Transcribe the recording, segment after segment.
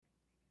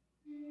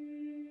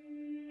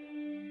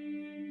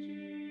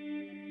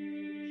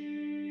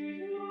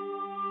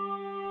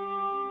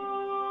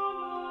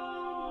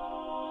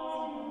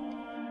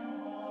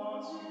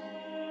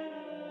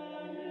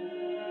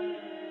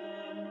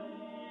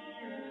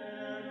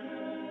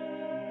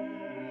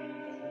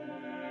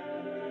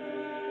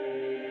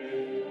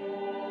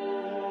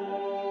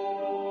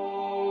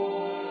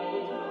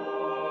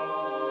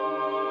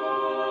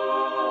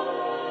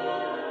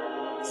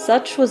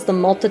Such was the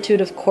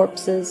multitude of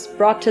corpses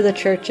brought to the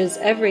churches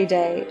every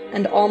day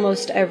and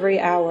almost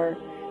every hour,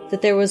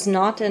 that there was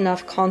not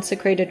enough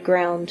consecrated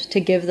ground to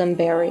give them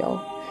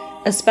burial,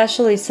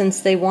 especially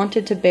since they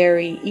wanted to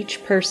bury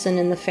each person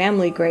in the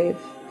family grave,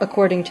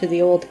 according to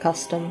the old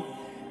custom.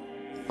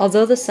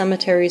 Although the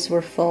cemeteries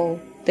were full,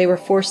 they were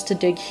forced to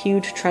dig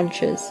huge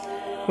trenches,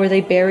 where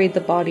they buried the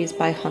bodies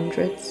by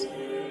hundreds.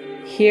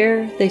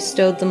 Here they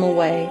stowed them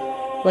away,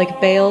 like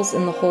bales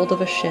in the hold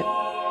of a ship,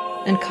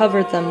 and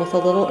covered them with a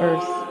little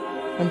earth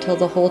until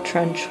the whole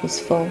trench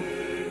was full.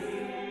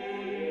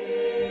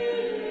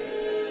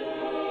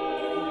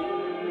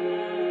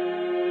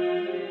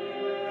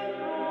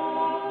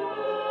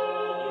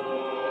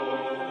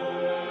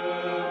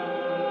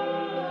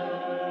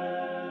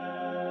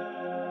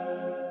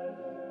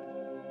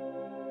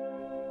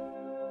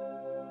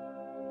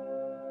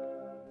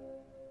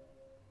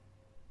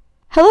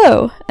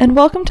 Hello, and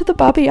welcome to the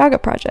Baba Yaga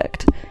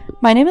Project.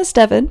 My name is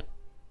Devin.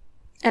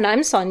 And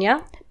I'm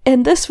Sonia.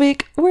 And this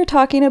week, we're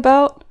talking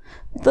about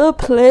the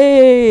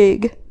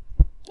plague.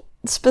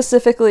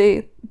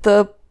 Specifically,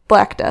 the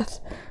Black Death.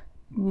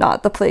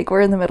 Not the plague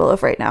we're in the middle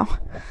of right now.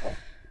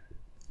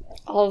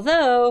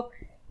 Although,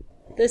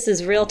 this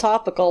is real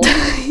topical.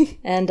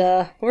 And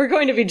we're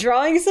going to be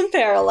drawing some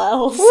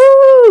parallels.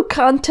 Woo!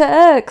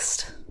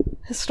 Context!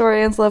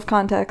 Historians love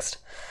context.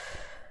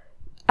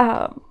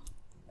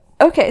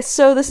 Okay,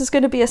 so this is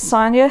going to be a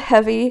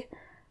Sonia-heavy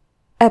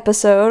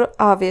episode,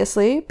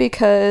 obviously,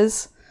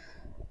 because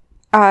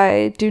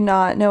I do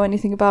not know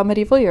anything about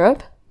medieval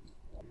Europe.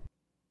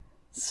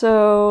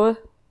 So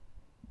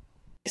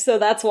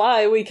that's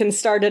why we can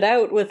start it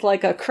out with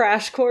like a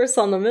crash course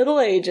on the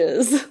Middle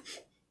Ages.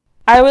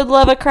 I would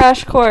love a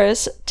crash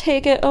course.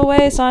 Take it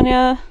away,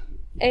 Sonia.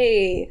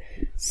 Hey,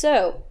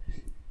 so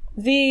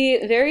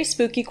the very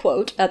spooky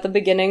quote at the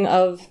beginning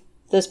of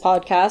this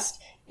podcast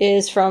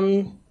is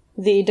from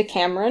the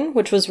Decameron,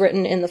 which was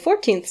written in the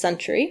 14th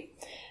century.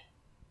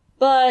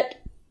 But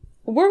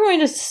we're going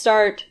to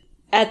start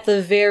at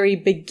the very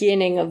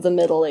beginning of the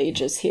Middle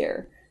Ages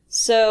here.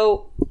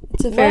 So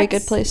it's a very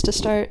good place to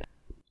start.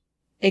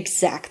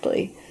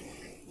 Exactly.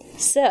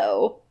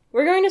 So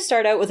we're going to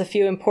start out with a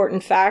few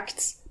important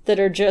facts that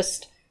are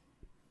just,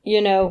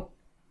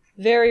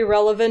 very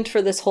relevant for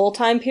this whole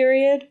time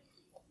period.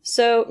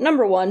 So,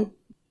 number one,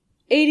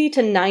 80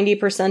 to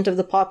 90% of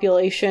the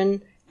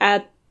population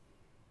at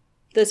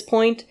this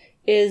point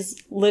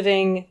is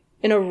living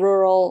in a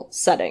rural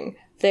setting.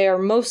 They are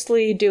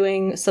mostly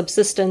doing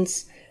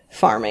subsistence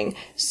farming.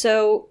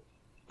 So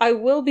I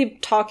will be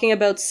talking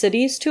about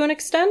cities to an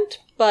extent,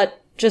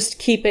 but just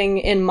keeping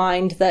in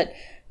mind that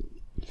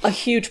a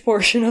huge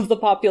portion of the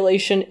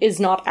population is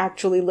not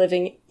actually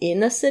living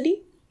in a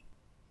city.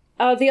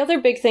 The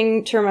other big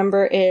thing to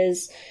remember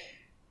is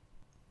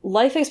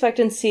life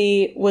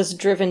expectancy was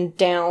driven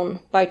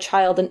down by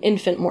child and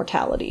infant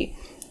mortality.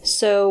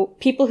 So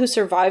people who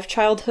survived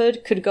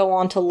childhood could go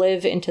on to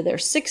live into their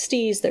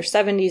 60s, their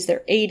 70s,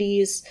 their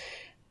 80s.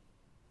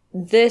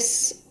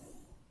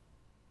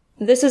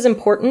 This is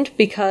important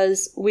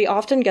because we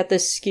often get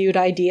this skewed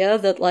idea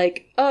that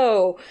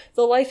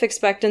the life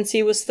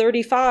expectancy was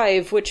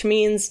 35, which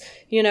means,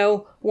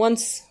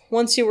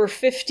 once you were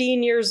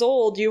 15 years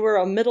old, you were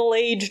a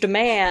middle-aged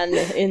man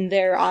in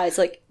their eyes.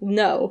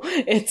 No,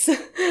 it's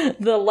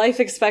the life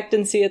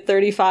expectancy at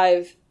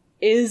 35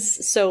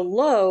 is so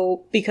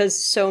low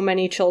because so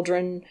many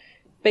children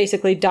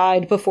basically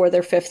died before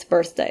their 5th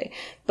birthday.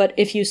 But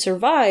if you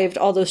survived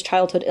all those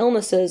childhood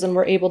illnesses and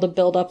were able to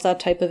build up that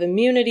type of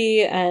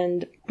immunity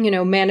and,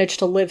 manage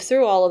to live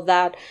through all of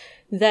that,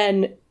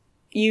 then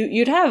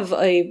you'd have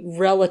a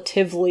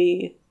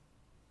relatively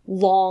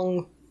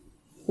long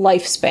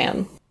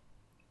lifespan.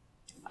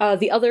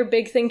 The other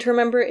big thing to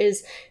remember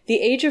is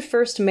the age of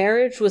first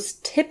marriage was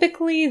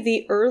typically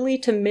the early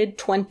to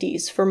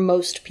mid-20s for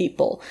most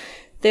people.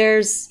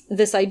 There's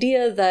this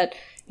idea that,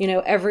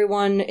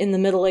 everyone in the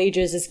Middle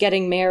Ages is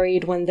getting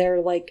married when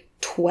they're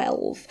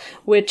 12,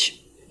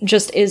 which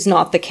just is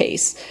not the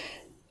case.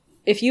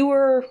 If you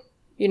were,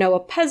 a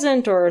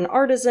peasant or an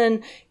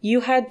artisan, you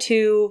had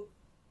to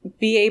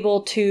be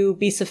able to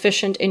be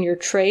sufficient in your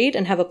trade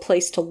and have a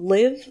place to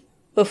live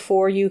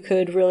before you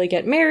could really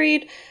get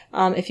married.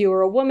 If you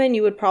were a woman,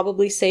 you would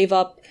probably save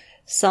up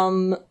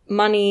some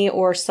money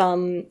or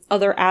some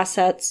other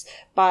assets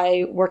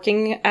by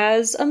working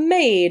as a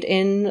maid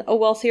in a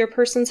wealthier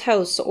person's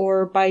house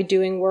or by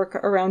doing work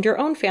around your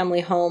own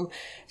family home.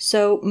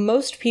 So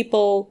most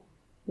people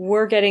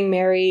were getting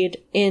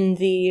married in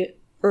the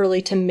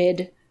early to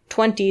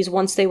mid-20s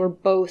once they were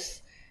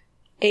both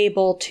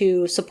able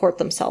to support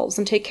themselves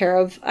and take care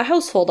of a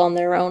household on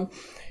their own.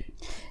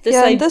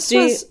 This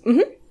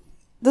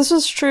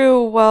was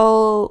true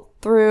well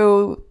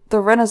through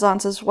the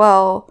Renaissance as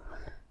well.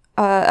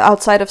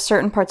 Outside of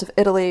certain parts of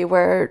Italy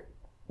where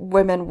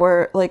women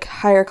were,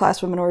 higher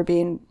class women were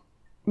being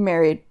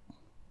married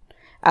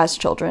as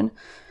children.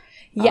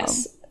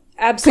 Yes,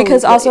 absolutely.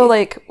 Because also,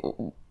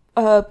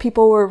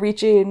 people were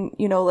reaching,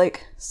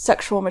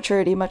 sexual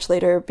maturity much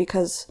later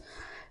because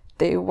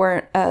they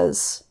weren't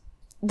as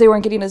they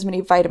weren't getting as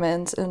many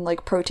vitamins and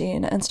like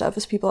protein and stuff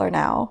as people are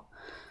now.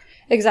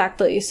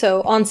 Exactly.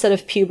 So onset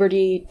of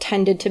puberty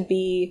tended to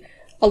be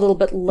a little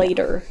bit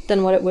later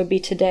than what it would be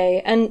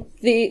today. And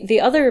the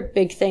other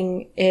big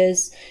thing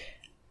is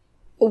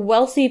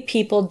wealthy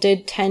people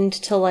did tend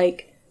to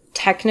like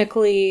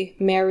technically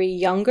marry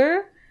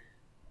younger,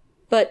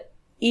 but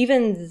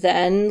even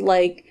then,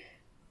 like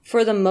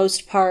for the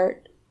most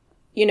part,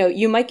 you know,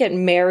 you might get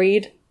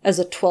married as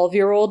a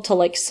 12-year-old to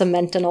like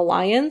cement an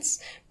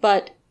alliance,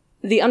 but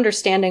the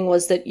understanding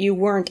was that you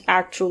weren't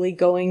actually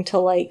going to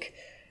like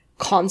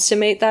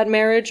consummate that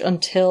marriage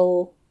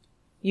until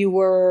you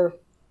were,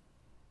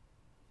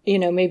 you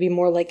know, maybe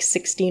more like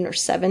 16 or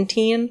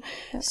 17.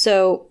 Yeah.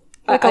 So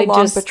like a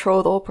long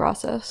betrothal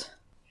process.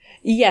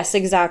 Yes,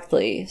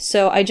 exactly.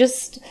 So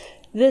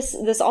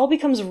this all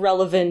becomes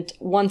relevant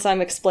once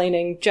I'm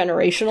explaining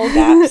generational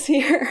gaps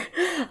here.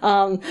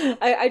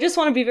 I just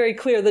want to be very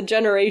clear that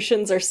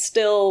generations are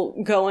still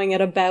going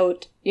at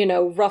about, you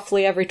know,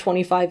 roughly every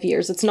 25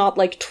 years. It's not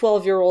like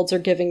 12-year-olds are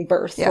giving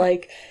birth. Yeah.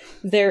 Like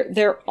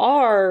there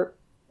are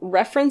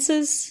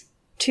references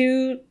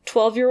to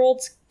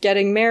 12-year-olds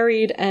getting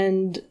married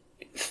and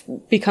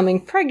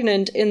becoming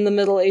pregnant in the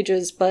Middle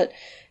Ages, but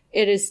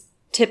it is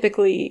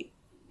typically,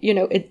 you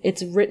know,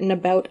 it's written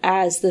about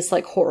as this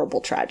like horrible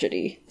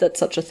tragedy that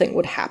such a thing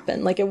would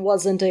happen. Like it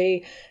wasn't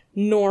a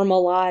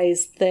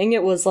normalized thing.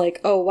 It was like,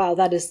 oh wow,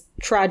 that is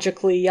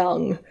tragically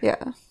young.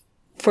 Yeah.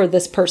 For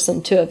this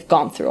person to have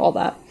gone through all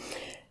that.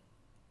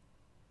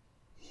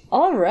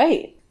 All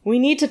right. We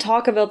need to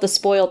talk about the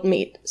spoiled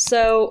meat.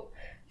 So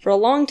for a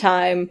long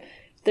time,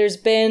 there's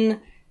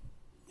been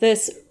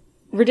this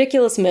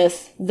ridiculous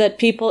myth that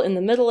people in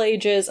the Middle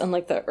Ages and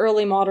like the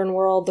early modern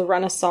world, the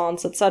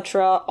Renaissance,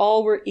 etc.,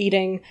 all were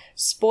eating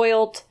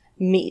spoiled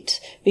meat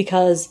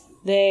because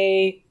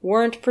they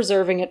weren't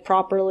preserving it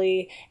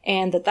properly,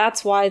 and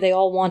that's why they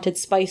all wanted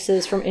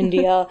spices from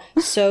India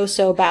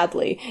so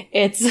badly.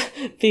 It's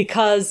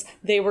because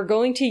they were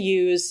going to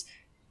use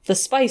the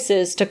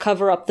spices to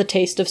cover up the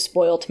taste of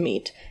spoiled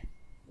meat,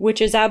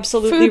 which is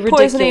absolutely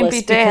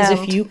ridiculous, because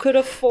if you could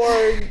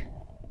afford...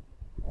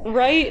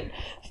 Right?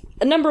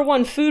 Number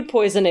one, food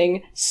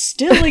poisoning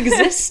still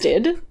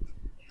existed.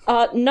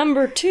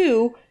 Number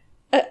two,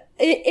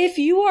 if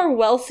you are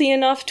wealthy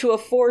enough to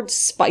afford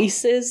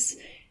spices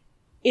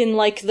in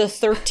like the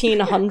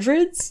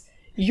 1300s,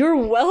 you're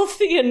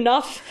wealthy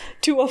enough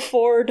to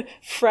afford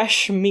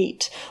fresh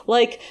meat.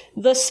 Like,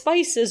 the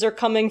spices are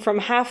coming from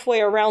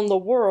halfway around the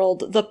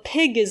world. The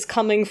pig is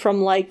coming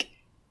from like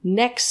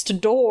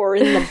next door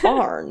in the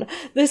barn.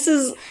 This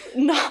is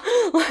not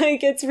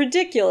like, it's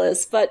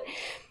ridiculous, but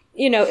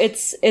you know,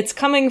 it's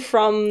coming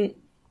from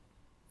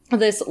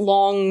this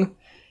long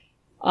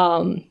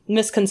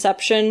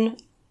misconception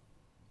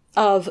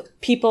of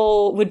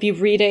people would be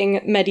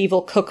reading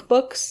medieval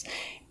cookbooks,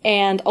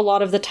 and a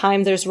lot of the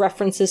time there's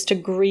references to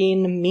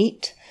green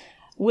meat,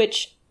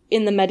 which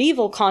in the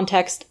medieval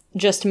context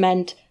just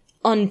meant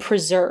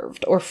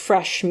unpreserved or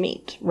fresh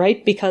meat,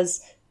 right?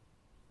 Because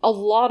a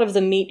lot of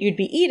the meat you'd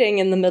be eating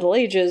in the Middle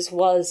Ages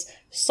was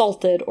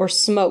salted or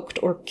smoked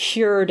or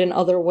cured in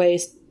other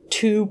ways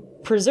to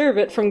preserve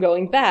it from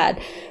going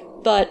bad.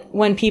 But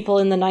when people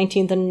in the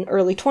 19th and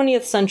early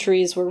 20th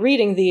centuries were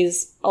reading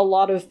these, a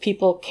lot of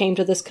people came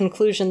to this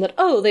conclusion that,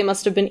 oh, they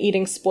must have been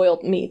eating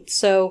spoiled meat.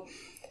 So,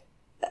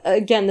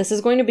 again, this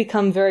is going to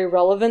become very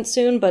relevant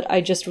soon, but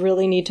I just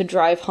really need to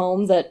drive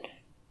home that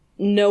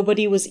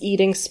nobody was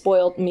eating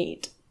spoiled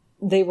meat.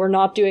 They were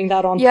not doing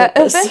that on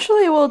purpose. Yeah,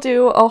 eventually we'll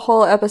do a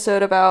whole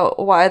episode about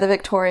why the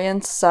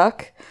Victorians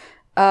suck.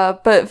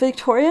 But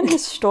Victorian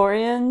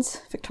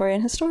historians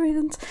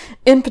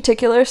in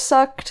particular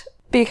sucked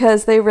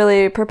because they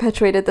really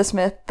perpetuated this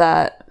myth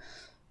that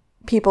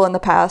people in the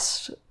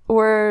past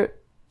were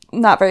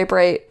not very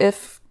bright,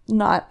 if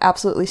not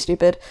absolutely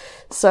stupid.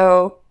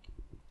 So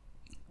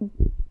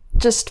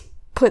just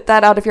put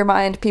that out of your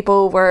mind.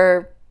 People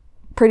were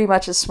pretty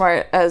much as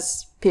smart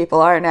as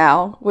people are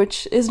now,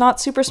 which is not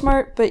super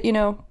smart, but you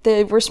know,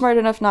 they were smart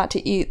enough not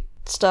to eat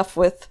stuff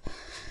with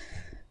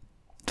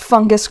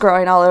fungus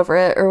growing all over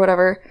it or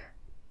whatever,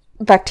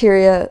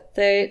 bacteria.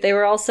 They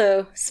were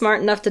also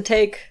smart enough to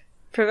take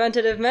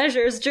preventative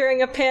measures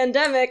during a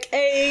pandemic.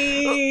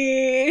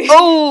 Hey!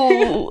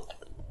 Oh!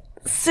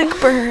 Sick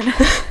burn.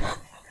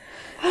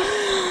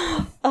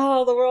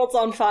 Oh, the world's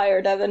on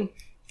fire, Devin.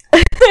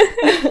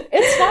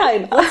 It's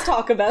fine. Let's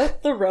talk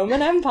about the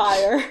Roman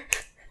Empire.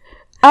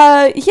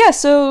 Yeah,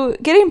 so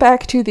getting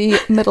back to the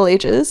Middle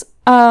Ages,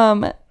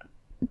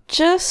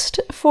 just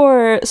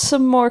for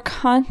some more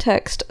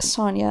context,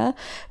 Sonia,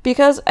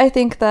 because I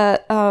think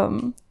that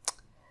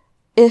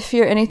if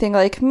you're anything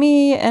like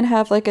me and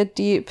have like a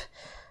deep,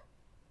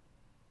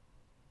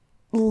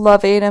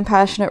 loving and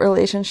passionate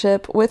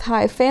relationship with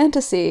high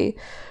fantasy,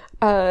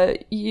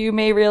 you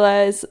may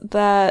realize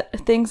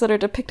that things that are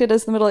depicted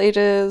as the Middle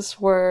Ages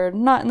were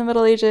not in the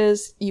Middle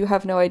Ages. You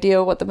have no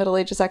idea what the Middle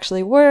Ages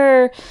actually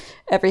were.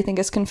 Everything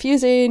is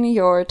confusing.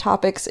 Your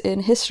topics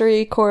in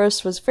history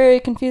course was very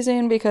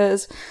confusing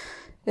because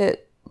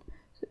it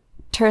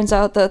turns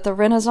out that the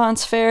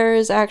Renaissance fair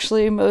is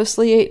actually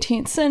mostly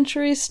 18th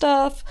century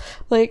stuff.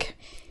 Like,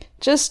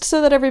 just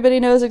so that everybody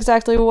knows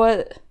exactly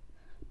what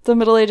the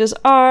Middle Ages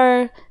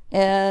are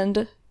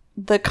and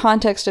the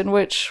context in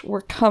which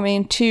we're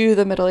coming to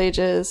the Middle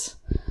Ages,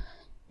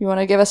 you want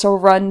to give us a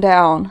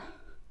rundown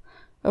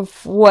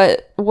of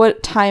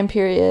what time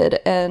period,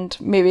 and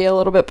maybe a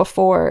little bit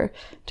before,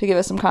 to give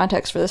us some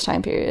context for this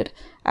time period,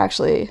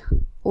 actually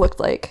looked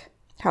like,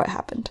 how it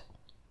happened.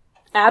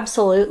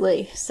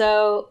 Absolutely.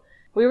 So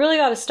we really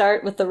got to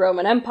start with the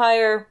Roman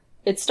Empire.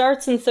 It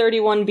starts in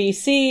 31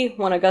 BC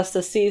when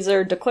Augustus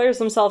Caesar declares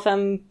himself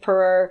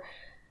emperor,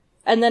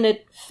 and then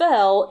it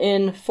fell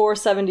in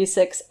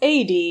 476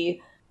 AD,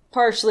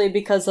 partially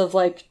because of,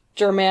 like,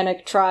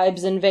 Germanic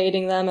tribes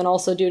invading them and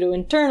also due to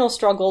internal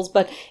struggles,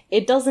 but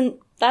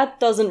that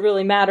doesn't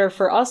really matter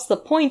for us. The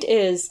point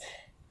is,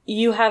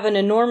 you have an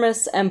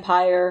enormous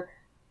empire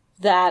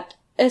that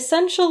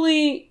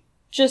essentially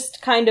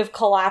just kind of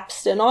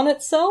collapsed in on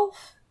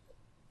itself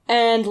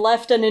and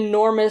left an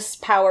enormous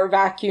power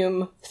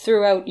vacuum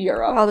throughout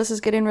Europe. Wow, this is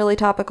getting really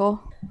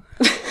topical.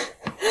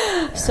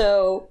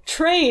 So,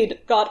 trade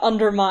got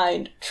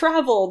undermined.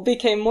 Travel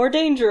became more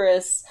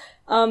dangerous,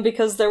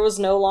 because there was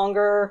no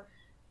longer,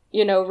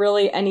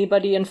 really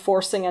anybody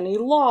enforcing any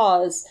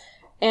laws.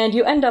 And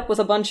you end up with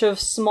a bunch of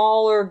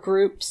smaller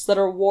groups that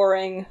are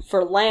warring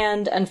for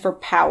land and for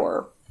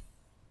power.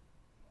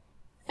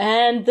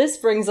 And this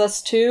brings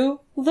us to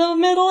the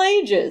Middle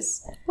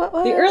Ages. What?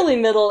 The early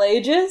Middle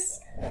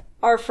Ages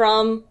are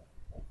from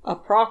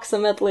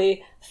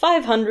approximately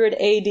 500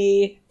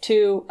 AD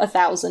to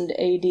 1000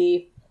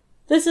 AD.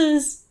 This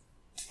is,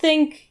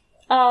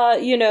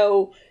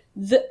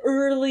 the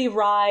early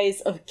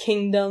rise of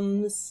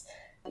kingdoms.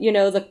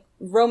 The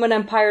Roman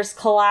Empire's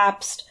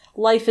collapsed.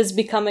 Life is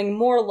becoming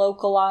more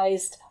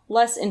localized,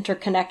 less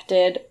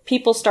interconnected.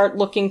 People start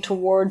looking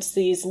towards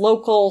these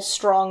local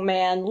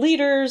strongman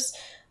leaders,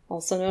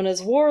 also known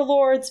as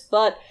warlords,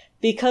 but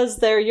because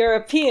they're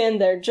European,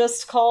 they're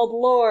just called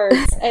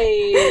lords.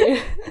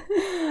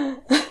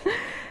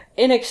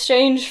 In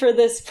exchange for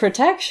this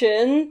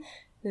protection,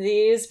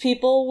 these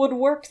people would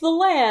work the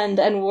land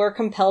and were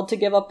compelled to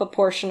give up a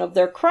portion of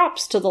their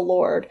crops to the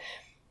lord.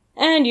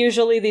 And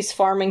usually these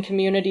farming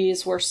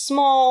communities were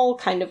small,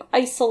 kind of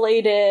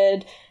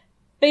isolated.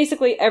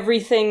 Basically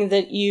everything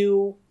that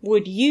you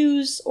would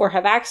use or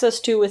have access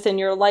to within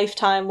your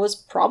lifetime was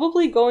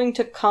probably going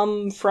to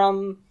come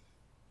from,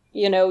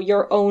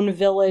 your own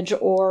village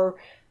or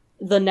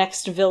the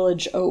next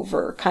village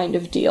over kind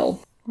of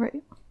deal.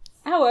 Right.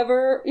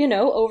 However,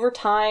 over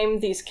time,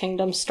 these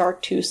kingdoms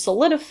start to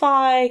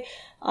solidify,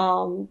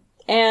 and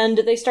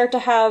they start to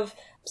have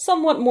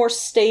somewhat more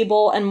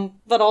stable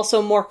but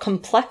also more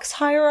complex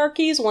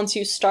hierarchies once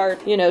you start,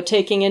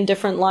 taking in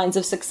different lines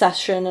of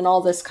succession and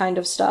all this kind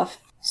of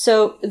stuff.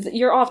 So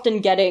you're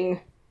often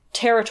getting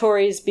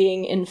territories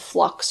being in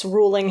flux,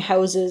 ruling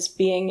houses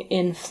being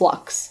in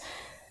flux.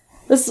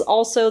 This is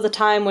also the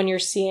time when you're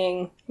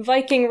seeing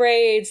Viking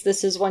raids.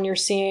 This is when you're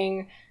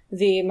seeing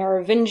the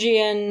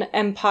Merovingian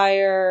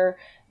Empire.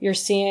 You're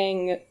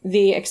seeing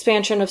the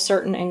expansion of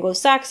certain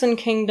Anglo-Saxon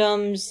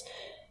kingdoms,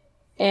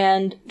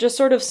 and just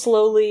sort of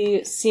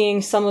slowly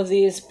seeing some of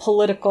these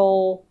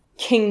political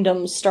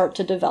kingdoms start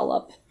to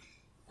develop.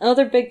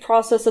 Another big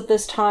process at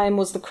this time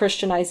was the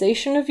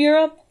Christianization of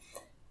Europe.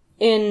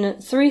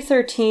 In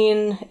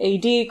 313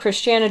 AD,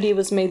 Christianity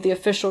was made the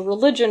official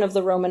religion of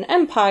the Roman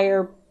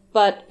Empire,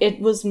 but it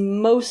was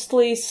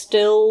mostly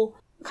still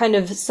kind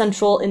of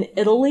central in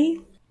Italy.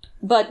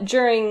 But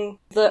during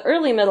the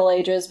early Middle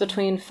Ages,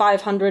 between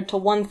 500 to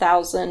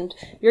 1000,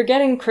 you're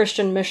getting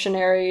Christian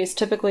missionaries,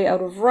 typically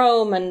out of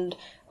Rome and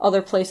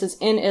other places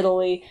in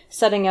Italy,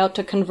 setting out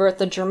to convert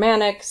the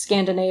Germanic,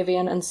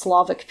 Scandinavian, and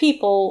Slavic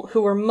people,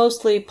 who were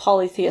mostly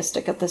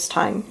polytheistic at this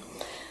time.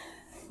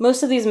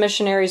 Most of these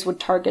missionaries would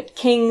target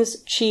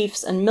kings,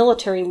 chiefs, and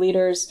military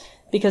leaders,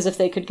 because if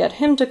they could get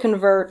him to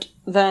convert,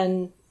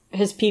 then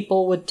his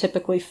people would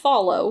typically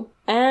follow.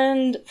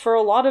 And for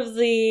a lot of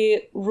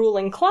the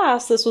ruling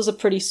class, this was a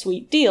pretty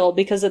sweet deal,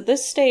 because at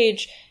this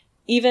stage,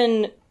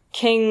 even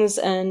kings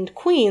and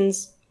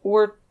queens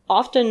were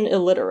often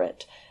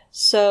illiterate.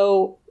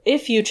 So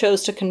if you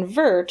chose to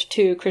convert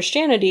to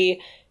Christianity,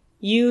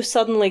 you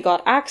suddenly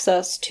got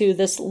access to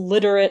this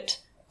literate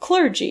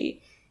clergy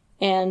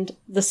and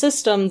the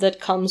system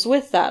that comes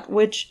with that,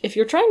 which, if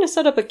you're trying to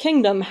set up a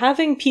kingdom,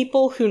 having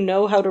people who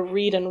know how to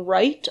read and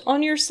write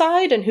on your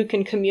side and who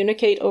can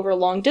communicate over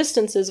long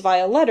distances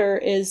via letter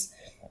is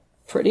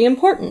pretty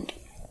important.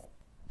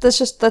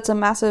 That's a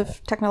massive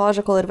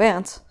technological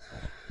advance,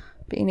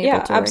 being able to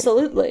write.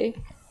 Absolutely.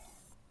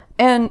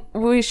 And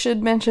we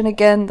should mention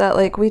again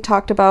that, we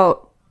talked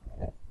about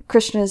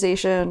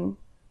Christianization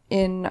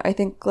in, I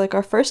think,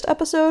 our first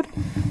episode.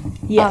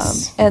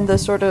 Yes. And the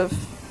sort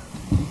of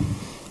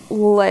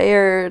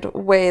layered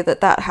way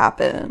that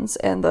happens,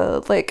 and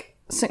the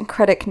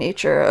syncretic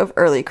nature of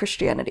early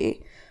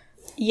Christianity.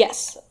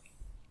 Yes.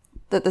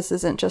 That this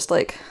isn't just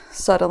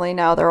suddenly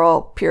now they're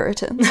all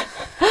Puritans.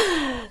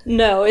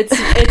 No,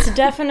 it's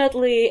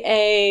definitely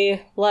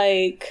a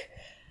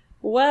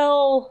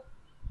well,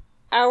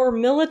 our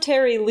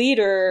military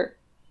leader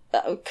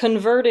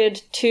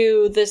converted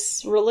to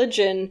this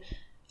religion,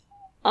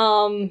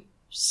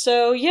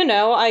 so,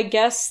 I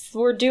guess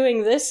we're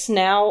doing this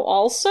now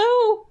also?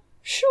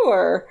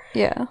 Sure.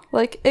 Yeah,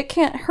 it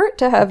can't hurt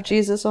to have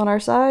Jesus on our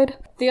side.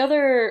 The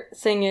other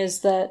thing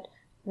is that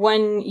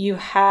when you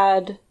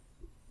had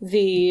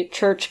the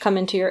church come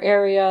into your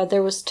area,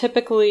 there was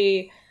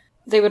typically,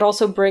 they would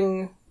also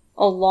bring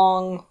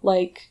along,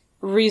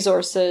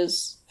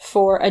 resources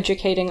for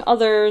educating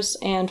others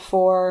and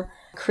for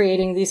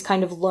creating these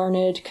kind of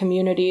learned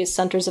communities,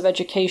 centers of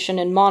education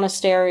in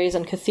monasteries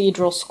and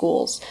cathedral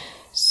schools.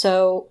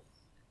 So,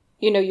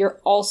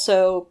 you're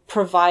also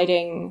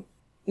providing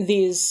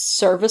these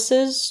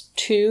services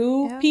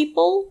to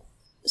people.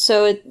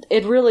 So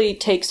it really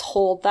takes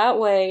hold that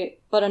way.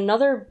 But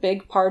another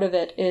big part of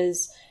it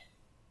is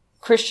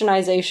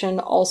Christianization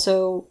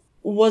also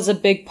was a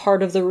big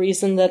part of the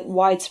reason that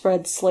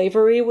widespread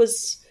slavery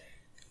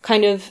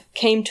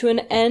came to an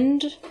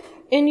end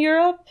in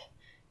Europe.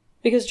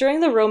 Because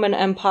during the Roman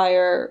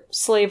Empire,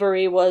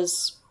 slavery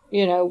was,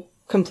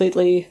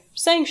 completely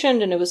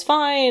sanctioned and it was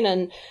fine,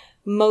 and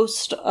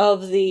most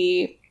of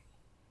the,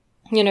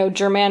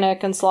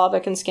 Germanic and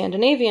Slavic and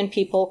Scandinavian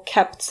people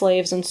kept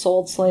slaves and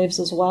sold slaves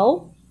as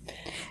well.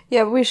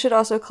 Yeah, we should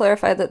also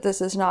clarify that this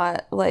is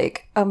not,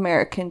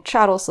 American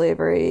chattel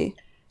slavery.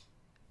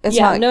 It's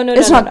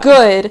not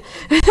good.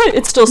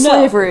 It's still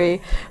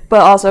slavery, but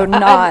also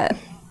not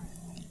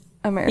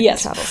American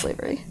chattel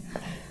slavery.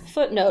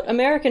 Footnote,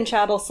 American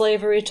chattel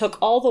slavery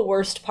took all the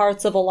worst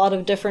parts of a lot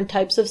of different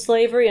types of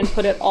slavery and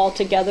put it all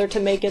together to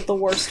make it the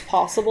worst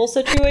possible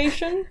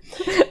situation.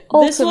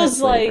 This was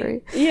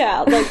slavery.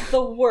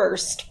 The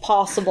worst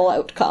possible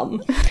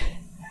outcome.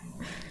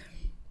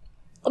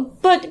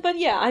 But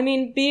yeah, I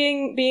mean,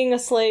 being a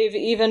slave,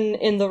 even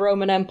in the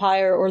Roman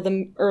Empire or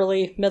the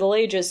early Middle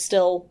Ages,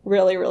 still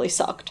really, really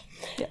sucked.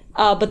 Yeah.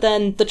 But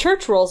then the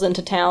church rolls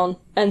into town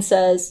and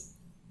says,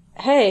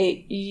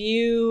 hey,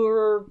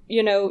 your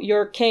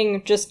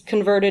king just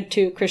converted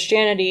to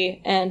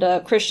Christianity, and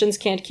Christians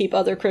can't keep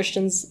other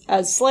Christians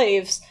as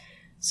slaves.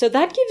 So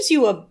that gives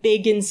you a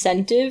big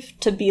incentive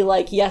to be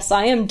like, yes,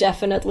 I am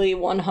definitely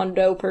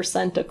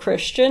 100% a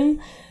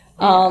Christian.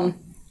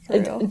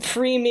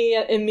 Free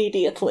me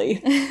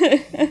immediately.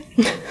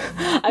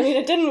 I mean,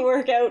 it didn't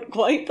work out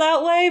quite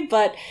that way,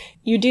 but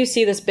you do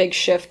see this big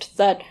shift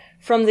that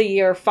from the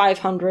year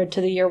 500 to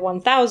the year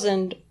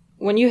 1000,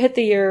 when you hit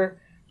the year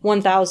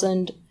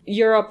 1000,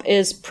 Europe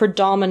is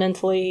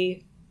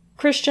predominantly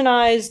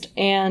Christianized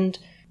and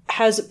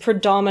has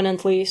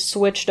predominantly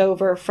switched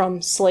over from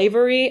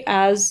slavery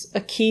as a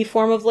key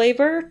form of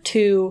labor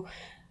to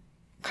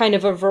kind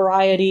of a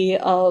variety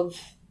of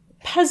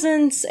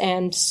peasants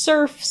and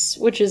serfs,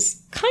 which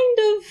is kind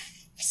of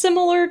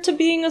similar to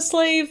being a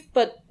slave,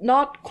 but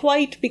not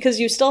quite, because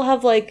you still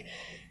have,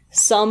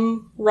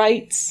 some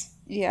rights.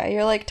 Yeah,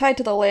 you're, tied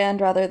to the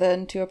land rather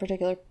than to a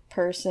particular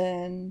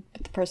person,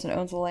 but the person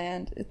owns the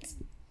land. It's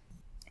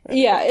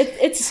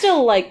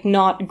still,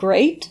 not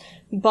great,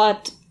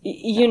 but,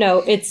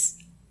 it's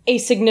a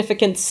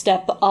significant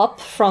step up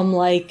from,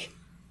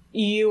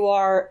 you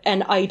are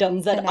an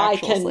item that I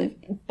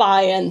can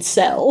buy and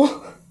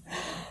sell.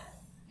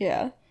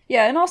 Yeah.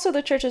 Yeah, and also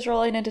the church is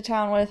rolling into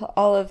town with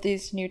all of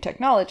these new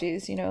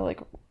technologies,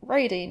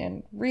 writing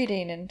and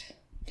reading and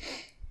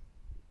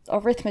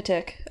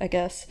arithmetic, I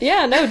guess.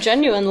 Yeah, no,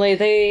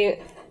 genuinely,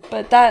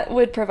 But that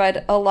would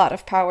provide a lot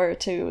of power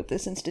to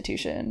this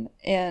institution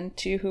and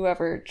to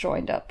whoever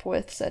joined up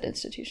with said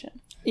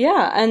institution.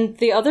 Yeah, and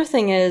the other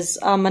thing is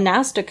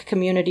monastic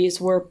communities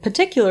were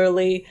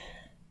particularly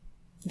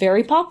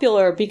very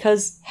popular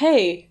because,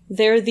 hey,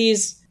 they're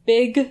these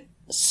big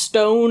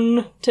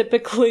stone,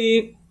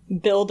 typically,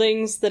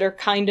 buildings that are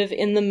kind of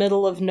in the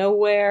middle of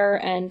nowhere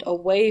and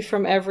away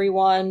from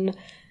everyone,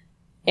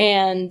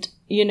 and,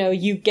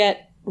 you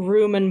get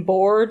room and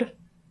board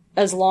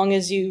as long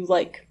as you,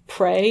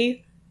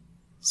 pray.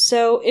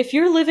 So if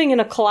you're living in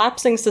a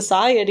collapsing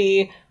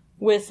society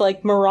with,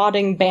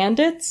 marauding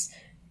bandits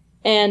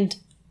and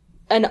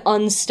an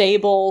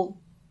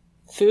unstable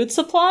food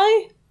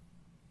supply,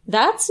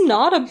 that's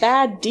not a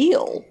bad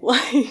deal.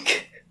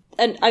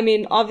 And I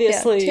mean,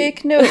 obviously... Yeah,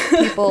 take note,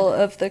 people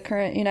of the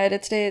current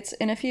United States.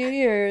 In a few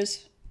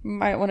years,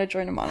 might want to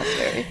join a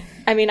monastery.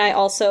 I mean, I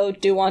also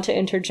do want to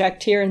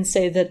interject here and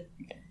say that,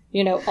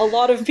 a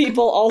lot of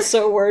people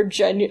also were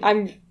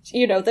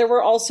there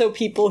were also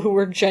people who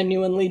were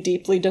genuinely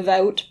deeply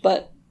devout,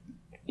 but,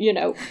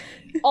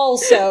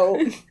 also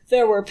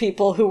there were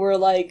people who were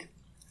like,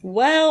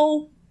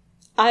 well,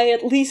 I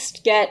at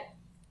least get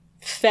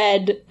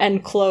fed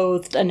and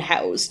clothed and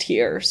housed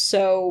here,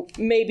 so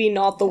maybe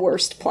not the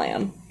worst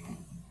plan.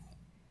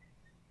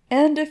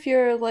 And if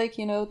you're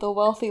the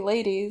wealthy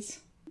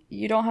ladies,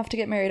 you don't have to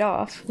get married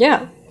off.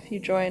 Yeah. If you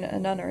join a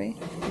nunnery,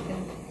 you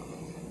can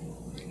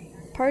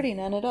party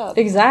nun it up.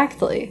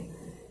 Exactly.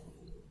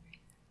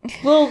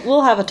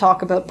 We'll have a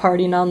talk about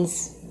party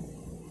nuns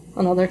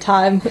another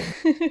time.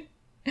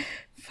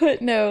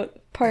 Footnote,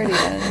 party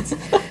nuns.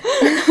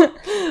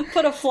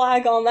 put a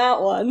flag on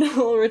that one.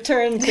 We'll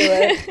return to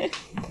it.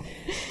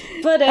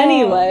 But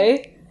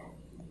anyway.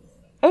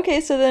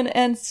 Okay,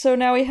 so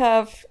now we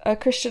have a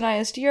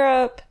Christianized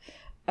Europe.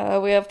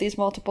 We have these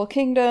multiple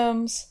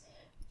kingdoms.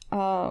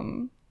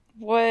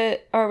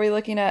 What are we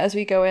looking at as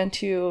we go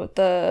into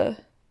the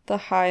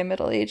High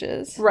Middle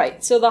Ages?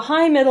 Right, so the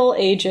High Middle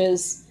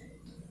Ages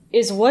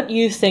is what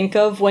you think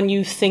of when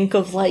you think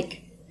of,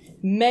 like,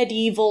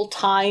 medieval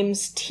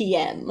times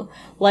TM.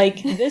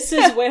 Like, this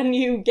is when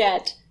you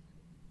get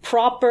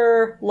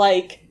proper,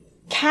 like,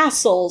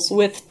 castles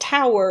with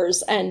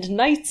towers and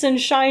knights in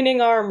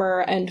shining armor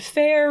and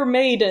fair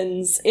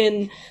maidens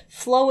in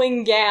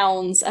flowing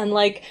gowns and,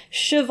 like,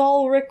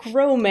 chivalric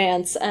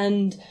romance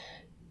and,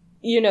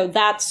 you know,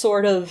 that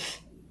sort of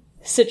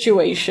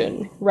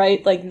situation,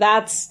 right? Like,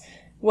 that's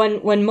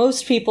when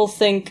most people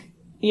think,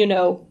 you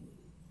know,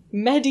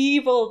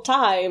 medieval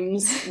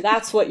times,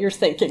 that's what you're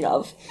thinking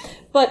of.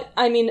 But,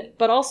 I mean,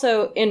 but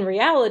also, in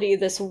reality,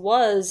 this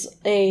was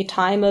a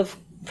time of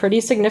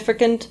pretty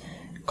significant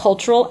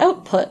cultural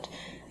output.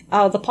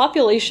 The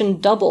population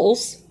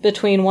doubles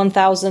between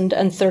 1000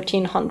 and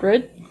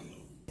 1300.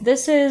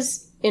 This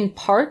is, in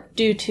part,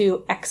 due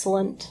to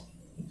excellent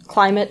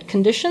climate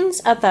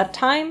conditions at that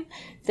time.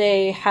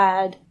 They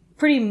had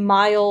pretty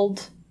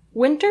mild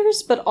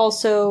winters, but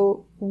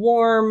also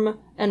warm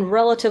and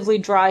relatively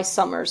dry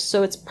summers.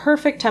 So it's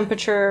perfect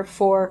temperature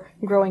for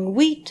growing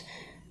wheat.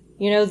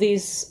 You know,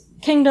 these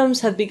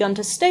kingdoms have begun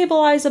to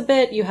stabilize a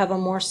bit. You have a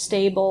more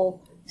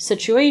stable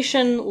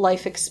situation.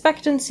 Life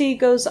expectancy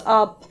goes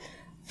up.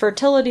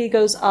 Fertility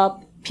goes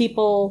up.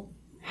 People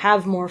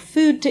have more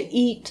food to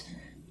eat.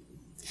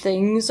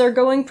 Things are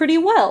going pretty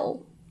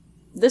well.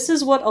 This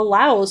is what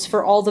allows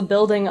for all the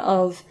building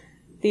of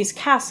these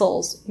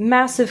castles,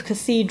 massive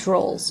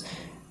cathedrals,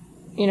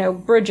 you know,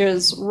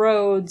 bridges,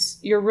 roads.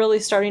 You're really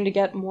starting to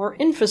get more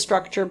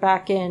infrastructure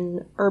back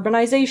in.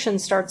 Urbanization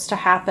starts to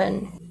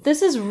happen.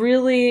 This is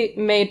really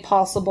made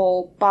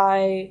possible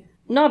by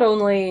not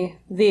only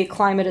the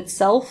climate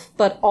itself,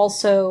 but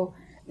also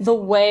the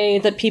way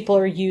that people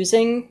are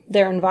using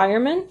their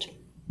environment.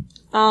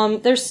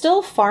 There's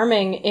still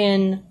farming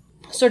in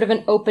sort of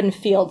an open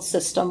field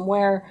system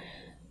where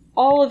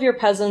all of your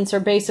peasants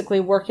are basically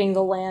working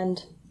the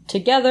land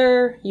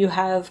together. You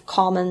have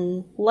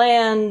common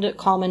land,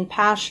 common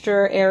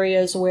pasture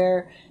areas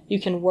where you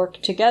can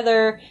work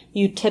together.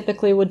 You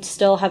typically would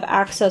still have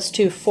access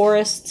to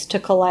forests to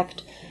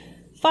collect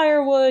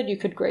firewood. You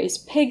could graze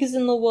pigs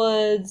in the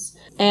woods,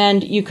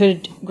 and you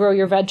could grow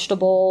your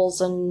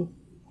vegetables and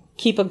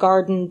keep a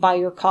garden by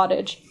your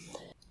cottage.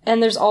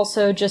 And there's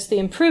also just the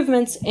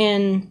improvements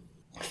in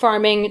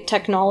farming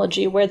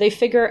technology where they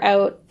figure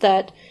out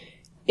that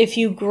if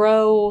you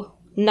grow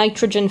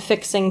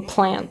nitrogen-fixing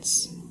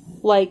plants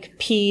like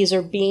peas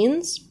or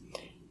beans,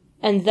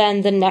 and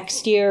then the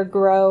next year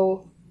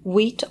grow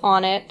wheat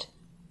on it,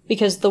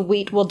 because the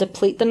wheat will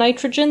deplete the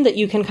nitrogen, that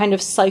you can kind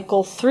of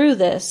cycle through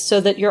this so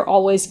that you're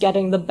always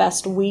getting the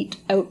best wheat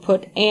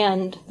output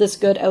and this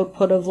good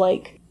output of,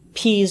 like,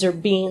 peas or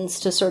beans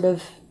to sort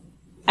of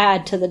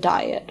add to the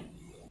diet.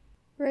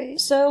 Right.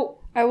 So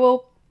I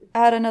will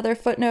add another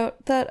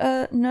footnote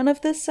that none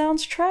of this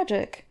sounds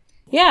tragic.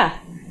 Yeah.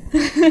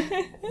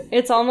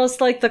 It's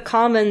almost like the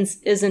commons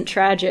isn't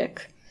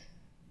tragic.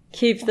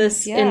 Keep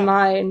this in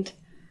mind.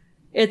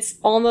 It's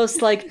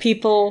almost like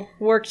people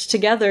worked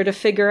together to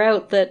figure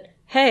out that,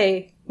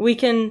 hey, we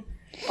can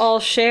all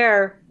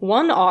share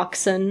one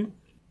oxen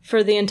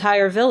for the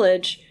entire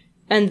village,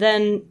 and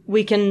then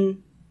we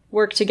can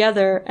work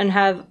together and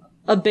have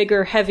a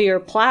bigger, heavier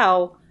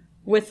plow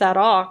with that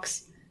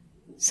ox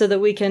so that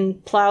we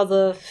can plow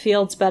the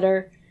fields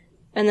better,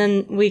 and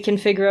then we can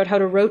figure out how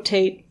to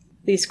rotate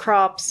these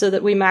crops so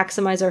that we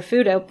maximize our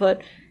food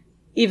output,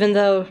 even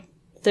though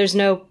there's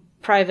no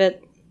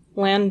private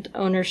land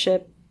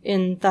ownership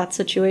in that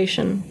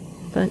situation.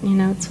 But, you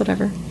know, it's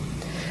whatever.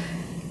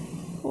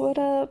 What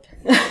up?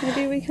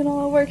 Maybe we can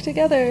all work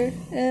together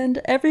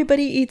and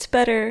everybody eats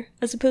better,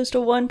 as opposed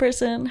to one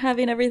person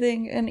having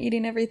everything and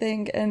eating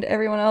everything and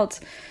everyone else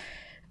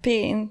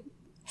being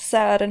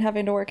sad and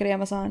having to work at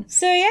Amazon.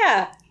 So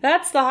yeah,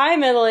 that's the High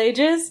Middle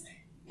Ages.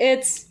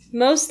 It's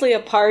mostly a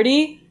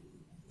party.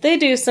 They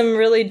do some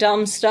really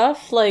dumb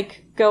stuff,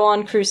 like go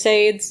on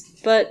crusades,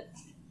 but,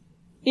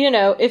 you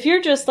know, if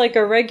you're just like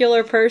a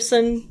regular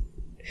person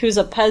who's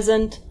a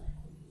peasant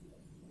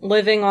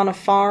living on a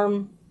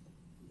farm,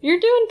 you're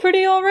doing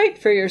pretty alright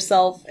for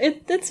yourself.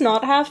 It's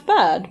not half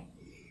bad.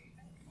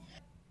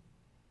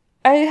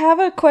 I have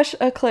a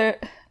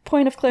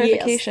point of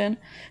clarification.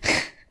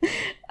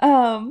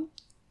 Yes.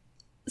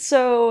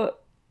 So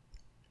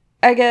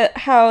I get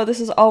how this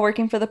is all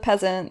working for the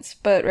peasants,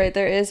 but right,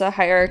 there is a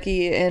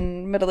hierarchy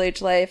in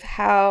middle-aged life.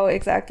 How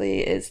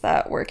exactly is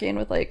that working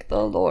with, like,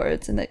 the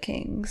lords and the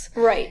kings?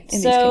 Right.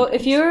 So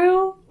if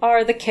you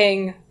are the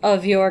king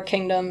of your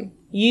kingdom,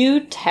 you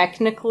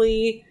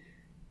technically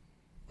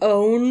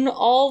own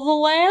all the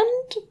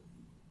land,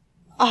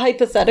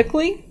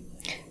 hypothetically,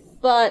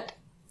 but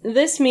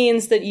this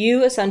means that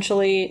you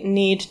essentially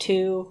need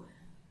to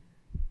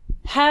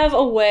have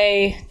a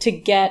way to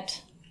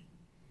get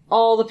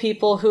all the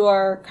people who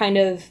are kind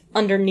of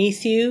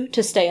underneath you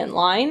to stay in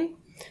line.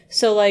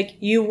 So, like,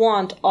 you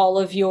want all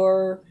of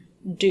your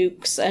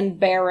dukes and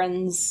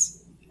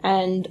barons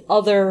and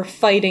other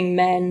fighting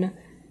men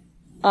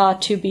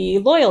to be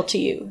loyal to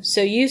you.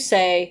 So you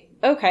say,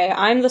 okay,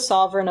 I'm the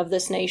sovereign of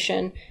this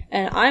nation,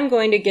 and I'm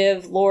going to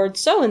give Lord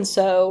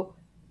so-and-so,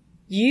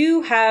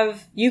 you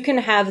can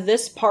have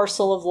this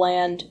parcel of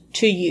land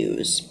to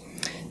use.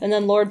 And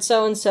then Lord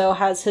so-and-so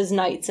has his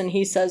knights, and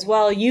he says,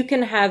 well, you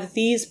can have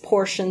these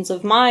portions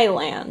of my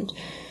land.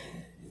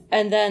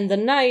 And then the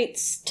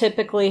knights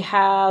typically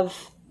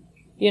have,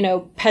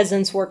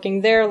 peasants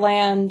working their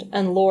land,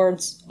 and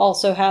lords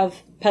also have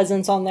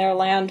peasants on their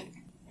land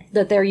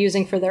that they're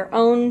using for their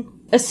own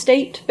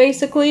estate,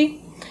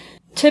 basically.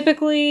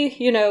 Typically,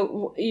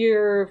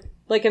 you're,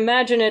 like,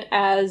 imagine it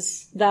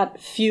as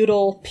that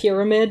feudal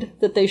pyramid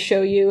that they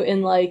show you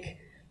in, like,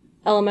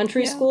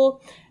 elementary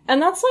school.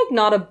 And that's, like,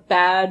 not a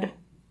bad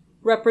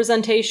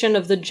representation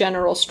of the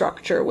general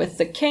structure, with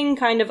the king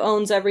kind of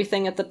owns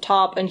everything at the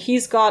top, and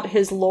he's got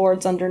his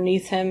lords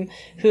underneath him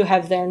who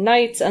have their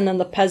knights, and then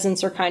the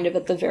peasants are kind of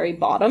at the very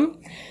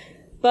bottom.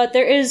 But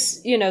there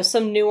is,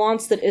 some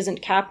nuance that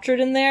isn't captured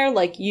in there,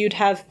 like you'd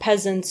have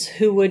peasants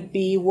who would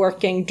be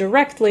working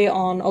directly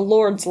on a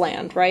lord's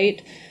land,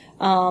 right?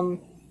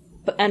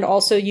 And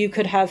also you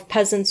could have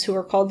peasants who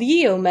are called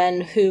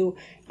yeomen who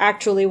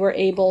actually were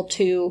able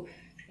to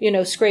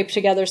scrape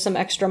together some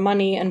extra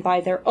money and buy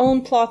their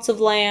own plots of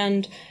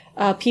land.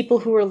 People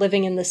who are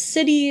living in the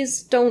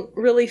cities don't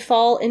really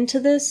fall into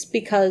this,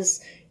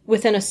 because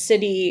within a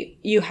city,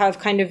 you have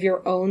kind of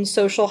your own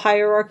social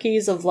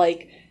hierarchies of,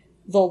 like,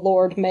 the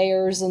lord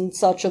mayors and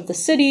such of the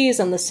cities,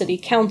 and the city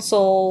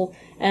council,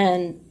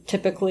 and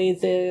typically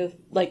the,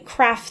 like,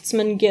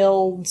 craftsman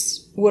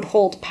guilds would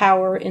hold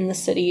power in the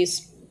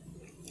cities.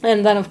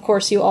 And then, of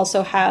course, you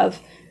also have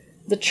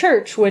the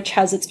church, which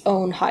has its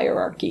own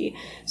hierarchy.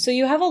 So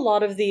you have a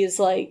lot of these,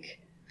 like,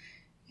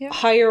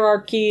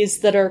 hierarchies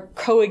that are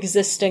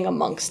coexisting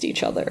amongst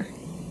each other.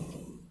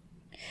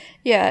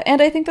 Yeah,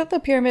 and I think that the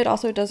pyramid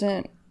also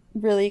doesn't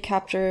really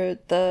capture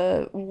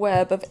the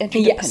web of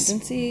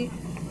interdependency,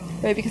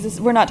 right? Because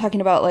we're not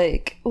talking about,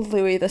 like,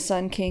 Louis the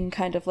Sun King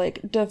kind of,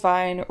 like,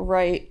 divine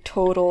right,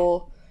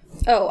 total...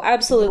 Oh,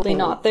 absolutely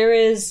not. There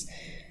is...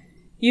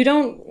 You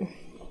don't...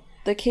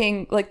 The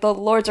king, like, the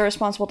lords are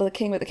responsible to the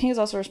king, but the king is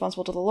also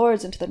responsible to the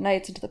lords and to the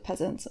knights and to the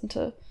peasants and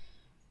to,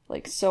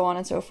 like, so on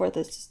and so forth.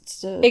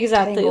 It's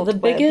exactly. The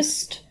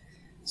biggest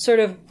sort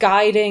of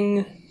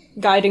guiding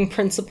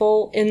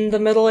principle in the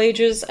Middle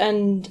Ages,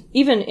 and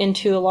even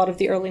into a lot of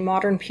the early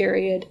modern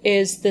period,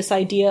 is this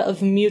idea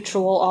of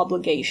mutual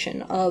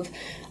obligation, of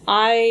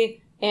I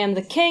am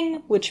the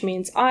king, which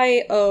means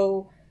I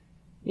owe,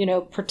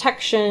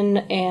 protection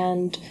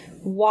and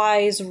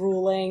wise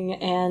ruling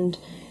and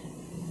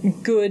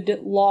good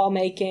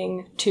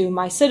lawmaking to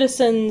my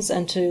citizens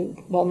and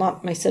to, well,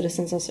 not my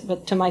citizens,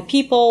 but to my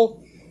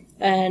people.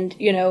 And,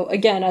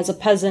 again, as a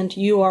peasant,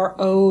 you are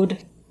owed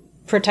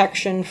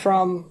protection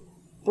from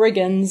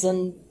brigands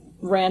and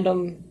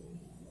random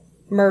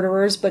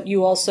murderers, but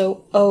you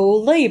also owe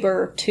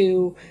labor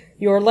to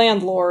your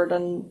landlord.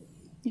 And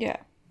yeah,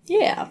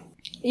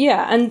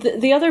 and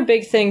the other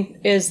big thing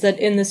is that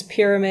in this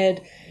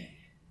pyramid,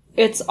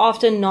 it's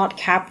often not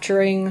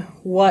capturing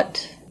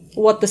what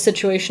the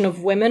situation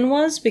of women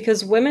was,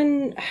 because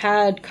women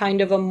had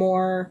kind of a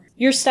more...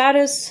 Your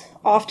status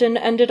often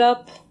ended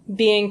up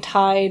being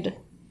tied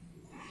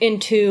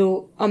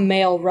into a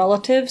male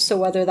relative, so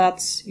whether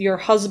that's your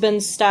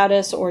husband's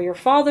status or your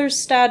father's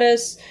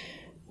status,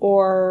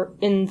 or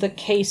in the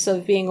case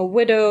of being a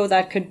widow,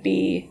 that could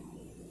be,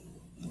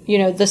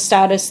 the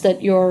status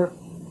that your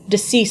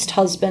deceased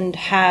husband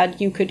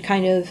had. You could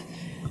kind of...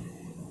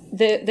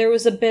 There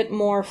was a bit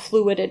more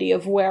fluidity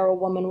of where a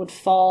woman would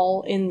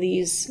fall in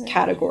these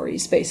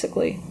categories,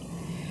 basically.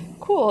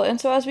 Cool. And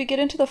so as we get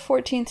into the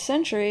 14th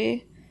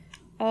century,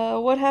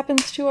 what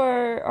happens to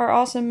our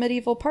awesome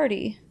medieval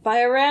party?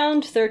 By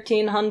around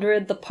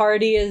 1300, the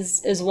party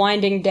is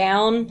winding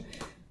down,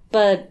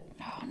 but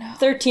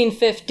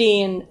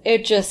 1315,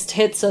 it just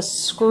hits a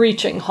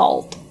screeching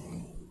halt.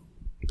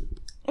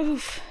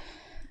 Oof.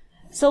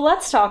 So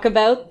let's talk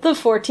about the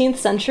 14th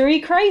century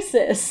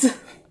crisis.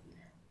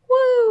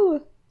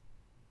 Woo!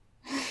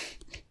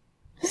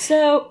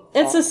 So,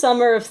 it's the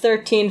summer of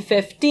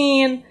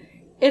 1315,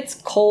 it's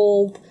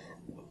cold,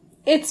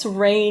 it's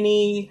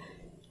rainy,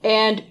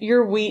 and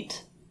your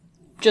wheat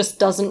just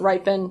doesn't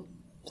ripen.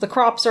 The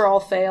crops are all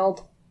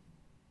failed.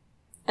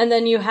 And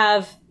then you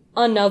have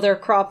another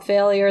crop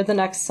failure the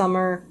next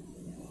summer,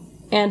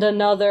 and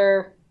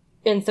another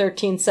in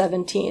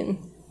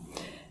 1317.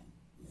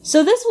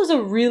 So this was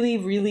a really,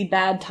 really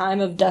bad time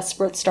of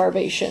desperate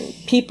starvation.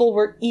 People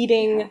were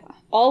eating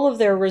all of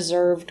their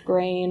reserved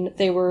grain.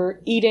 They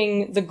were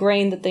eating the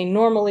grain that they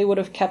normally would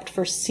have kept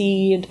for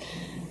seed,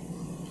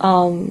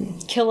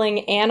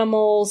 killing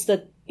animals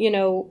that,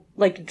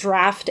 like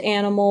draft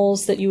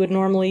animals that you would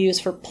normally use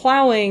for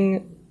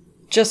plowing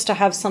just to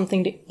have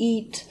something to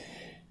eat.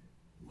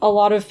 a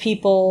lot of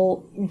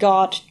people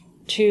got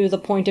to the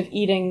point of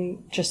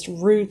eating just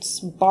roots,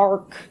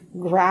 bark,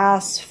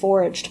 grass,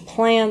 foraged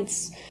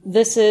plants.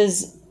 This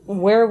is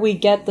where we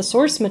get the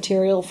source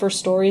material for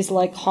stories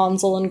like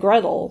Hansel and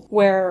Gretel,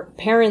 where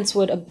parents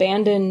would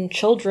abandon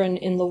children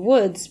in the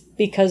woods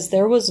because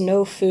there was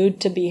no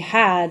food to be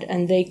had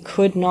and they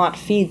could not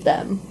feed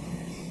them.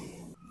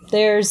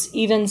 There's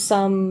even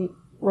some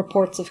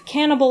reports of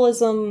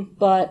cannibalism,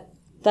 but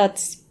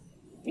that's,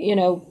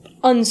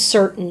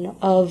 uncertain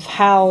of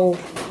how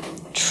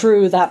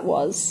true that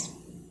was.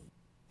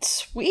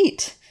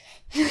 Sweet.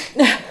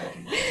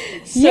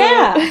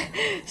 Yeah.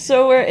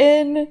 So we're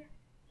in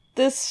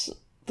this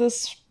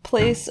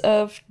place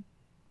of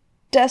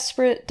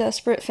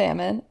desperate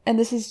famine, and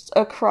this is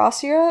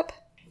across Europe?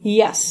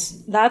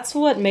 Yes. That's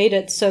what made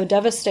it so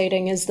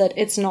devastating, is that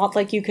it's not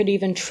like you could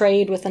even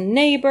trade with a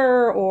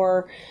neighbor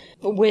or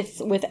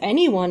with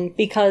anyone,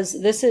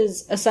 because this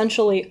is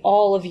essentially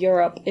all of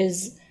Europe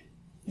is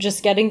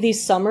just getting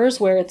these summers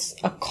where it's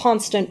a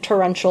constant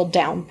torrential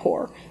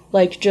downpour.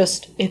 Like,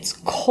 just, it's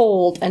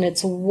cold and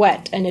it's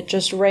wet and it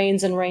just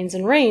rains and rains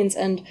and rains.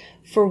 And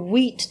for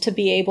wheat to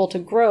be able to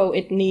grow,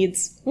 it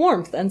needs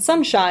warmth and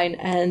sunshine,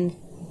 and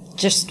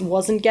just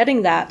wasn't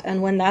getting that.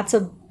 And when that's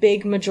a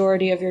big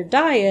majority of your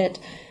diet,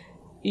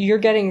 you're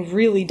getting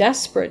really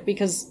desperate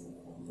because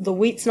the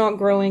wheat's not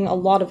growing. A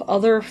lot of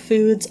other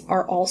foods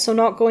are also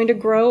not going to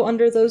grow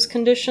under those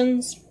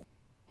conditions.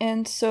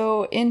 And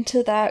so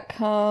into that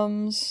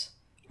comes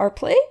our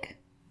plague?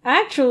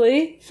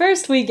 Actually,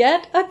 first we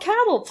get a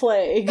cattle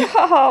plague.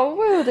 Oh,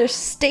 whoa, there's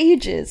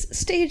stages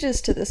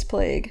to this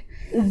plague.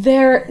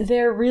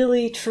 There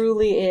really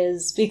truly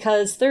is,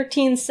 because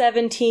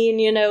 1317,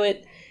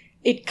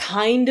 it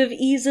kind of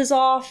eases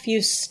off.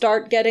 You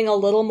start getting a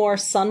little more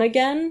sun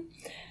again.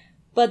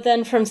 But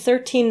then from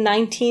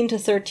 1319 to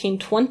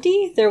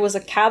 1320, there was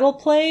a cattle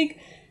plague,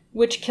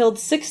 which killed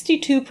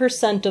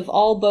 62% of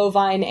all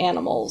bovine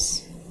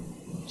animals.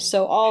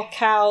 So all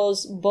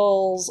cows,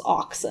 bulls,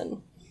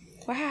 oxen.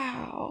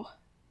 Wow.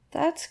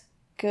 That's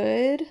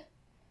good.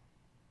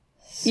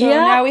 So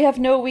now we have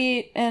no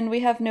wheat and we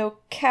have no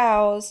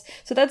cows.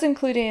 So that's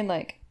including,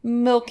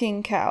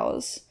 milking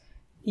cows.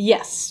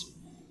 Yes.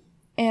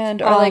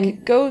 And are,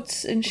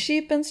 goats and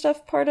sheep and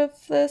stuff part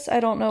of this?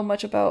 I don't know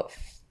much about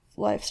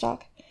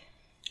livestock.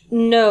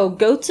 No,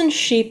 goats and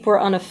sheep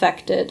were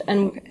unaffected.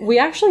 And we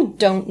actually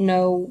don't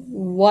know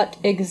what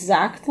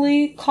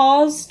exactly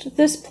caused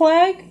this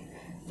plague.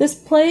 They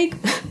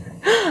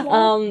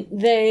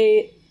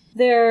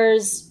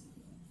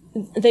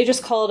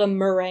just call it a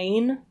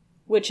murrain,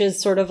 which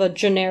is sort of a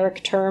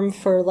generic term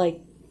for,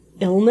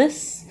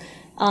 illness.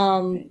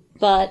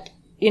 But,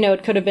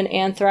 it could have been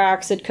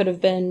anthrax, it could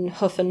have been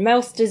hoof and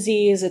mouth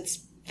disease,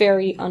 it's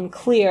very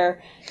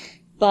unclear.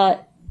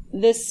 But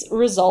this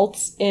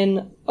results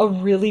in a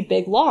really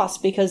big loss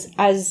because,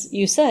 as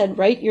you said,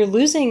 right, you're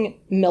losing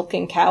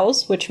milking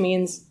cows, which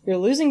means you're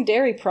losing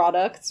dairy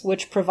products,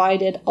 which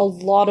provided a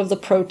lot of the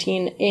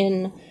protein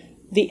in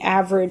the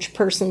average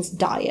person's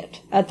diet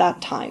at that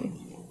time.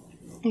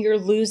 You're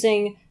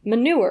losing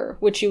manure,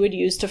 which you would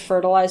use to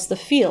fertilize the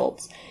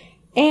fields.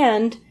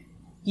 And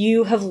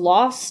you have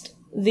lost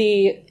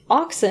the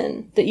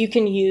oxen that you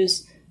can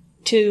use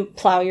to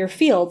plow your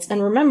fields.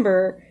 And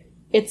remember,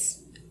 it's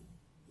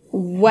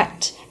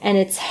wet and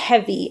it's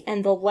heavy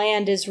and the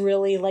land is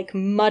really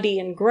muddy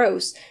and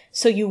gross.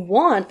 So you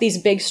want these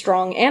big,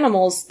 strong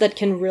animals that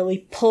can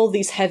really pull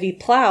these heavy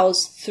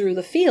plows through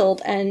the field,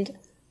 and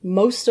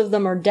most of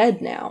them are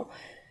dead now.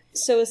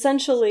 So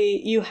essentially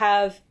you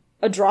have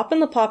a drop in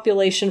the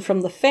population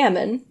from the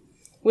famine,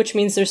 which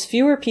means there's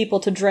fewer people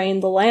to drain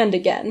the land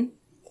again,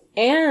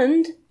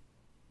 and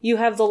you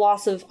have the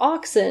loss of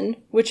oxen,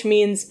 which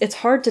means it's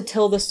hard to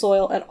till the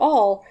soil at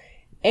all,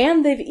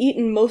 and they've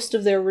eaten most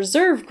of their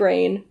reserve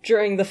grain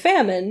during the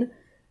famine.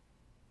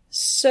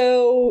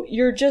 So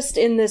you're just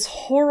in this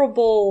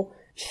horrible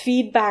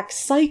feedback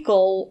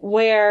cycle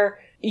where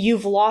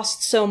you've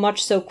lost so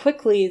much so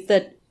quickly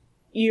that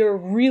you're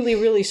really,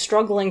 really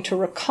struggling to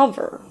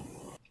recover.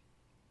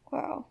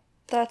 Wow,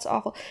 that's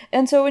awful.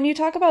 And so when you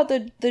talk about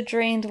the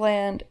drained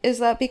land, is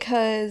that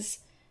because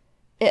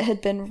it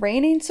had been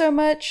raining so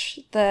much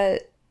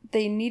that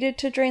they needed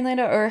to drain land,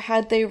 or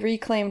had they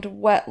reclaimed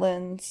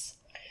wetlands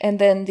and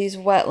then these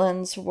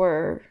wetlands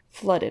were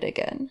flooded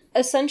again?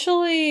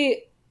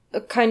 Essentially,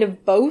 kind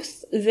of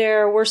both.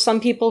 There were some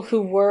people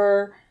who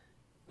were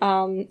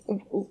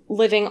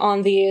living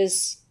on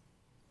these,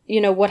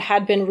 what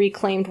had been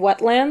reclaimed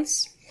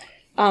wetlands,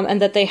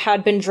 and that they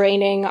had been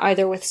draining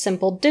either with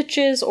simple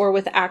ditches or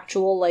with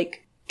actual,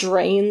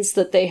 drains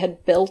that they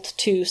had built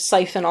to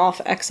siphon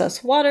off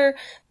excess water.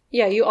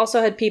 Yeah, you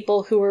also had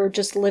people who were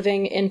just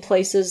living in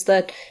places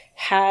that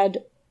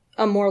had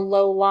a more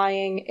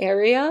low-lying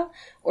area,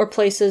 or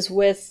places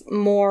with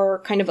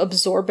more kind of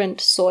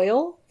absorbent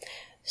soil.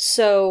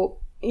 So,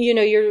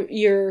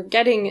 you're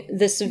getting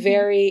this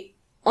very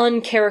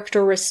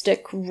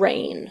uncharacteristic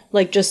rain,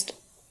 just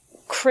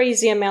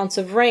crazy amounts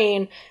of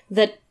rain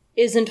that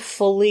isn't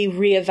fully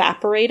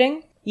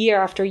re-evaporating.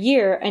 year after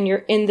year, and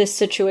you're in this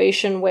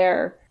situation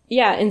where,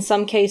 yeah, in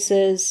some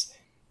cases,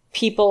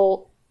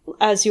 people,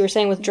 as you were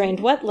saying with drained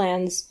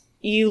wetlands,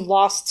 you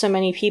lost so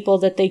many people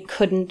that they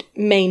couldn't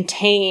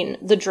maintain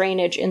the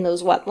drainage in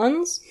those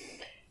wetlands.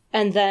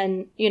 And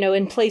then,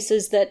 in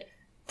places that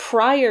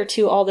prior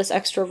to all this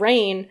extra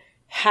rain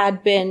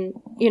had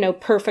been,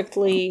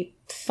 perfectly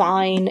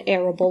fine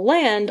arable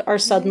land, are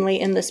suddenly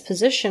in this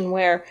position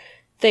where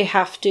they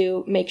have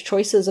to make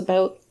choices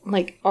about,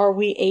 like, are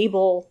we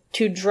able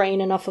to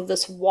drain enough of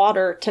this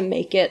water to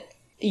make it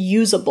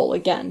usable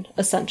again,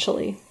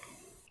 essentially.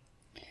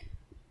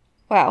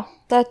 Wow,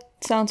 that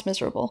sounds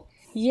miserable.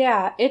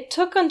 Yeah, it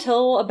took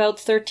until about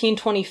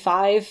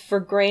 1325 for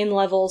grain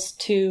levels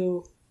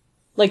to,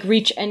 like,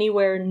 reach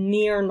anywhere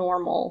near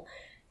normal.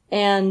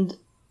 And,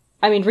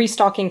 I mean,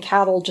 restocking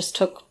cattle just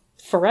took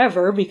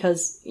forever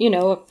because,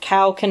 a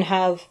cow can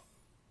have,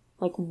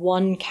 like,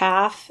 one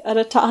calf at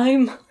a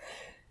time.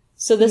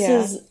 So this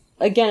is,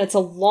 again, it's a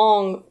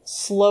long,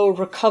 slow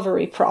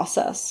recovery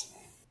process.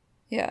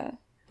 Yeah.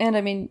 And,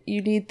 I mean,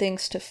 you need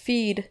things to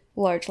feed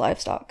large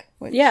livestock.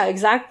 Yeah,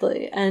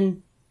 exactly.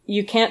 And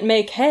you can't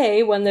make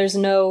hay when there's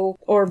no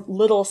or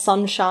little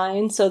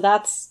sunshine, so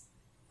that's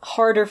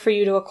harder for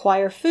you to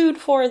acquire food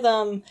for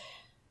them.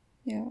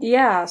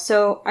 Yeah,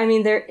 so, I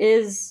mean,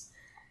 there's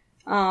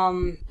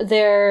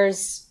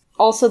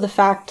also the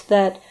fact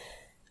that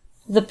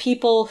the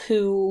people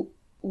who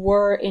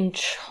were in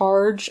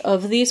charge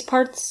of these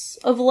parts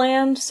of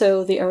land,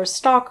 so the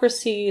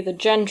aristocracy, the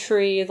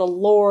gentry, the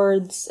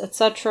lords,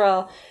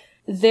 etc.,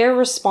 their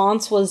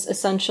response was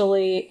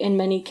essentially, in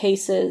many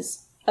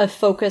cases, a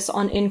focus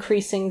on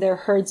increasing their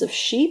herds of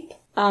sheep,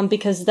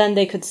 because then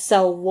they could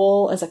sell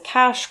wool as a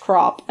cash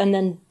crop and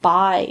then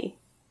buy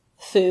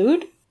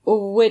food,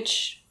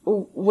 which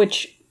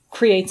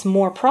creates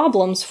more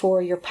problems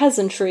for your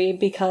peasantry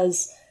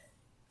because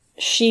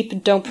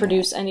sheep don't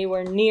produce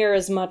anywhere near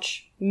as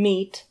much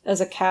meat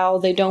as a cow.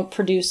 They don't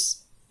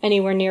produce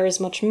anywhere near as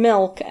much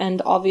milk,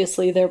 and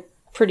obviously they're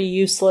pretty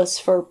useless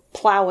for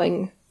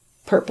plowing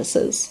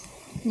purposes.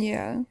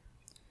 Yeah.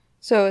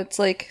 So it's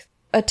like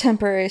a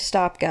temporary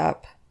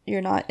stopgap.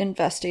 You're not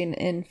investing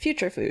in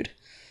future food.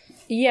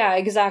 Yeah,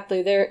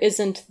 exactly. There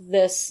isn't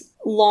this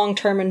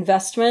long-term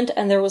investment,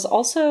 and there's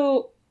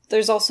also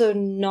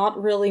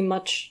not really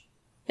much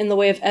in the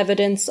way of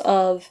evidence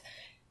of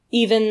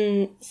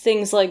even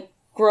things like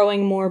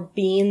growing more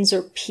beans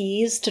or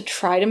peas to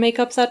try to make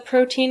up that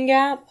protein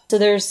gap. So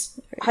there's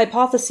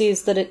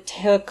hypotheses that it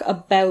took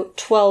about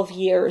 12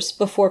 years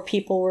before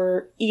people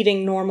were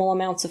eating normal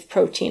amounts of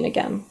protein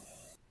again.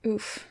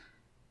 Oof.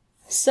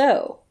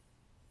 So,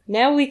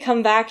 now we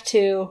come back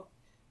to,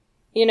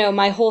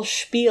 my whole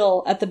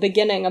spiel at the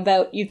beginning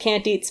about you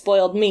can't eat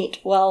spoiled meat.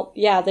 Well,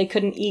 yeah, they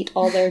couldn't eat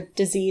all their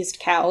diseased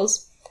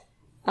cows.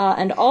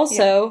 And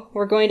also,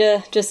 we're going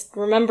to just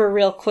remember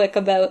real quick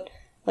about,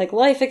 like,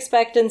 life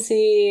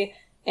expectancy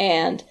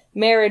and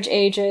marriage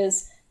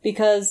ages,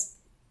 because,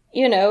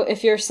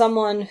 if you're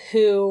someone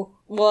who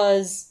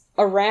was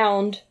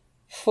around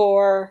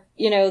for,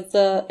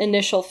 the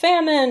initial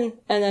famine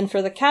and then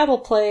for the cattle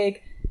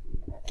plague,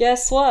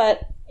 guess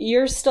what?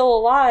 You're still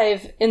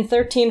alive in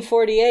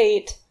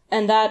 1348,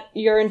 and that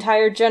your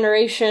entire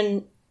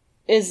generation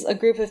is a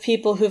group of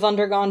people who've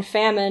undergone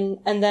famine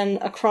and then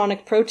a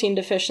chronic protein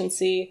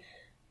deficiency,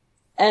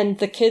 and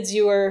the kids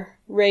you were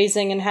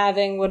raising and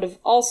having would have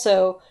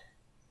also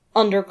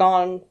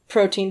undergone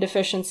protein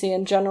deficiency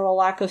and general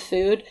lack of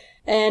food,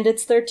 and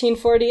it's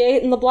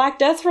 1348 and the Black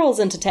Death rolls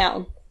into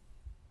town.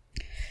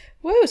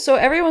 Woo, so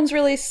everyone's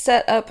really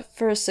set up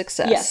for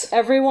success. Yes,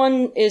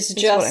 everyone is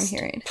just what I'm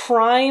hearing.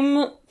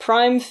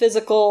 Prime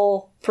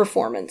physical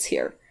performance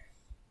here.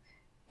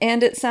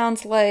 And it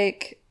sounds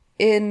like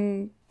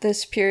in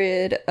this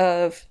period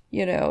of,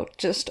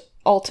 just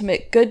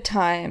ultimate good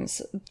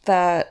times,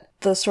 that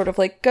the sort of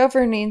like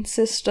governing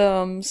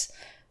systems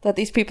that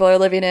these people are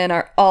living in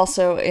are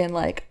also in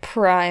like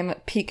prime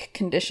peak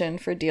condition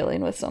for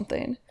dealing with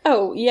something.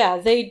 Oh, yeah,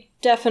 they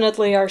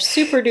definitely are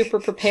super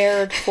duper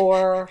prepared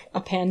for a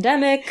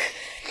pandemic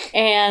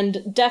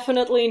and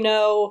definitely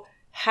know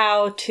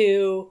how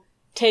to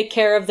take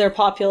care of their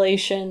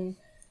population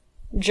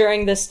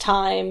during this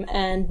time,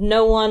 and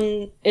no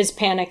one is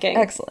panicking.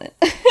 Excellent.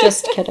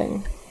 Just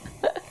kidding.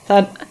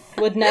 That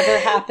would never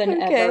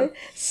happen ever.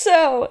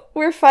 So,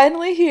 we're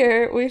finally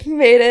here. We've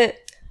made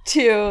it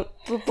to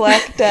the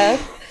Black Death.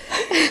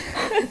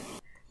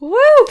 Woo,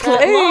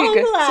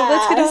 plague! So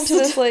let's get on to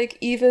this, like,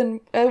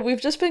 even...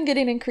 we've just been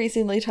getting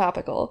increasingly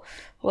topical.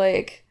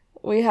 Like,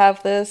 we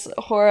have this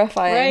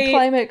horrifying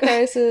climate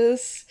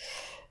crisis.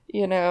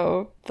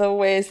 The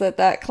ways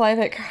that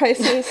climate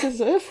crisis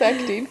is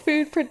affecting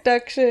food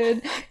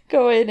production,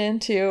 going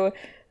into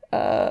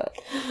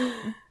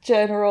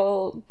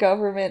general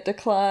government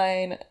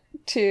decline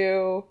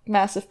to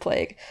massive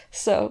plague.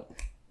 So,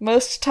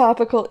 most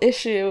topical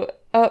issue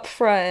up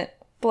front,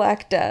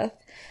 Black Death.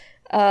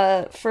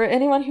 For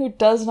anyone who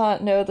does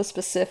not know the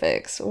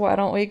specifics, why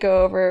don't we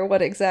go over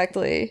what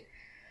exactly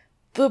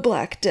the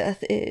Black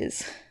Death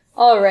is?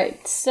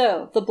 Alright,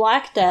 so the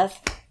Black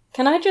Death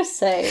Can I just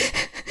say,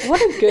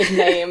 what a good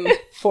name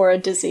for a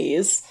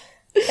disease.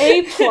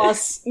 A+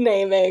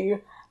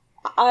 naming.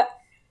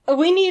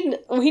 We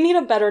need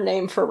a better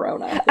name for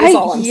Rona, is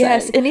all I'm saying.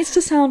 Yes, it needs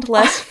to sound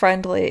less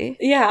friendly.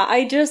 Yeah,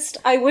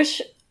 I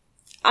wish...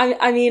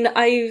 I mean,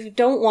 I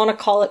don't want to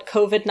call it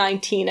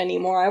COVID-19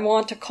 anymore. I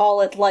want to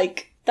call it,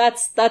 like...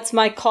 That's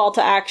my call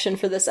to action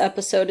for this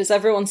episode, is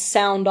everyone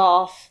sound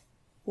off.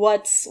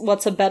 What's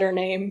a better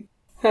name?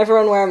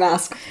 Everyone wear a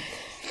mask.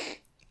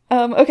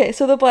 Okay,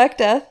 so the Black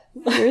Death,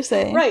 you were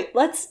saying. Right,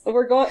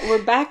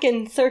 we're back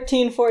in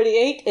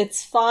 1348.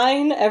 It's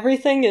fine.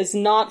 Everything is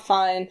not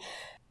fine.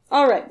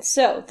 Alright,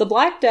 so the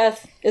Black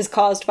Death is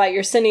caused by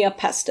Yersinia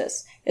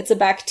pestis. It's a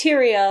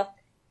bacteria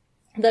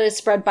that is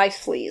spread by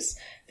fleas.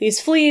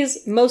 These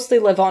fleas mostly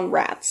live on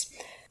rats.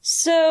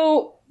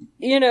 So,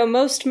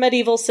 most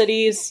medieval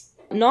cities,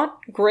 not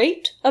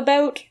great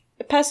about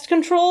pest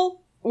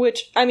control,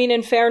 which, I mean,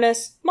 in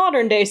fairness,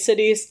 modern day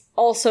cities,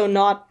 also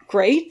not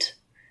great,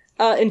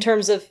 in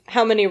terms of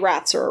how many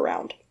rats are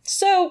around.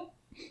 So,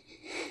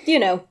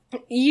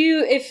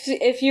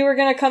 if you were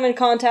gonna come in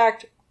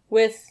contact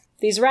with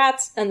these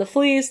rats and the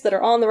fleas that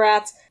are on the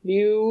rats,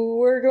 you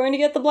were going to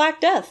get the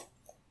Black Death.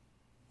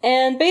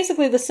 And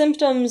basically the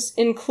symptoms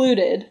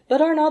included,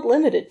 but are not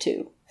limited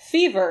to,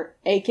 fever,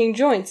 aching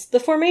joints, the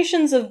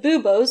formations of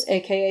buboes,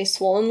 aka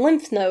swollen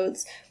lymph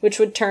nodes, which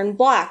would turn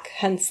black,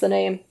 hence the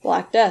name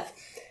Black Death.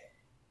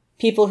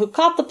 People who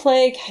caught the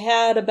plague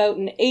had about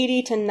an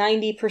 80 to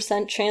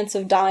 90% chance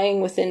of dying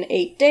within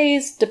 8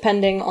 days,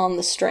 depending on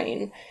the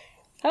strain.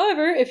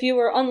 However, if you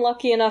were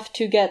unlucky enough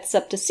to get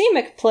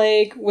septicemic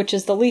plague, which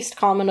is the least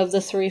common of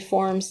the three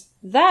forms,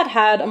 that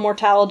had a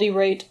mortality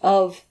rate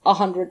of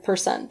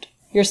 100%.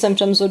 Your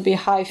symptoms would be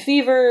high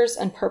fevers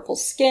and purple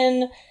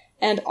skin,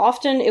 and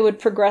often it would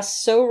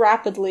progress so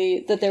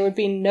rapidly that there would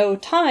be no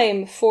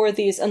time for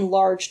these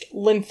enlarged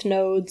lymph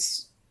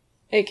nodes,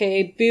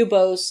 aka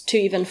buboes, to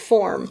even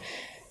form.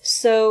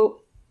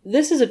 So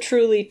this is a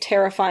truly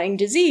terrifying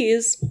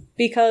disease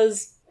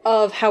because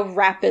of how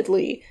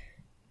rapidly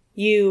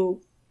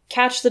you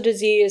catch the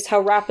disease,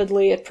 how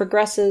rapidly it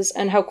progresses,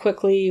 and how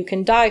quickly you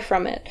can die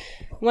from it.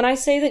 When I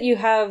say that you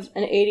have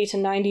an 80 to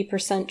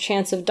 90%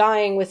 chance of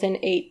dying within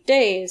 8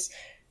 days,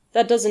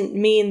 that doesn't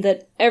mean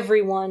that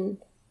everyone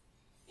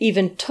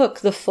even took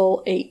the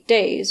full 8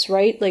 days,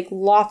 right? Like,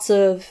 lots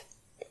of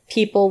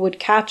people would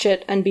catch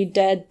it and be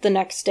dead the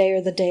next day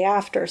or the day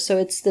after. So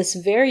it's this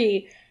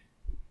very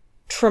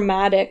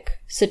traumatic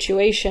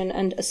situation,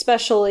 and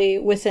especially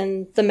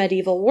within the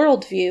medieval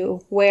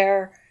worldview,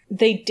 where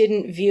they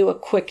didn't view a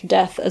quick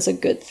death as a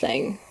good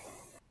thing.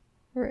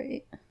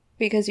 Right.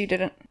 Because you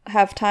didn't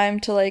have time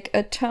to,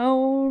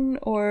 atone,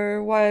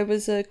 or why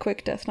was a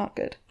quick death not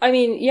good? I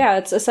mean, yeah,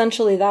 it's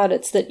essentially that.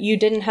 It's that you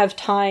didn't have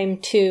time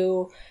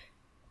to,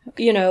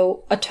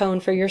 atone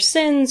for your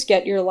sins,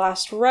 get your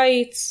last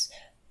rites,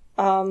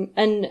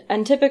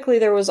 and typically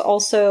there was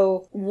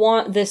also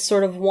this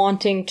sort of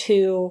wanting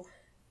to,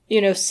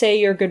 say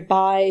your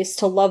goodbyes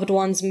to loved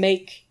ones,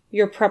 make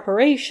your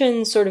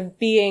preparations, sort of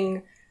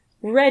being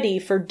ready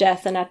for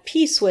death and at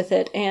peace with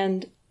it,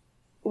 and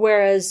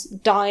whereas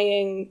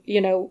dying,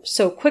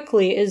 so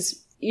quickly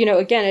is,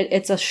 again,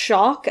 it's a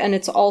shock, and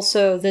it's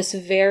also this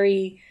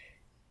very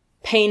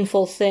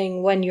painful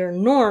thing when your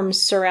norms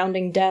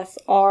surrounding death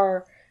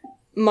are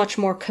much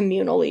more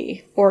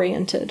communally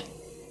oriented.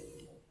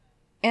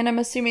 And I'm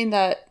assuming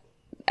that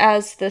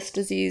as this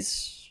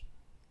disease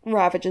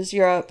ravages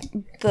Europe,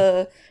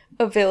 the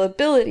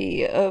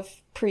availability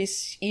of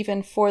priests,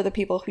 even for the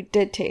people who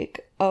did take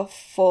a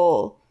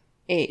full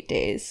 8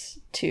 days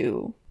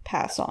to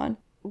pass on,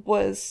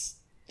 was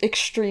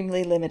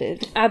extremely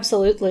limited.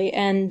 Absolutely.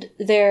 And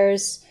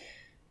that's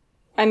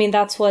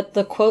what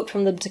the quote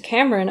from the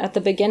Decameron at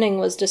the beginning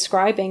was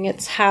describing.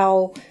 It's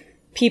how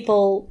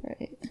people,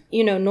 right.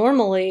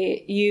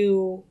 Normally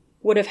you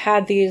would have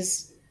had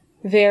these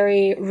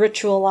very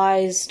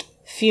ritualized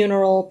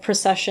funeral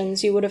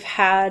processions. You would have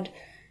had,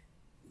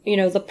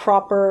 the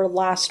proper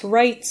last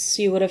rites.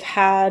 You would have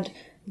had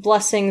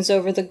blessings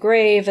over the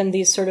grave and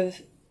these sort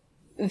of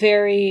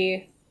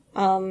very,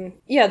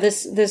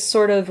 this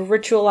sort of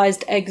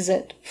ritualized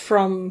exit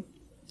from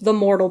the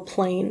mortal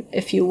plane,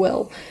 if you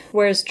will.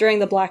 Whereas during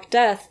the Black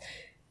Death,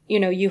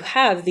 you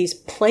have these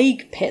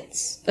plague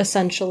pits,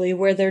 essentially,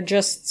 where they're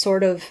just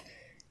sort of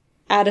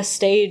at a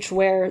stage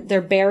where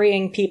they're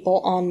burying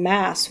people en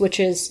masse, which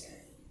is,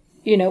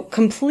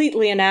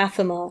 completely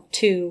anathema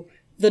to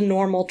the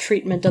normal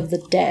treatment of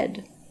the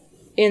dead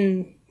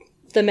in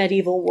the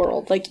medieval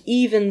world. Like,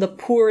 even the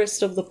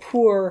poorest of the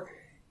poor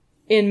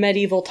in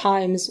medieval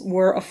times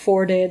were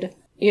afforded,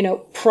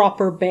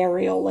 proper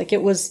burial. Like,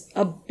 it was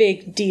a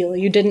big deal.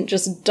 You didn't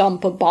just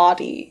dump a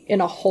body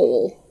in a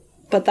hole.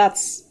 But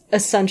that's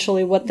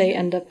essentially what they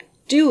end up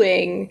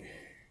doing,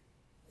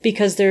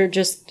 because there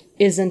just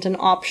isn't an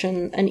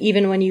option. And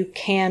even when you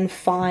can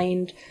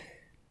find,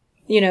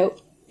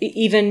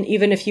 even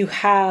if you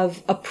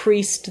have a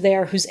priest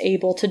there who's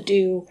able to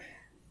do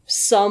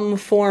some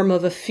form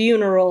of a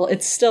funeral,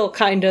 it's still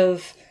kind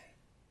of,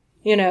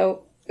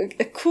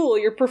 cool,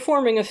 you're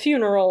performing a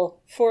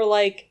funeral for,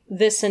 like,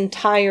 this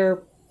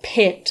entire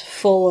pit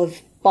full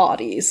of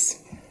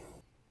bodies.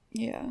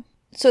 Yeah.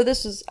 So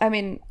this is, I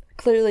mean,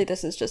 clearly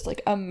this is just,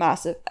 like, a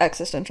massive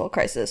existential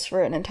crisis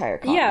for an entire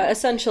continent. Yeah,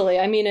 essentially.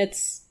 I mean,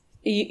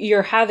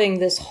 you're having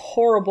this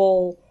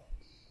horrible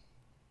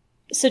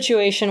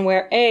situation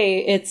where,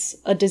 A, it's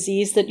a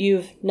disease that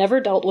you've never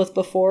dealt with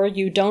before,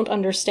 you don't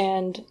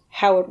understand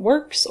how it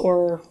works,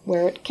 or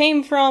where it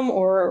came from,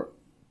 or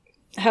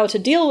how to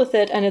deal with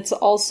it, and it's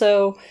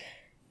also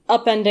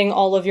upending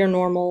all of your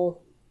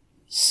normal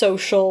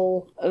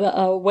social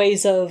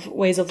ways of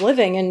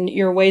living and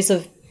your ways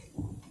of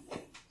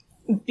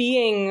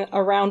being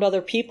around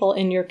other people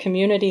in your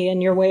community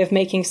and your way of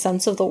making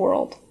sense of the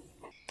world.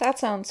 That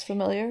sounds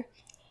familiar.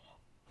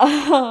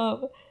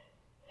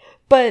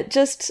 But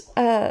just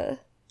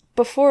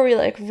before we,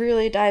 like,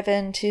 really dive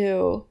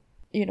into,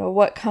 you know,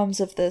 what comes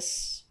of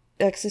this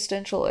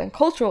existential and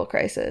cultural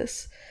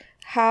crisis,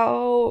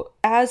 how,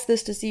 as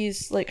this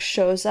disease, like,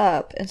 shows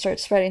up and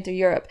starts spreading through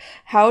Europe,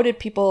 how did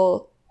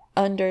people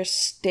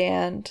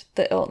understand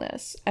the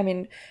illness? I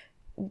mean,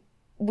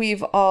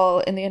 we've all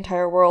in the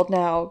entire world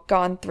now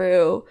gone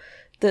through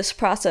this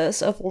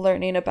process of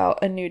learning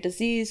about a new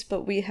disease,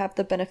 but we have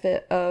the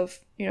benefit of,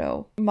 you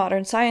know,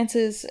 modern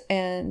sciences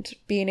and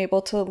being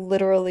able to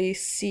literally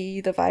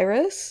see the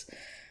virus.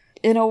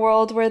 In a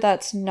world where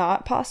that's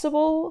not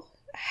possible,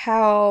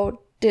 how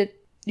did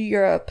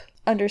Europe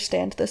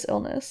understand this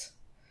illness?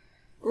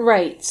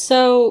 Right.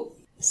 So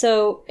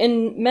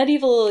in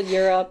medieval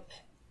Europe,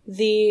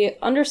 the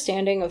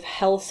understanding of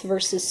health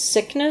versus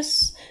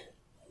sickness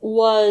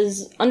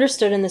was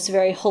understood in this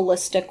very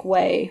holistic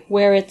way,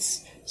 where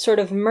it's sort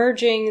of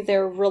merging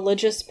their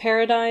religious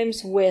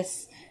paradigms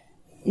with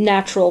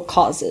natural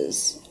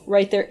causes,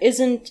 right? There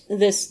isn't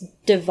this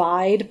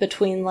divide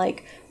between,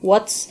 like,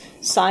 what's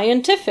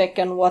scientific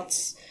and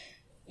what's,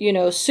 you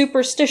know,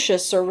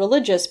 superstitious or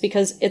religious,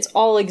 because it's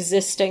all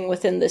existing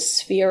within this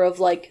sphere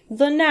of, like,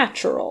 the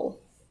natural.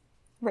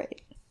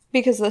 Right.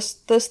 Because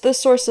the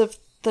source of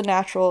the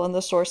natural and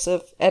the source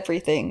of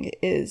everything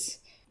is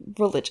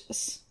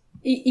religious.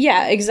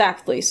 Yeah,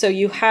 exactly. So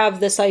you have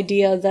this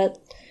idea that,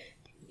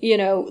 you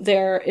know,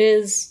 there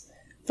is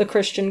the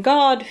Christian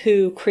God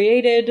who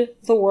created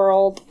the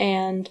world,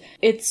 and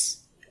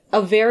it's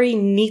a very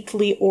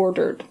neatly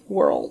ordered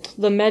world.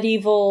 The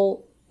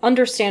medieval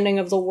understanding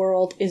of the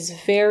world is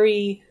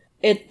very,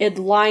 it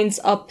lines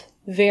up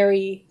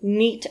very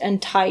neat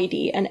and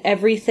tidy, and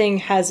everything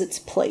has its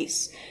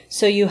place.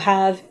 So you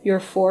have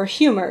your 4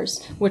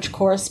 humors, which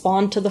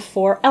correspond to the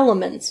 4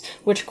 elements,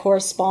 which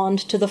correspond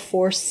to the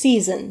 4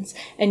 seasons,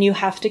 and you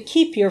have to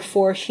keep your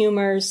 4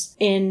 humors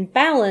in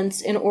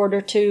balance in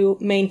order to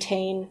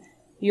maintain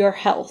your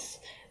health.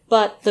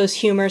 But those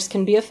humors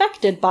can be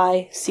affected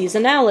by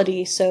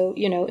seasonality. So,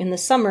 you know, in the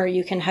summer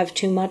you can have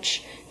too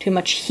much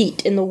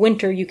heat. In the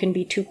winter you can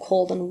be too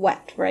cold and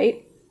wet,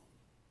 right?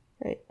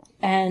 Right.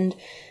 And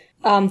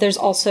there's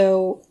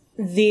also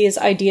these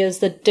ideas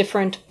that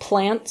different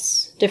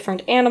plants,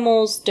 different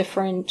animals,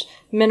 different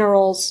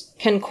minerals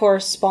can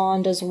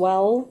correspond as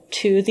well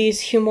to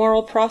these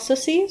humoral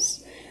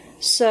processes.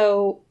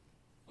 So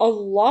a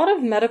lot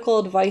of medical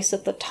advice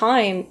at the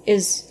time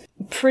is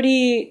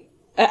pretty,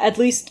 at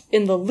least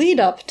in the lead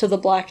up to the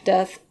Black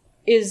Death,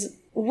 is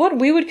what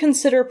we would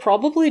consider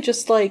probably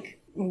just, like,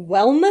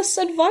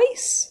 wellness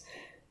advice.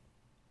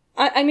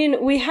 I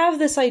mean, we have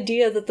this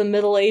idea that the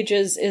Middle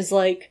Ages is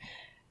like,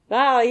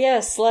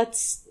 yes,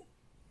 let's,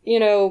 you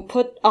know,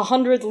 put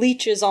 100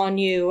 leeches on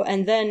you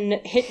and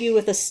then hit you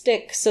with a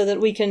stick so that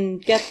we can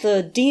get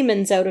the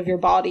demons out of your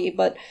body.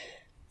 But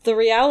the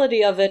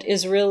reality of it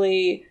is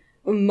really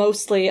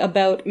mostly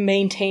about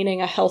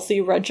maintaining a healthy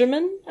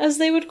regimen, as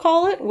they would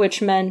call it,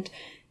 which meant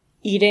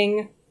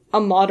eating a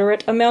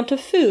moderate amount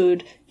of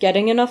food,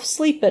 getting enough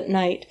sleep at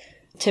night.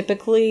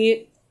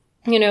 Typically,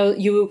 you know,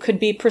 you could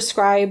be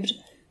prescribed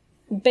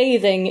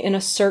bathing in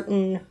a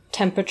certain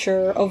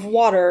temperature of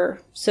water.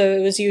 So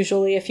it was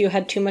usually, if you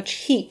had too much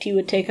heat, you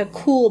would take a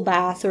cool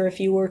bath, or if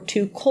you were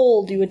too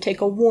cold, you would take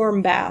a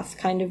warm bath,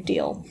 kind of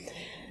deal.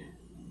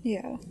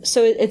 Yeah.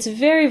 So it's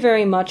very,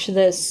 very much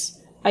this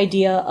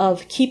idea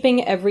of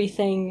keeping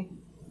everything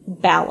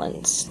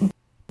balanced.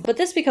 But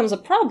this becomes a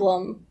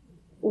problem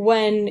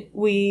when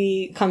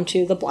we come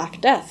to the Black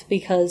Death,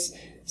 because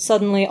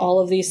suddenly all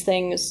of these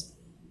things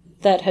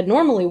that had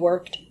normally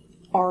worked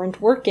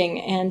aren't working.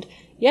 And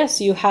yes,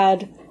 you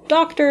had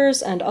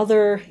doctors and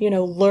other, you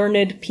know,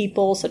 learned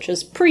people such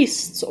as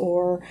priests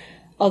or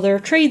other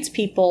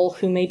tradespeople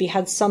who maybe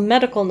had some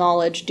medical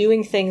knowledge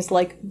doing things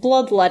like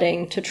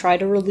bloodletting to try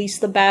to release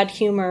the bad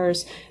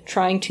humors,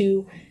 trying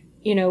to,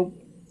 you know,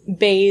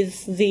 bathe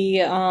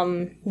the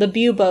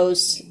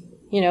buboes,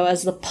 you know,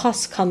 as the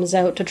pus comes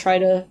out to try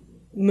to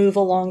move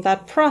along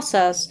that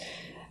process.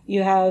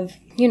 You have,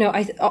 you know,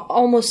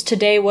 almost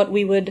today what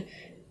we would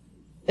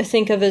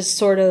think of as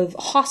sort of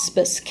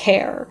hospice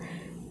care,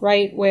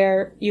 right?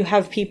 Where you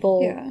have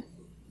people,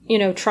 you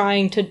know,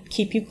 trying to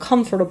keep you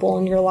comfortable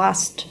in your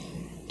last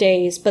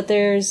days. But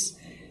there's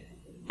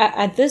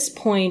at this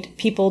point,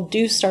 people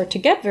do start to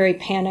get very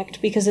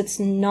panicked because it's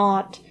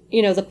not,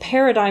 the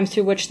paradigm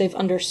through which they've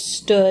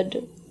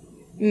understood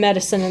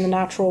medicine in the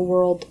natural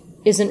world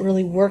isn't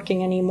really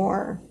working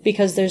anymore,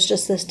 because there's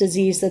just this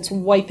disease that's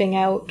wiping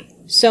out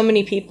so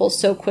many people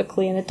so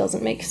quickly, and it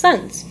doesn't make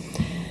sense.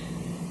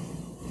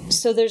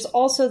 So there's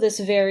also this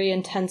very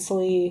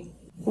intensely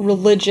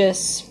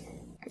religious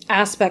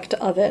aspect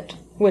of it,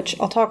 which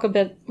I'll talk a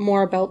bit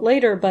more about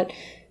later, but,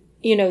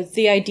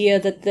 the idea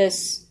that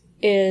this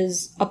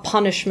is a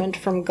punishment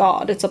from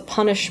God. It's a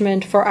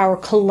punishment for our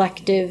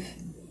collective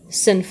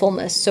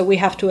sinfulness, so we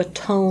have to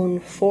atone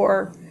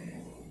for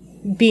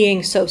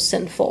being so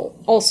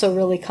sinful, also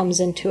really comes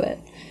into it.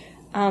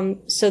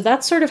 So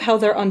that's sort of how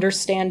they're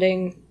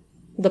understanding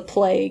the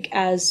plague,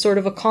 as sort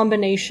of a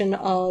combination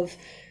of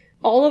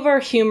all of our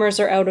humors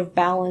are out of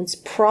balance,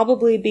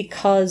 probably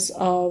because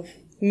of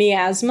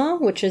miasma,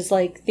 which is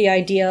like the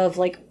idea of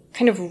like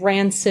kind of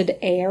rancid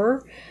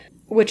air,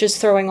 which is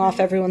throwing off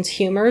everyone's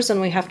humors,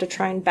 and we have to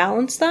try and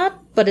balance that,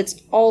 but it's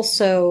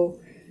also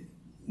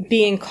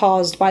being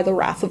caused by the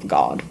wrath of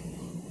God.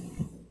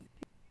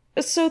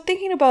 So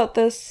thinking about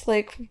this,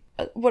 like,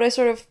 what I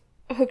sort of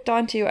hooked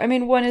onto, I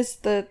mean, one is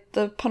the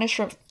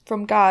punishment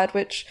from God,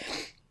 which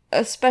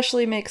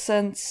especially makes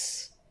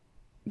sense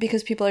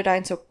because people are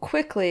dying so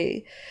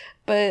quickly,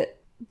 but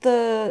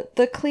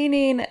the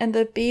cleaning and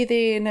the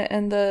bathing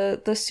and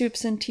the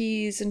soups and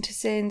teas and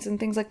tisanes and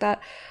things like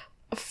that,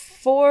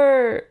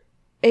 for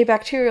a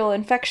bacterial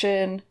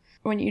infection,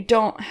 when you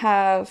don't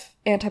have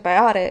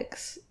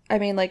antibiotics, I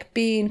mean, like,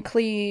 being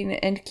clean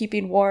and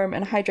keeping warm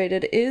and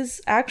hydrated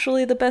is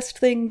actually the best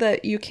thing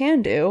that you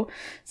can do.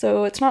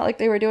 So it's not like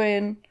they were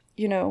doing,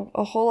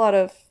 a whole lot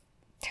of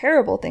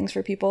terrible things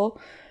for people.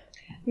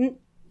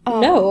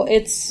 No,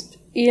 it's,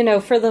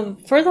 for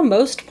the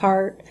most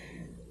part,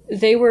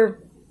 they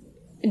were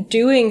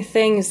doing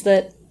things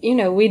that,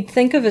 we'd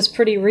think of as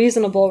pretty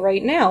reasonable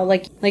right now.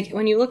 Like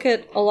when you look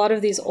at a lot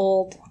of these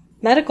old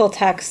medical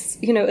texts,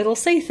 it'll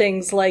say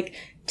things like,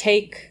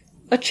 take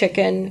a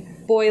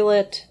chicken, boil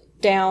it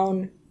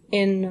down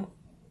in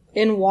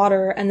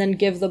water, and then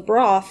give the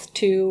broth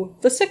to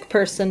the sick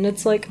person.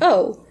 It's like,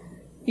 oh,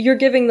 you're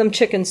giving them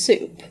chicken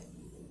soup.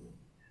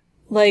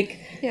 Like...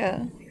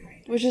 Yeah.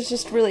 Which is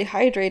just really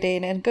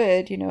hydrating and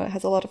good. It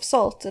has a lot of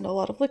salt and a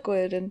lot of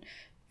liquid and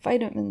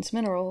vitamins,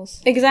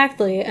 minerals.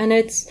 Exactly. And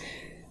it's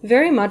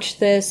very much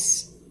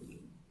this...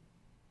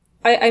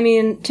 I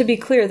mean, to be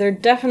clear, there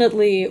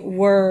definitely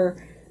were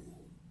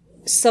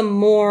some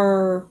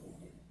more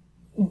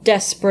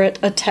desperate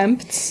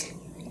attempts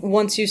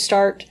once you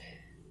start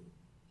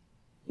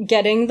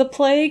getting the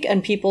plague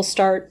and people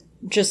start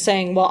just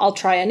saying, well, I'll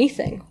try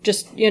anything.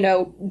 Just,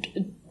 go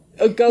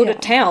to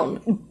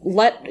town.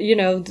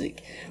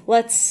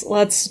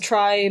 Let's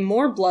try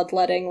more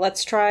bloodletting.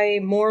 Let's try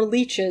more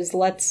leeches.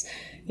 Let's,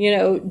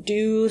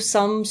 do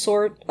some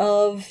sort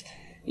of,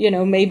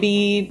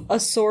 maybe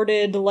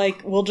assorted,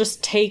 like, we'll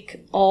just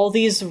take all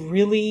these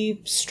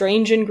really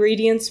strange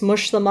ingredients,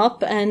 mush them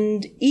up,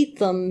 and eat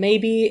them.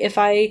 Maybe if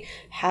I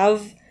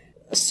have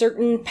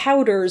certain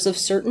powders of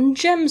certain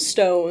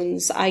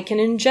gemstones, I can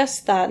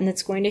ingest that and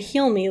it's going to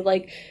heal me.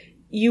 Like,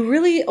 you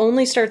really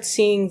only start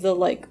seeing the,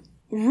 like,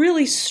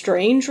 really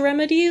strange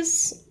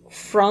remedies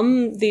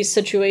from these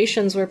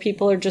situations where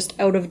people are just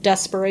out of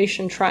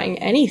desperation trying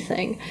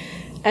anything.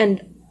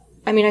 And,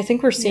 I mean, I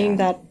think we're seeing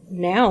that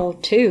now,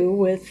 too,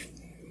 with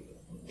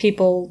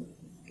people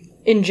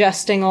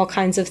ingesting all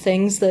kinds of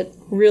things that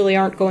really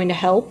aren't going to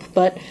help,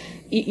 but,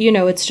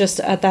 it's just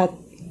at that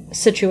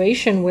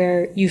situation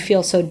where you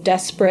feel so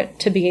desperate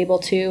to be able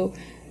to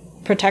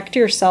protect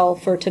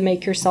yourself or to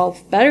make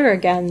yourself better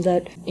again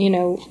that,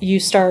 you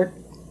start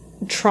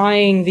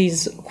trying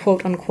these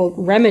quote-unquote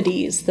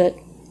remedies that,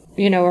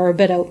 are a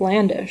bit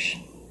outlandish.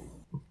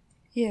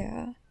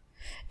 Yeah.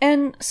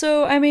 And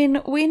so, I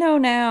mean, we know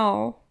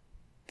now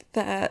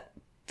that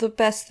the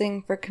best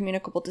thing for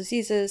communicable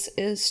diseases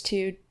is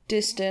to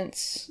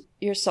distance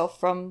yourself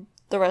from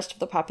the rest of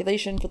the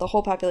population, for the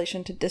whole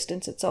population to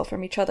distance itself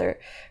from each other,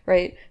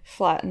 right?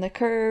 Flatten the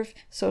curve,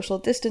 social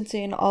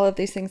distancing, all of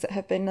these things that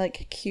have been,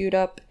 like, queued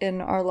up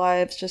in our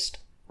lives, just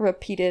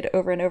repeated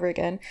over and over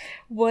again.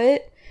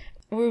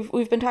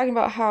 We've been talking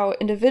about how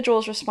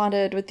individuals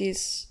responded with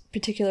these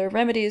particular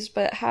remedies,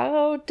 but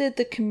how did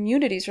the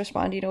communities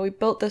respond? We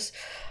built this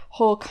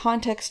whole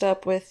context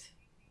up with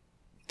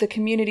the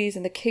communities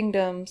and the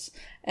kingdoms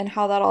and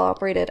how that all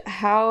operated.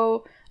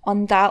 How,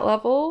 on that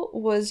level,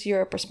 was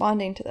Europe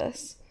responding to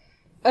this?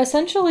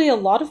 Essentially, a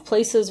lot of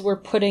places were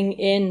putting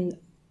in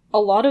a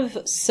lot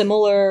of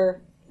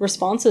similar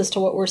responses to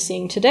what we're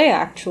seeing today,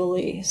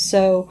 actually.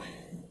 So,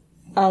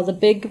 the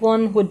big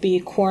one would be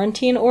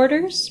quarantine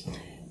orders.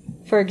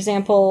 For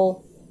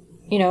example,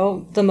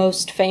 the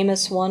most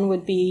famous one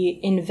would be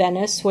in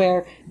Venice,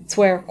 where it's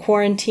where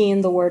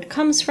quarantine, the word,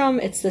 comes from.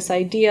 It's this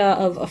idea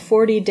of a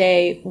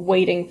 40-day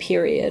waiting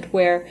period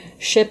where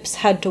ships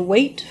had to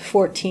wait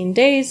 14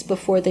 days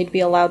before they'd be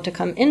allowed to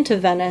come into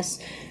Venice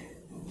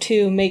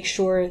to make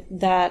sure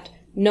that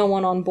no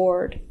one on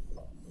board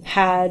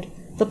had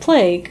the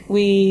plague.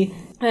 We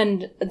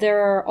And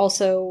there are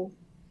also,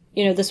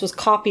 this was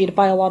copied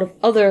by a lot of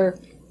other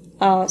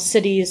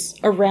cities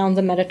around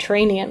the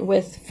Mediterranean,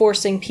 with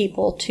forcing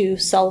people to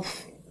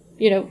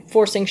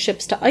forcing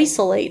ships to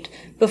isolate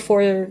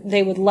before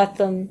they would let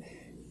them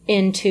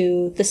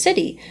into the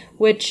city,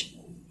 which,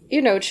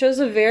 it shows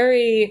a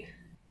very,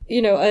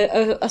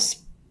 a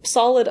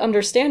solid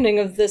understanding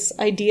of this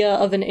idea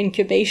of an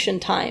incubation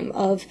time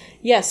of,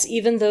 yes,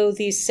 even though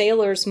these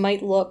sailors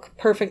might look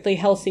perfectly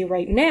healthy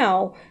right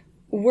now,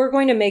 we're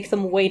going to make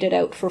them wait it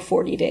out for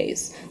 40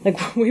 days.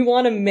 Like, we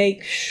want to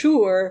make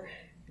sure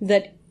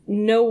that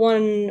no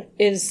one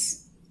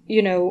is,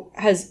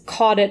 has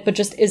caught it but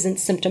just isn't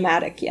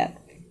symptomatic yet.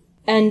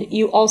 And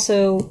you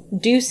also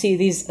do see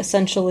these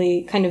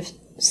essentially kind of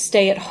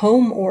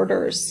stay-at-home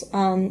orders.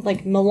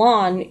 Like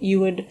Milan, you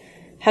would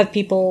have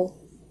people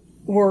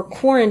were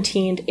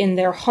quarantined in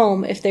their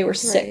home if they were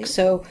sick. Right.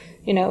 So,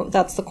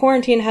 that's the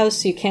quarantine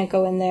house, so you can't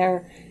go in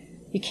there.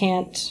 You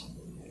can't,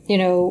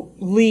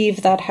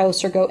 leave that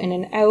house or go in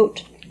and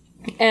out.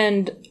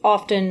 And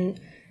often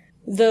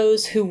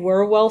those who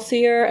were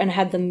wealthier and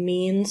had the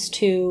means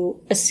to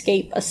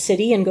escape a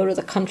city and go to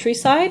the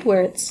countryside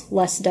where it's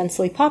less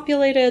densely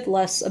populated,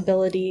 less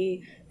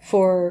ability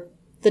for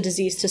the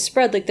disease to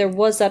spread. Like, there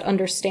was that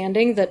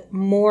understanding that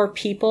more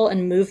people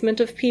and movement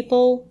of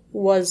people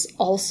was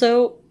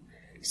also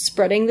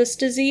spreading this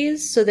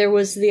disease. So there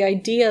was the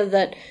idea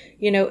that,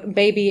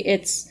 maybe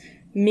it's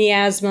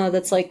miasma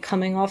that's like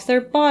coming off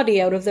their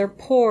body, out of their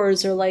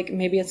pores, or like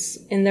maybe it's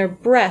in their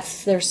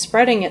breath, they're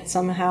spreading it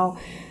somehow.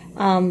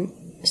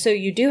 So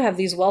you do have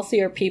these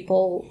wealthier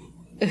people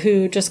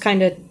who just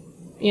kind of,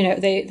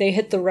 they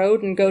hit the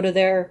road and go to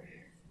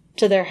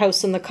their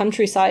house in the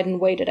countryside and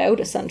wait it out,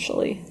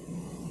 essentially.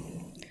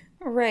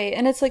 Right,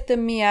 and it's like the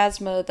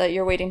miasma that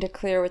you're waiting to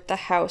clear with the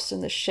house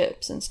and the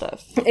ships and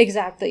stuff.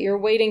 Exactly, you're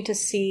waiting to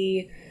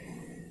see,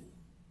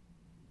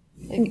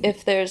 like,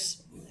 if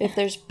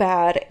there's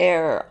bad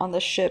air on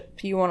the ship,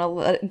 you want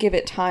to give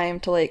it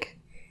time to, like,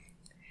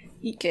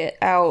 get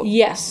out.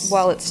 Yes.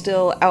 While it's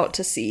still out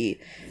to sea.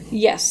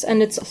 Yes,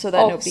 and it's so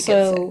that nobody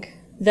gets sick.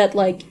 That,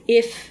 like,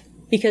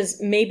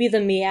 because maybe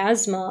the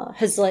miasma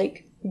has,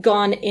 like,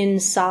 gone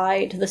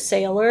inside the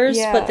sailers,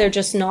 but they're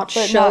just not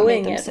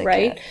showing it,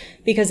 right? Yet.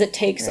 Because it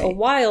takes a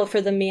while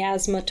for the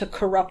miasma to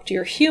corrupt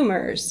your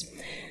humors.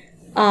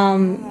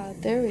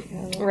 There we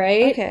go.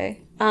 Right?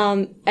 Okay.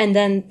 And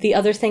then the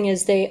other thing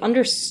is they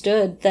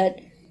understood that,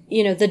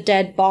 the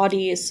dead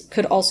bodies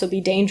could also be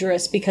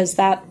dangerous because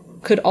that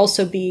could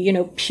also be,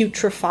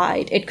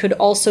 putrefied. It could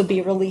also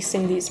be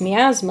releasing these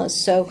miasmas.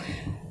 So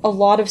a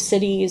lot of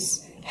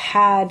cities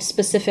had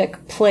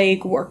specific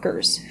plague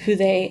workers who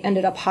they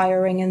ended up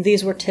hiring, and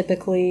these were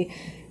typically,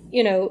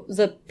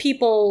 the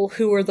people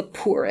who were the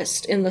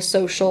poorest in the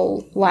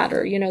social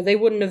ladder. They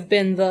wouldn't have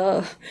been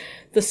the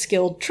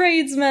skilled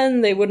tradesmen,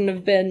 they wouldn't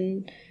have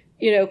been,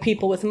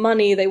 people with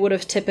money. They would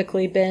have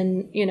typically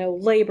been,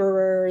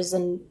 laborers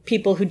and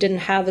people who didn't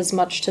have as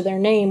much to their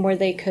name where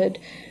they could,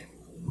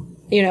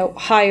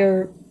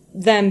 hire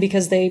them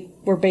because they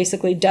were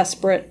basically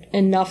desperate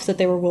enough that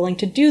they were willing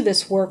to do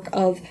this work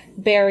of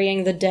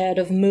burying the dead,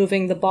 of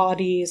moving the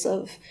bodies,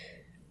 of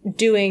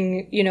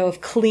doing,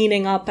 of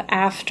cleaning up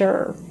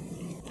after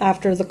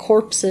the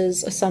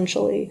corpses,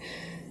 essentially.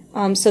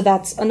 So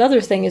that's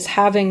another thing, is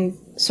having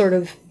sort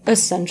of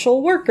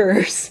essential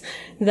workers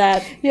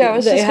that I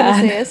was just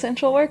going to say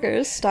essential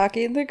workers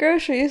stocking the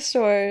grocery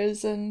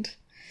stores and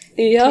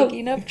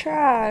taking up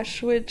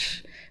trash,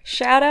 which...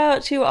 Shout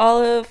out to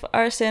all of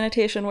our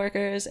sanitation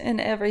workers in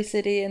every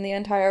city in the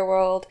entire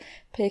world,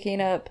 picking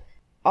up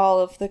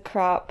all of the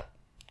crap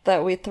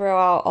that we throw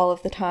out all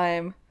of the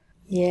time.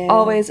 Yeah.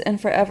 Always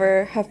and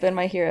forever have been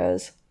my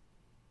heroes.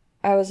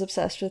 I was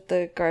obsessed with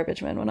the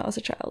garbage men when I was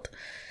a child.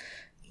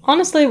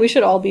 Honestly, we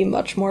should all be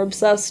much more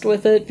obsessed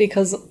with it,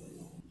 because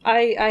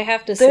I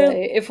have to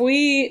say, if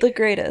we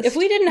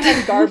didn't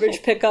have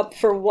garbage pickup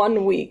for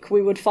 1 week,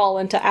 we would fall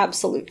into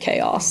absolute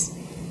chaos.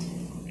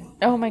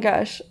 Oh my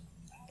gosh.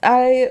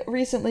 I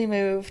recently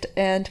moved,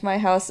 and my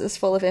house is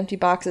full of empty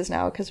boxes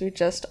now because we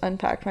just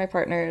unpacked my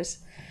partner's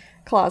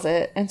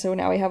closet, and so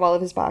now we have all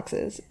of his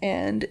boxes.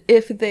 And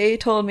if they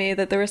told me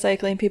that the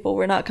recycling people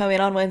were not coming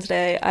on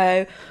Wednesday,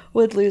 I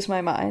would lose my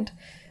mind.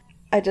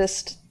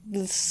 It's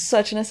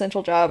such an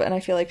essential job, and I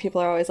feel like people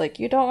are always like,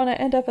 you don't want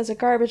to end up as a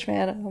garbage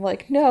man. And I'm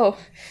like, no,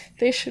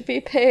 they should be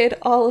paid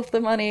all of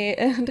the money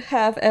and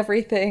have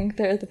everything.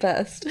 They're the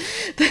best.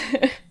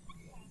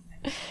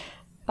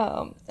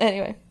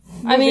 Anyway.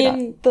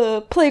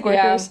 The plague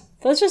workers. Yeah,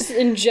 that's just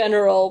in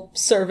general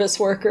service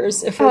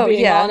workers, if we're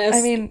being honest.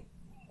 I mean,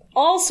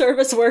 all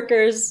service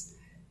workers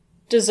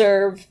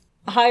deserve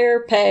higher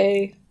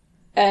pay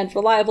and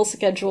reliable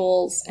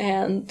schedules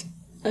and,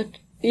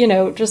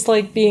 just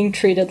like being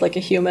treated like a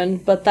human.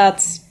 But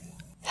that's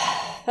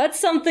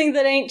something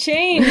that ain't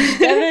changed,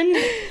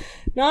 Devin.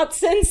 Not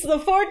since the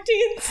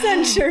 14th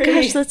century.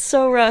 Gosh, that's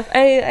so rough.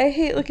 I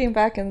hate looking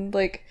back and,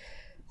 like,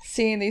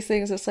 seeing these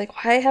things. It's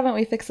like, why haven't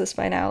we fixed this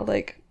by now?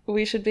 Like,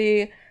 we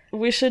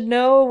should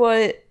know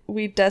what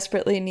we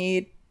desperately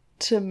need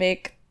to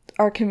make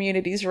our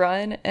communities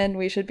run, and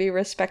we should be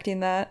respecting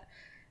that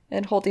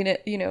and holding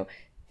it, you know,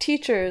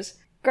 teachers,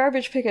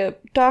 garbage pickup,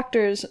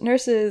 doctors,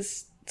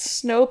 nurses,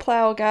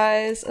 snowplow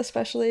guys,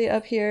 especially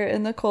up here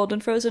in the cold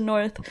and frozen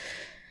north.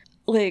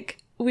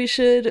 Like,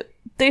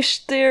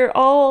 they're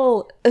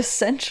all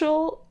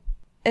essential,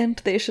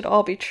 and they should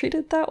all be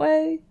treated that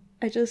way.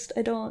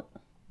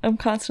 I'm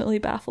constantly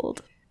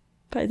baffled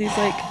by these,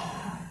 like,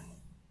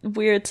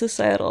 weird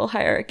societal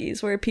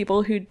hierarchies where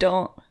people who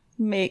don't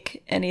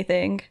make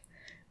anything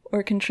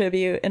or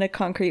contribute in a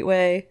concrete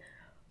way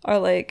are,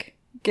 like,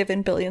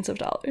 given billions of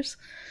dollars.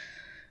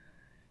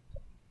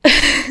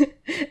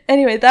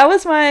 Anyway, that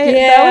was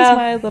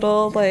my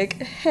little,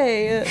 like,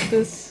 hey,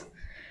 this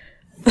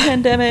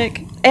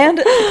pandemic, and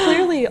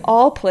clearly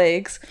all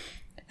plagues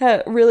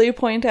really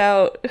point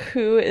out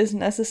who is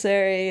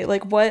necessary,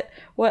 like what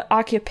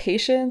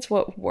occupations,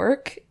 what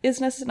work is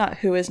necessary, not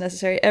who is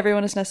necessary,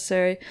 everyone is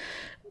necessary,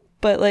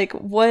 but like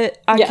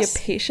what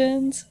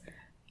occupations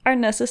are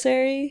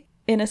necessary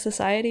in a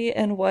society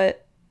and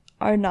what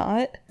are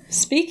not.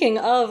 Speaking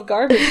of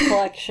garbage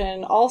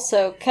collection,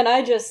 also, can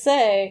I just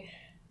say,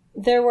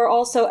 there were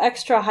also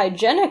extra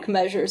hygienic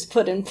measures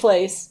put in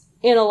place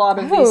in a lot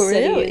of these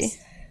cities.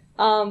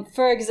 Really?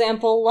 For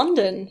example,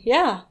 London.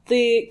 Yeah,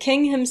 the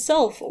king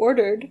himself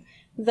ordered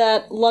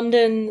that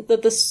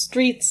the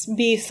streets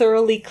be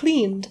thoroughly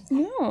cleaned.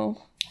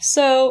 No.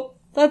 So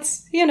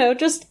that's,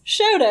 just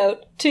shout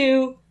out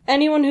to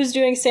anyone who's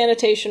doing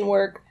sanitation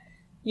work.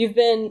 You've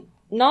been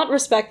not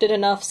respected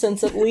enough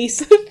since at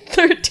least the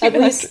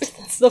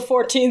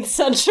 14th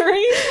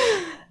century.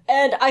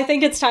 And I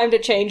think it's time to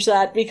change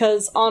that,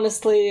 because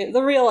honestly,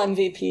 the real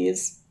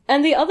MVPs.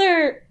 And the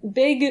other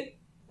big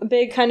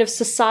kind of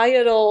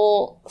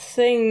societal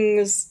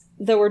things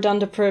that were done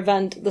to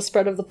prevent the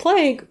spread of the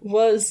plague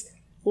was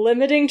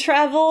limiting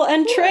travel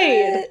and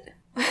trade.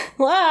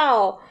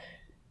 Wow.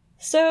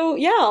 So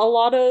yeah, a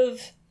lot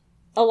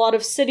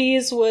of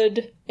cities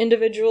would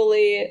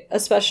individually,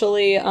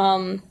 especially,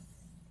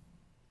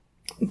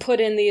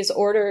 put in these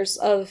orders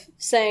of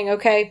saying,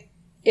 okay,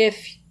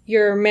 if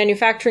you're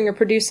manufacturing or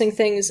producing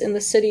things in the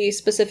city,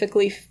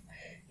 specifically,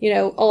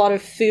 a lot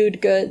of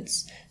food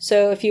goods.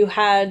 So if you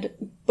had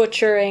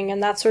butchering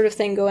and that sort of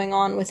thing going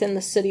on within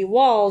the city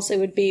walls, it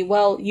would be,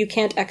 well, you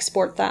can't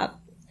export that.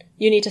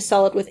 You need to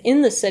sell it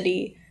within the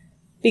city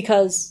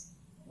because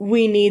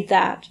we need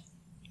that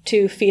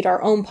to feed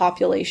our own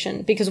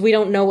population, because we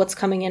don't know what's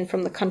coming in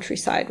from the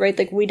countryside, right?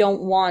 Like, we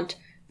don't want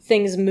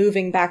things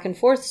moving back and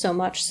forth so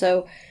much.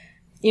 So,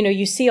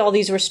 you see all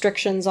these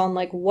restrictions on,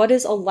 like, what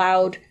is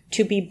allowed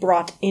to be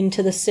brought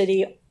into the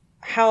city,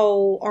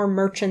 how are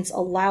merchants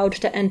allowed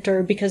to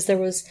enter, because there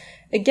was,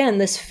 again,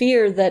 this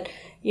fear that,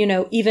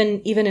 even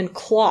in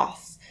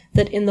cloth,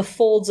 that in the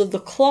folds of the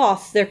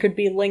cloth there could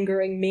be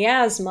lingering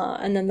miasma,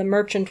 and then the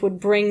merchant would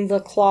bring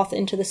the cloth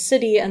into the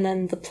city, and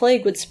then the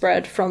plague would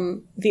spread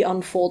from the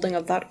unfolding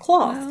of that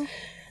cloth. Wow.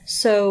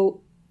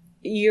 So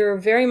you're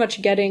very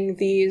much getting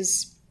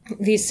these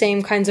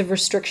same kinds of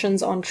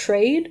restrictions on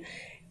trade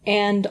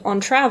and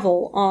on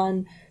travel,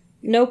 on,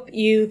 nope,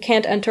 you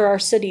can't enter our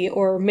city,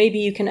 or maybe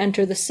you can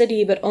enter the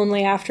city, but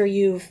only after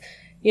you've,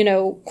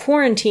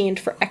 quarantined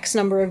for X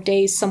number of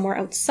days somewhere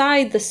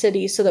outside the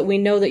city, so that we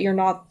know that you're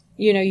not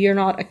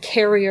a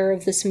carrier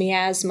of this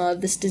miasma,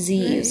 of this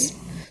disease.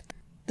 Right.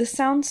 This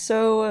sounds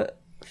so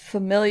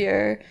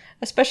familiar,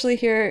 especially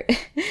here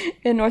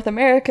in North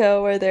America,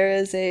 where there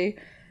is a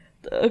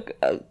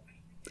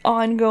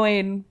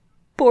ongoing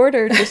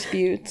border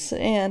disputes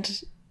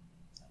and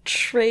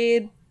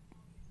trade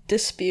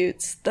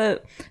disputes.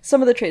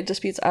 Some of the trade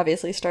disputes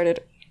obviously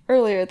started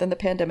earlier than the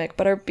pandemic,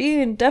 but are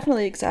being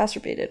definitely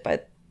exacerbated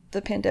by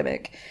the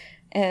pandemic,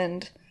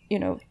 and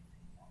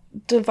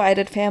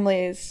divided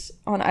families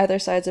on either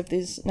sides of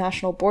these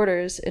national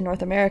borders in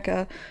North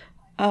America.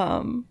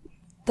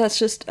 That's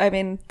just,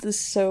 this is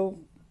so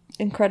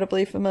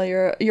incredibly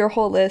familiar. Your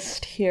whole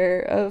list here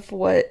of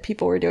what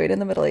people were doing in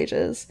the Middle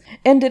Ages.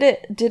 And did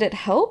it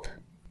help?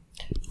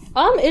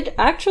 It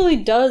actually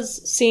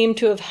does seem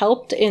to have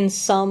helped in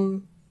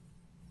some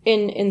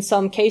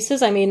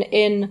cases.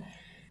 In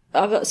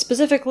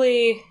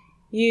specifically,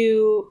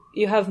 you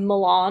have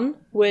Milan,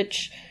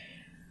 which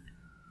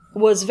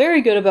was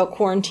very good about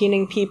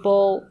quarantining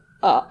people,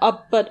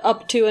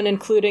 up to and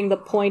including the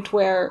point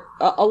where,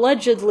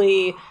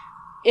 allegedly,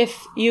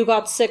 if you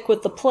got sick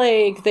with the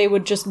plague, they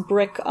would just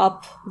brick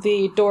up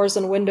the doors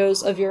and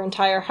windows of your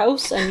entire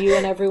house, and you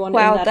and everyone in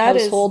that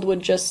household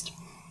would just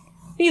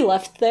be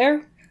left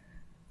there.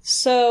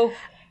 So,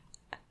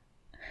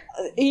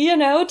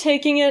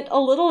 taking it a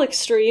little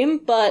extreme,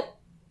 but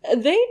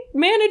they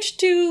managed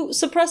to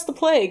suppress the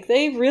plague.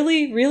 They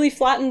really, really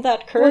flattened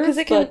that curve.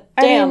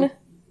 Well,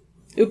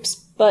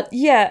 oops. But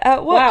yeah,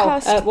 at what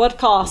cost? At what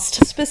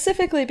cost?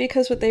 Specifically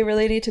because what they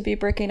really need to be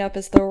breaking up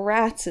is the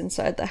rats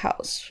inside the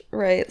house,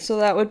 right? So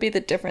that would be the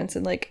difference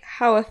in, like,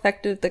 how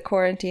effective the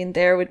quarantine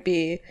there would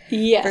be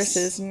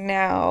versus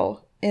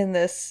now in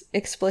this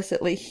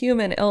explicitly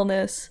human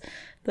illness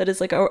that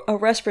is like a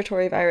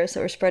respiratory virus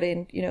that we're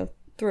spreading,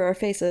 through our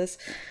faces.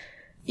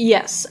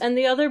 Yes, and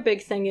the other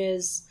big thing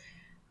is,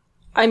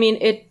 I mean,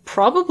 it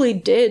probably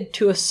did,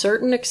 to a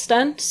certain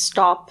extent,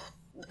 stop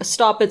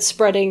it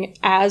spreading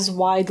as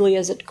widely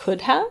as it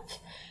could have.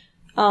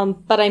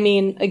 But I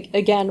mean,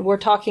 again, we're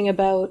talking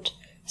about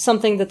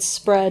something that's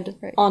spread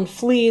on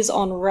fleas,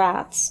 on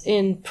rats,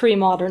 in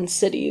pre-modern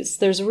cities.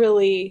 There's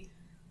really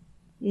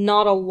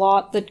not a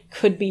lot that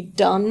could be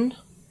done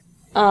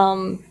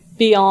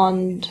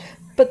beyond...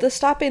 But the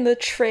stopping the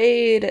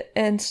trade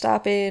and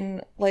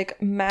stopping, like,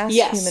 mass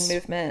human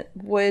movement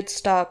would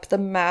stop the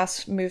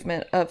mass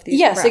movement of these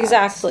rats.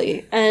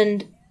 Exactly.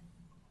 And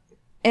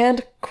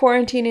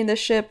quarantining the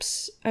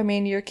ships, I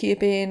mean, you're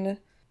keeping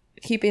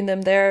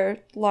them there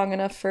long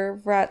enough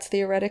for rats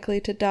theoretically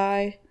to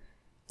die,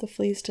 the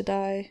fleas to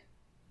die.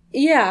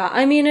 Yeah,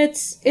 I mean,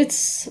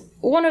 it's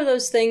one of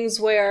those things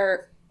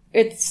where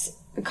it's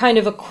kind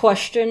of a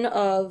question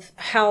of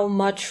how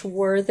much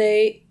were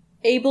they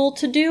able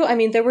to do. I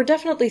mean, there were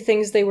definitely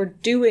things they were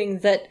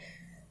doing that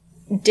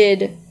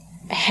did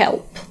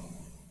help,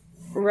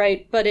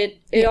 right? But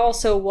it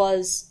also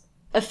was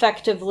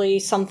effectively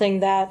something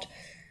that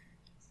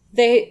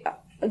they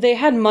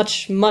had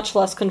much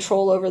less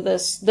control over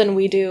this than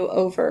we do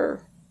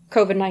over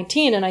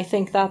COVID-19, and I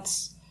think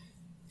that's,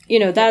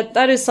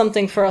 that is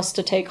something for us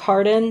to take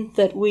heart in,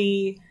 that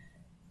we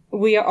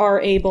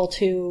are able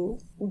to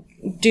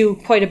do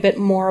quite a bit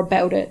more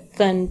about it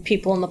than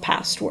people in the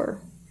past were.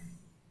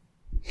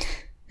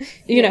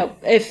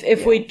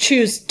 If we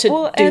choose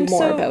to do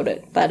more about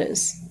it, that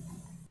is.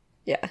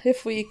 Yeah,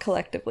 if we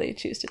collectively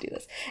choose to do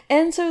this.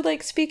 And so,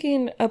 like,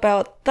 speaking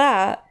about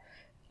that,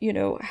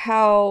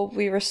 how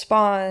we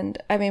respond,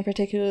 I mean,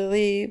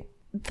 particularly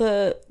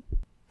the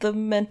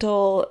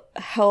mental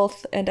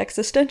health and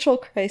existential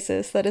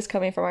crisis that is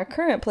coming from our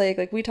current plague,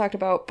 like we talked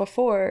about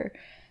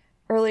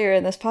earlier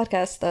in this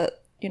podcast, that,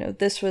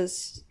 this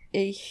was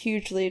a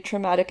hugely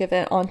traumatic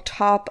event on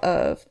top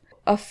of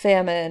a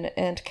famine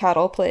and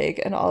cattle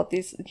plague and all of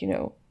these,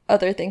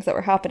 other things that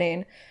were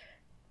happening.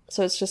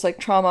 So it's just like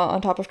trauma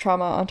on top of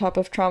trauma on top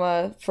of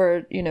trauma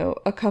for,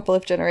 a couple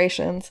of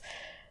generations.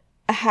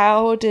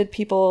 How did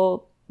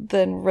people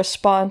then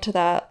respond to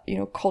that,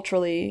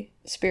 culturally,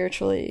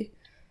 spiritually,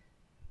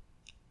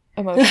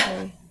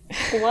 emotionally?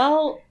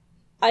 Well,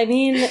 I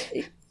mean,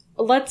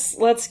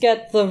 let's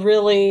get the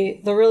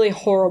really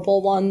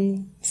horrible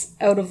ones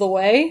out of the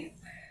way.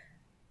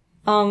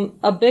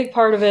 A big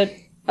part of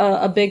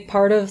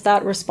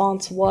that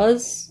response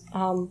was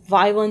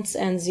violence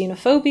and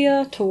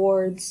xenophobia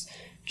towards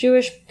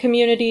Jewish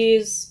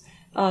communities,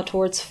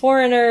 towards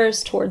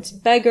foreigners, towards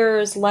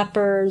beggars,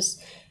 lepers,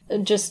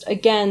 just,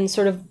 again,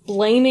 sort of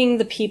blaming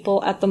the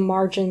people at the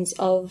margins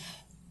of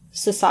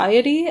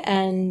society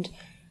and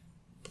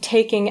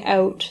taking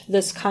out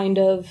this kind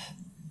of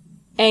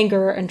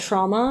anger and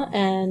trauma,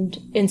 and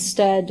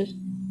instead,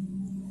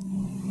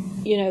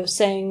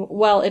 saying,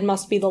 well, it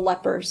must be the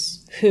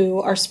lepers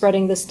who are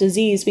spreading this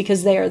disease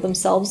because they are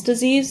themselves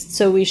diseased,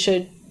 so we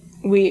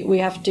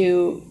have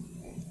to,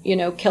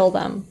 kill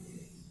them.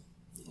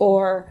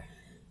 Or,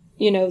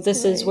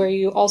 this is where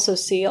you also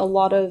see a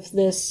lot of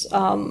this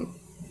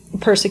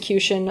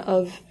persecution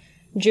of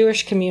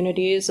Jewish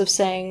communities, of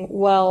saying,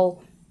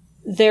 well,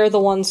 they're the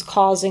ones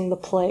causing the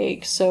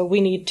plague, so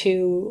we need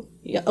to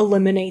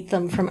eliminate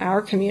them from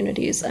our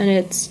communities. And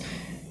it's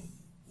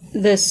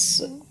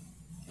this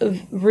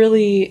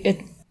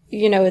really,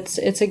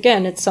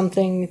 it's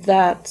something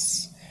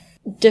that's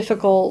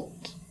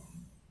difficult,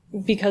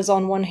 because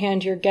on one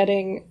hand you're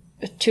getting,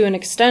 to an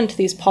extent,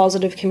 these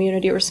positive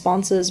community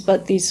responses,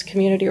 but these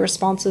community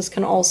responses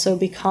can also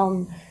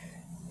become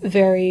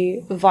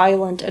very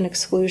violent and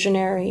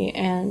exclusionary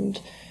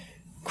and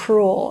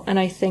cruel. And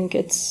I think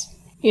it's,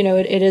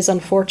 it is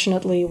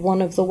unfortunately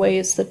one of the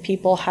ways that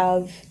people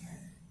have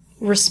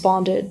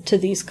responded to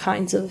these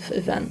kinds of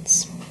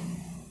events.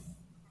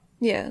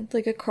 Yeah,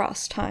 like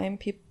across time,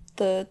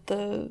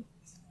 the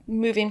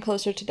moving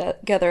closer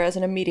together as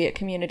an immediate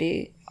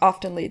community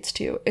often leads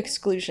to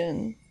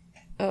exclusion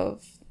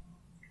of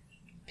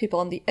people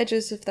on the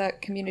edges of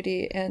that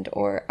community and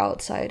or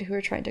outside who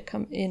are trying to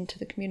come into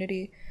the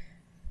community.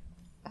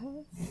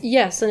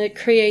 Yes, and it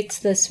creates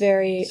this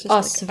very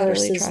us like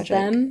versus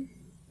them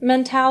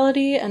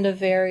mentality, and a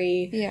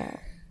very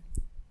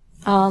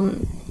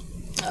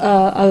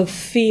of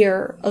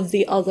fear of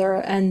the other,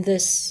 and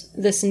this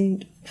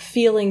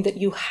feeling that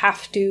you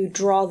have to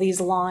draw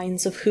these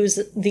lines of who's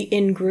the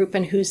in-group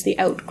and who's the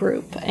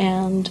out-group,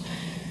 and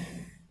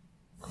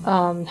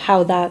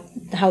how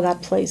that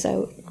plays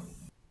out.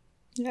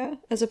 Yeah,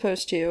 as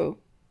opposed to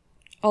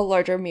a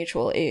larger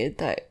mutual aid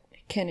that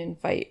can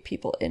invite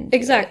people in.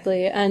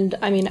 Exactly. And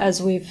I mean,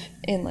 as we've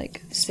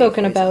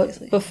spoken about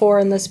obviously before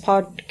in this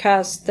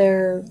podcast,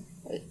 there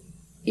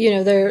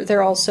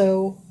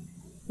also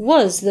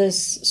was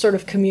this sort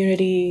of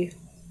community,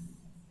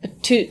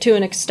 to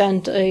an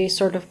extent, a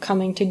sort of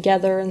coming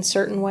together in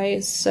certain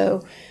ways.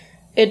 So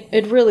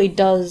it really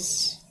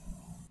does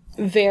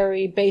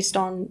vary based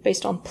on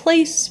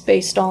place,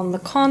 based on the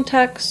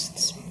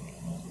contexts.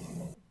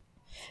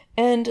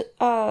 And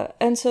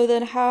so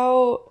then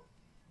how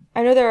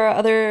I know there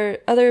are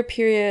other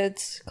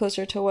periods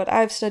closer to what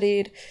I've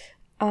studied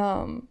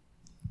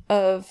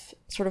of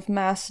sort of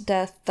mass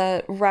death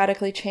that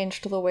radically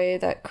changed the way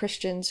that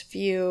Christians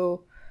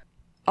view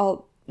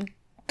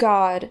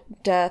God,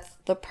 death,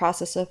 the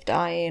process of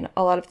dying,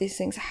 a lot of these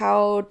things.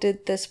 How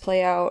did this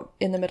play out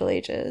in the Middle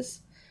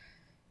Ages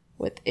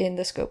within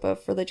the scope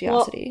of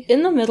religiosity? Well,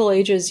 in the Middle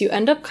Ages, you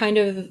end up kind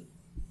of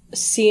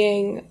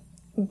seeing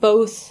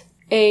both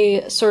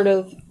a sort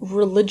of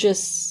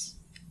religious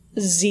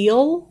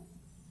zeal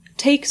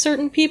take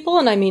certain people,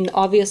 and I mean,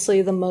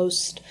 obviously the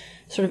most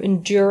sort of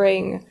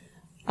enduring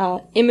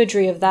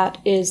imagery of that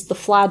is the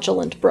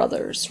Flagellant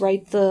brothers,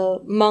 right? The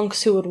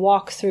monks who would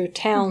walk through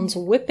towns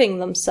whipping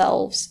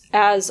themselves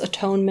as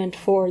atonement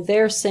for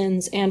their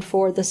sins and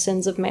for the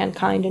sins of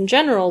mankind in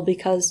general,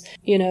 because,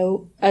 you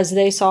know, as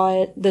they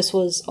saw it, this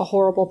was a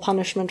horrible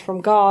punishment from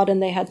God and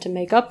they had to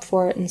make up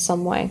for it in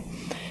some way.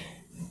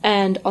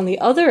 And on the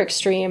other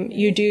extreme,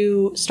 you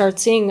do start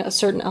seeing a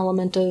certain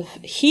element of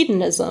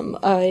hedonism,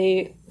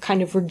 a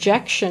kind of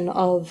rejection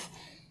of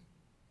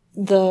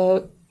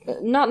the,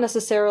 not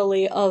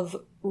necessarily of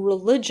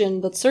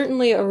religion, but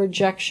certainly a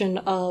rejection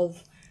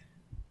of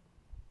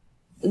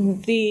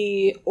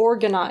the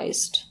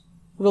organized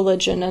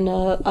religion and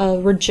a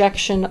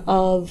rejection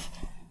of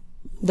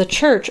the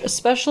church,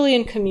 especially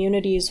in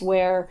communities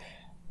where,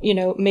 you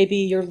know, maybe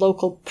your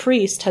local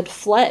priest had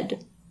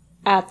fled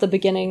at the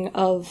beginning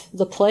of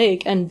the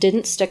plague and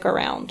didn't stick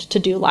around to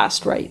do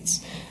last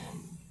rites.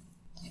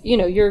 You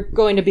know, you're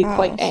going to be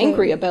quite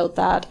angry about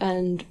that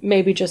and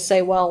maybe just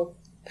say, well,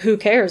 who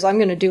cares? I'm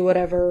going to do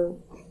whatever,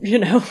 you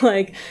know,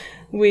 like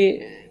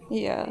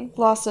Yeah,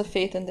 loss of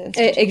faith in the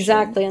institution.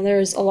 Exactly, and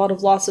there's a lot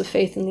of loss of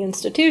faith in the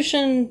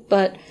institution,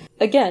 but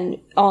again,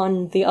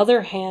 on the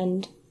other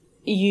hand,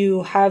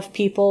 you have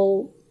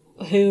people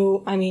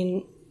who, I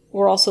mean,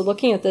 we're also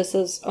looking at this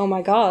as, oh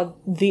my god,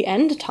 the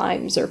end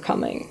times are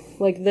coming.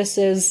 Like, this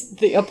is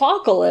the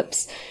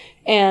apocalypse.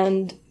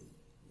 And,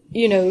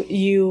 you know,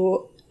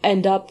 you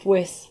end up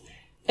with,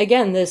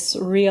 again, this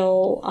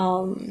real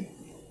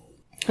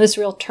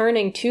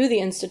turning to the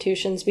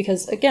institutions,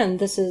 because, again,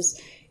 this is,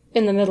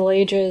 in the Middle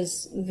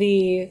Ages,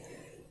 the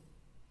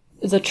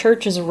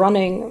church is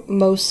running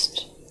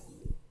most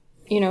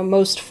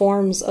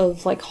forms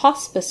of, like,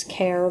 hospice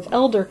care, of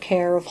elder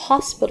care, of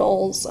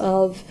hospitals,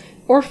 of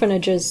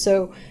orphanages.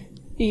 So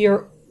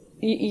you're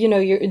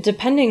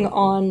depending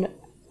on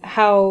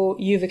how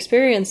you've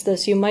experienced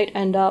this, you might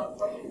end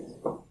up,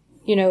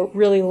 you know,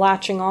 really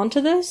latching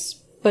onto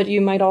this, but you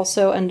might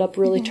also end up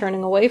really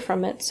turning away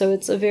from it. So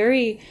it's a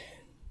very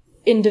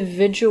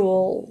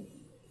individual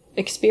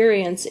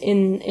experience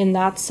in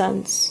that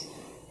sense.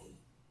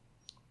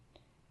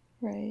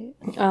 Right.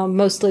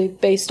 Mostly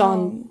based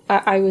on,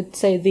 I would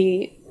say,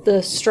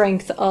 the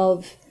strength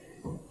of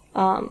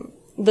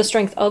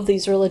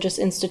these religious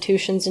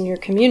institutions in your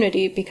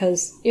community,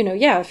 because, you know,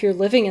 yeah, if you're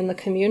living in the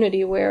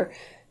community where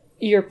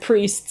your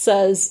priest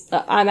says,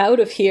 I'm out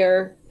of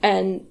here,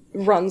 and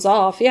runs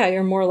off, yeah,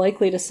 you're more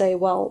likely to say,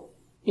 well,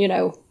 you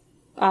know,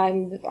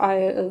 well,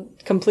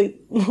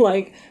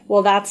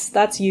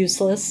 that's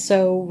useless,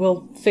 so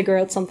we'll figure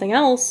out something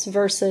else,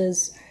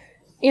 versus,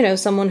 you know,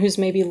 someone who's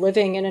maybe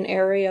living in an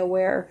area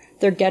where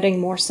they're getting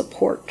more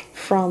support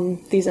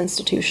from these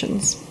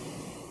institutions.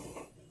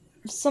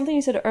 Something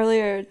you said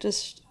earlier,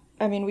 just,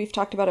 I mean, we've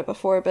talked about it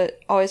before,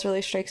 but always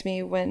really strikes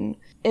me when,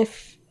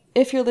 if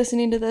you're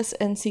listening to this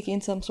and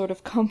seeking some sort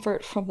of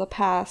comfort from the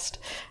past,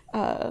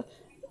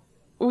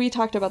 we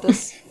talked about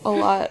this a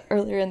lot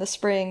earlier in the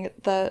spring,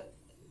 that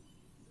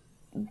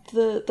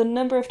the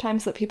number of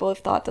times that people have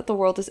thought that the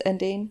world is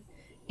ending,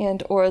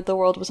 and or the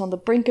world was on the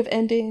brink of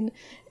ending,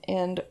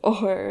 and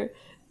or,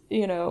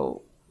 you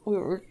know, we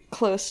were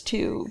close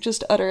to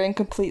just utter and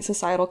complete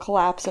societal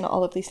collapse and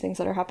all of these things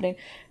that are happening,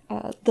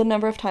 the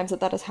number of times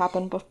that has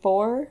happened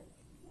before,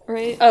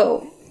 right?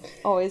 Oh.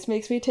 Always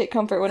makes me take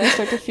comfort when I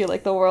start to feel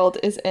like the world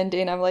is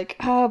ending. I'm like,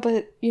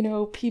 but, you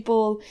know,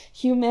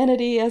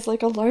 humanity as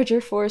like a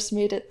larger force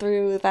made it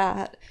through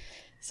that.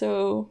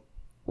 So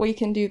we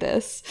can do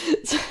this.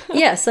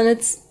 Yes, and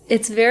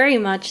it's very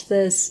much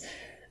this,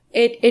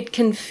 it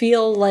can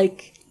feel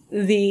like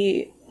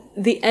the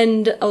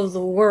end of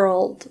the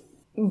world,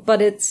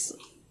 but it's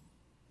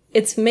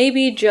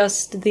maybe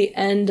just the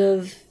end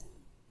of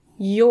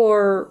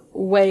your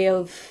way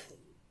of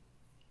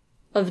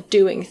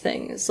doing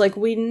things. Like,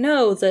 we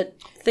know that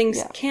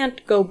things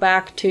can't go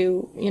back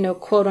to, you know,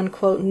 quote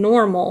unquote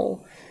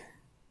normal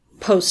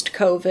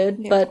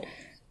post-COVID, but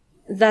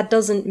that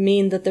doesn't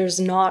mean that there's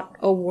not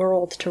a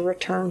world to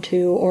return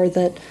to, or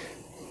that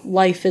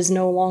life is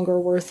no longer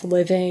worth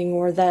living,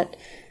 or that,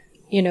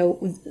 you know,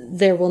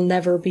 there will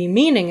never be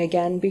meaning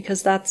again,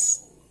 because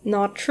that's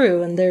not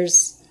true. And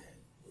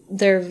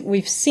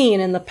we've seen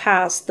in the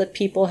past that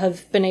people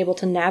have been able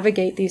to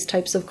navigate these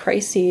types of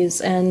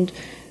crises and,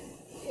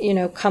 you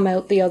know, come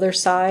out the other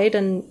side,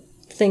 and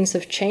things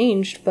have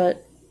changed,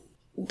 but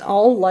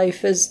all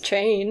life is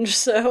change,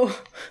 so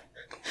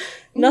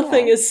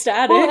nothing is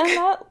static.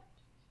 Well,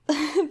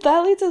 and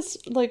that leads us,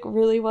 like,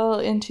 really well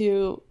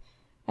into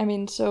I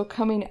mean, so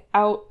coming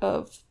out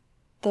of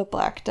the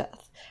Black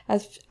Death,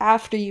 as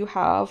after you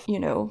have, you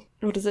know,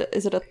 what is it?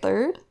 Is it a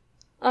third?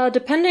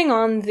 Depending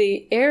on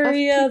the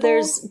area,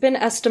 there's been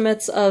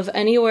estimates of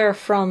anywhere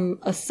from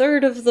a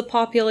third of the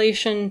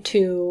population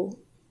to,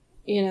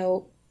 you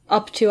know,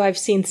 up to, I've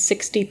seen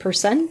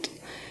 60%.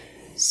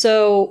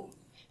 So...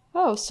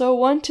 Oh, so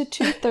 1 to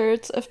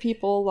 2/3 of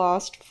people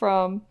lost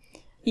from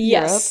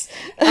yes.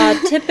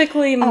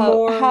 Typically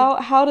more...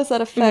 How does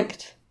that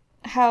affect...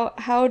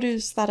 How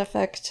does that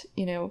affect,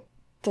 you know,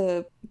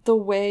 the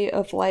way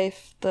of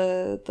life,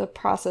 the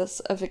process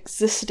of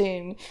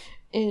existing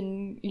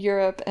in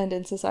Europe and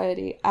in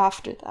society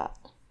after that,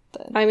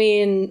 then? I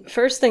mean,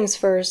 first things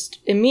first,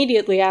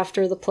 immediately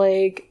after the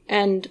plague,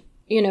 and,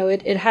 you know,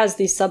 it has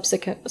these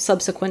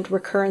subsequent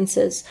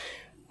recurrences,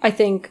 I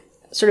think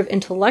sort of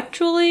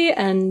intellectually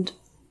and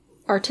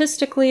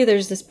artistically,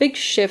 there's this big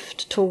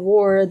shift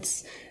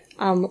towards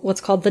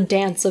what's called the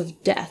dance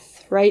of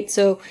death, right?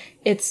 So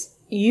it's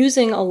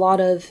using a lot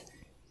of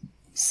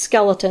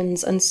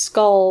skeletons and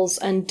skulls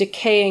and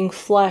decaying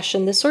flesh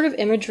and this sort of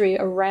imagery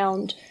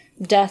around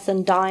death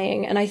and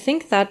dying. And I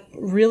think that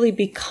really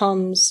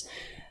becomes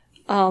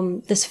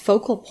this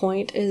focal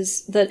point,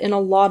 is that in a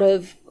lot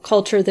of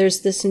culture,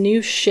 there's this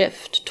new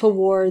shift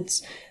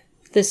towards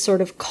this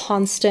sort of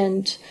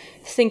constant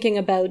thinking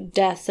about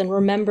death and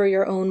remember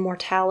your own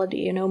mortality,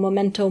 you know,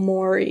 memento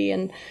mori.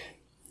 And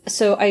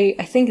so I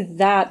think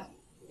that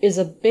is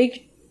a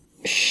big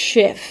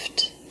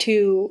shift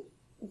to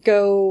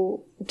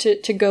go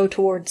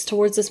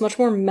towards this much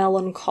more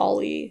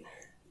melancholy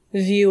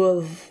view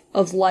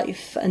of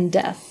life and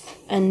death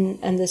and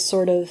this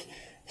sort of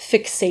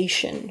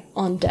fixation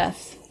on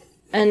death.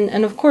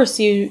 And of course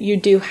you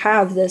do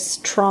have this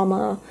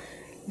trauma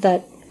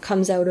that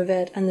comes out of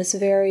it, and this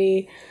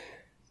very,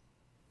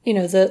 you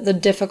know, the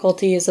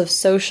difficulties of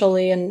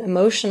socially and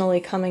emotionally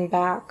coming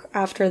back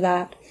after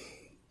that.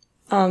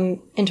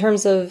 In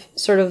terms of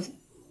sort of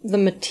the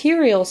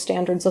material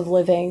standards of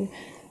living,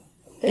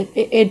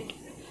 it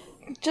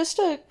just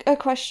a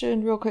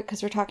question real quick,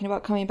 because we're talking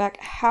about coming back.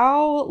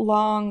 How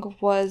long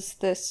was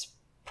this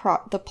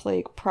the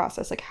plague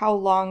process? Like, how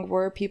long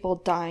were people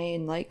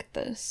dying like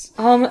this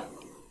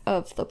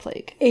of the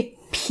plague? It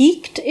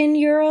peaked in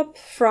Europe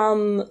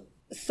from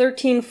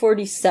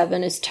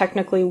 1347 is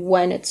technically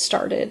when it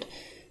started.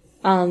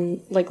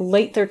 Like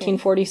late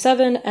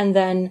 1347, and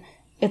then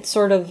it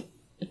sort of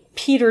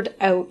petered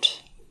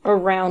out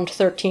around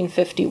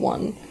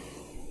 1351.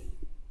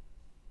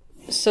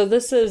 So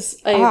this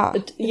is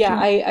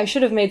I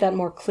should have made that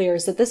more clear,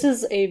 is that this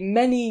is a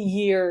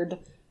many-yeared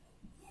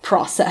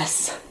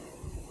process.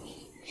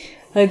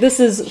 Like, this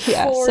is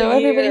 4 so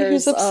everybody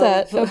who's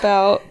upset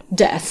about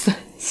death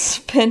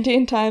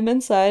spending time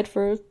inside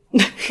for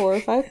 4 or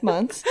 5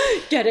 months,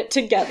 get it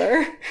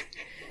together.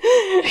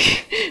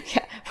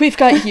 Yeah, we've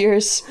got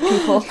years,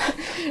 people.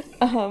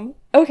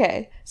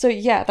 Okay, so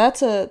yeah,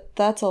 that's a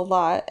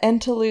lot,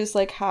 and to lose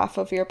like half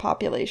of your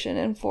population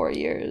in 4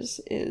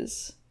 years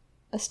is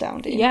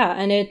astounding. Yeah,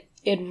 and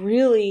it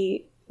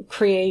really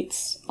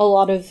creates a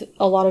lot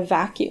of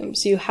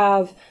vacuums. You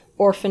have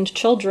orphaned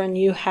children,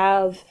 you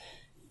have,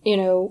 you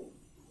know,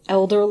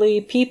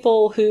 elderly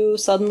people who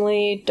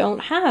suddenly don't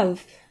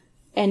have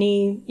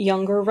any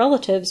younger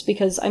relatives,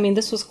 because, I mean,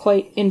 this was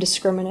quite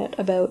indiscriminate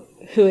about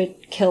who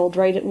it killed,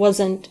 right? It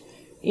wasn't,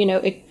 you know,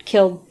 it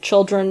killed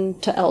children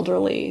to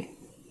elderly,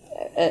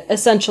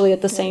 essentially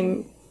at the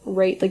same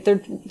rate. Like,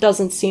 there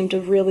doesn't seem to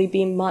really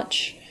be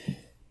much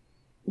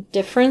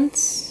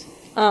difference.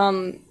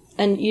 And,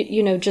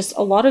 you know, just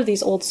a lot of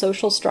these old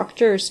social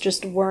structures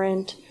just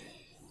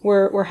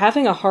we're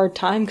having a hard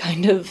time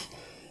kind of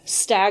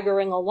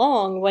staggering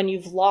along when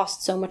you've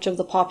lost so much of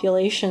the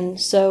population.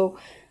 So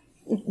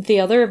the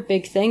other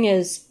big thing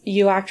is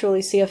you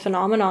actually see a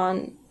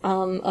phenomenon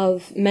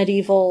of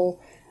medieval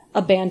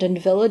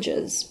abandoned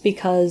villages,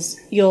 because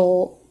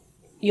you'll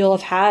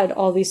have had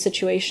all these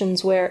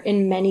situations where,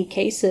 in many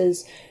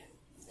cases,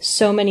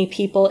 so many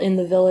people in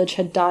the village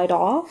had died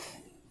off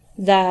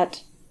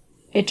that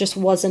it just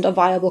wasn't a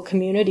viable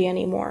community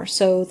anymore.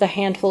 So the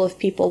handful of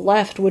people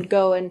left would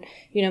go and,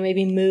 you know,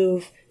 maybe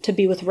move to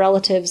be with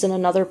relatives in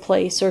another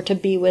place, or to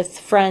be with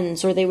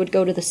friends, or they would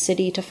go to the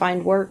city to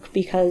find work,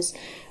 because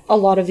a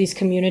lot of these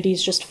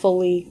communities just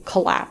fully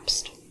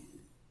collapsed.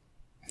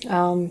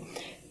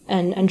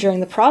 And during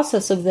the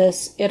process of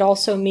this, it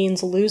also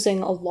means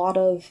losing a lot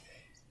of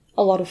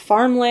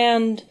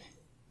farmland,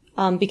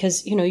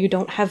 because, you know, you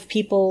don't have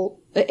people.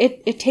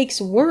 It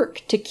takes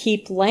work to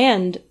keep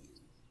land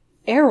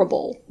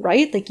arable,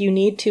 right? Like, you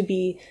need to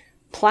be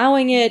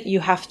plowing it,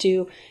 you have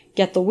to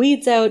get the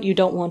weeds out, you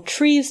don't want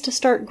trees to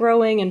start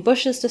growing and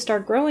bushes to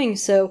start growing.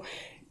 So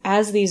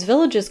as these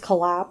villages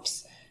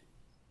collapse,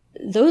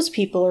 those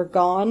people are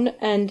gone,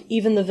 and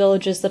even the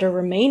villages that are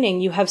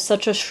remaining, you have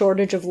such a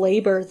shortage of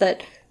labor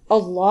that a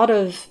lot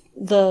of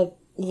the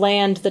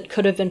land that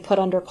could have been put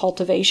under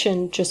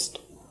cultivation just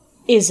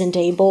isn't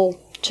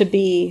able to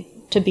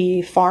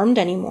be farmed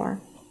anymore.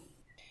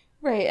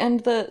 Right,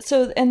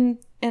 and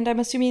And I'm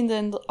assuming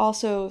then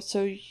also,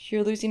 so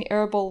you're losing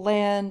arable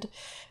land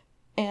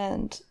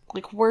and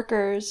like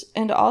workers,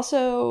 and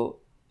also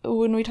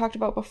when we talked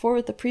about before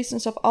with the priests and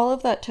stuff, all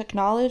of that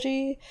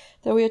technology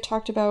that we had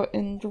talked about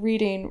in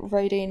reading,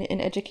 writing, in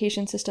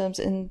education systems,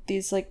 in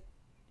these like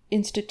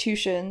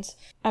institutions,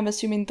 I'm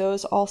assuming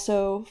those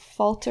also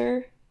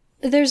falter.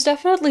 There's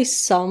definitely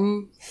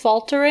some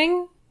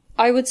faltering.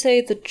 I would say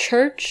the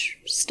church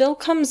still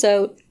comes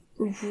out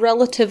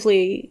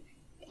relatively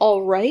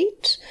all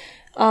right,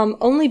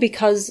 only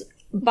because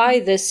by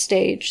this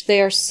stage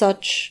they are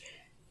such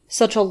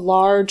a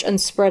large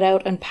and spread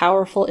out and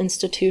powerful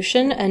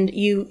institution, and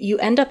you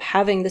end up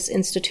having this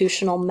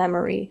institutional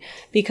memory,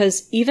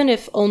 because even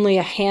if only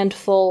a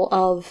handful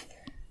of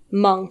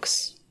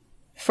monks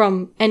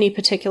from any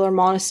particular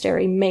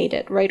monastery made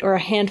it, right, or a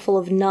handful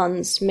of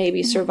nuns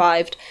maybe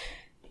survived,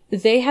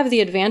 they have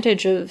the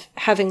advantage of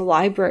having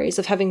libraries,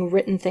 of having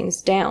written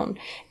things down,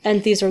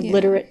 and these are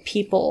literate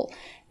people,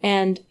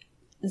 and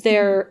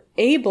they're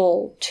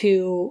able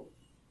to,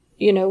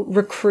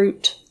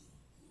 recruit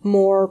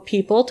more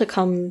people to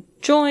come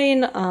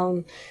join.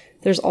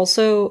 There's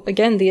also,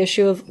 again, the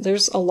issue of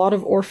there's a lot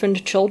of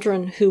orphaned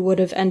children who would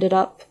have ended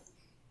up,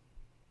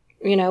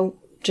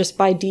 just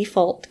by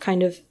default,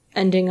 kind of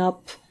ending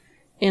up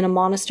in a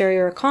monastery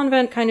or a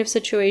convent kind of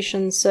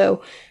situation.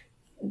 So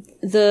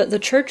the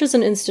church as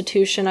an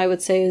institution, I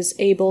would say, is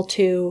able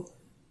to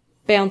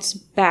bounce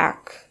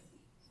back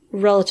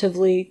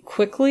relatively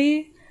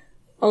quickly,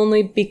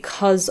 only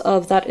because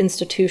of that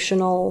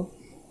institutional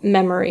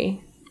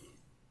memory.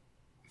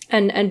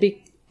 And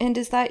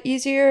is that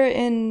easier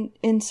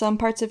in some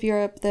parts of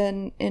Europe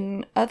than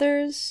in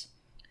others?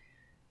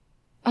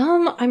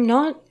 I'm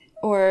not.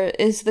 Or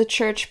is the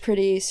church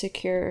pretty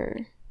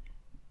secure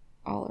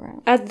all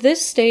around? At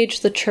this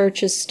stage, the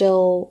church is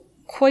still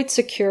quite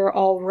secure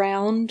all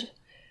round.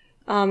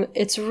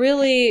 It's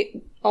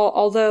really,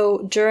 although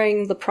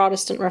during the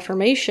Protestant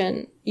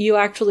Reformation, you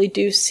actually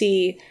do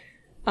see,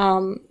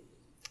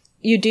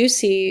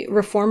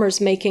 reformers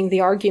making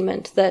the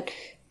argument that,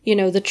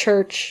 the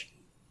church,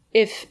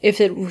 if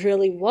it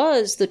really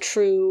was the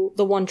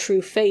one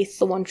true faith,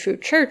 the one true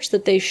church,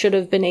 that they should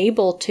have been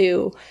able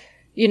to,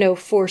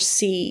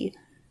 foresee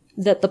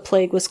that the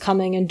plague was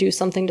coming and do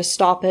something to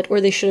stop it,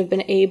 or they should have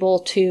been able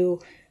to,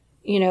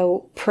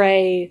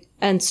 pray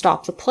and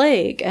stop the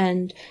plague.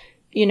 And,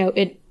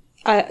 in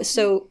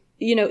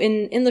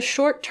the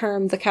short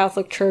term, the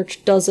Catholic Church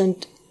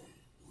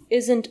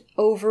isn't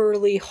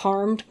overly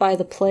harmed by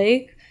the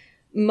plague,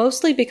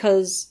 mostly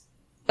because,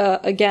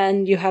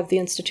 again, you have the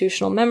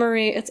institutional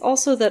memory. It's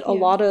also that a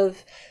lot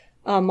of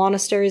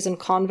monasteries and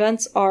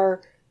convents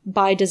are,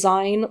 by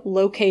design,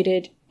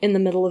 located in the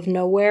middle of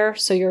nowhere,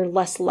 so you're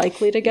less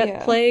likely to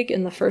get plague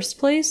in the first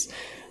place.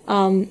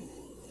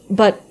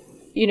 But,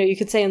 you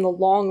could say in the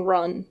long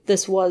run,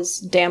 this was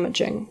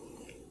damaging.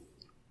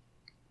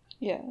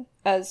 Yeah,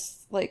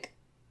 as, like,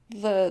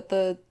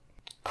 the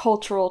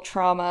cultural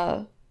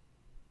trauma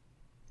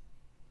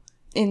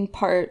in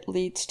part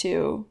leads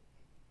to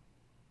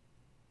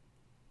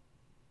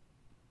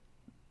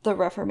the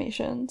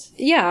Reformations.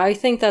 Yeah, I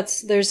think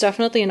there's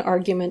definitely an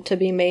argument to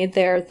be made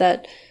there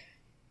that,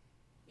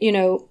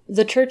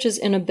 the church's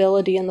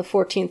inability in the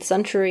 14th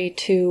century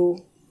to,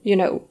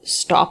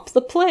 stop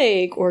the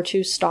plague or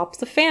to stop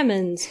the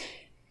famines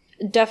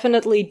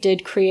definitely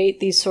did create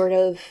these sort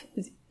of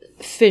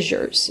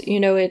fissures.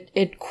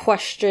 It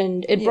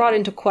brought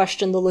into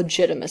question the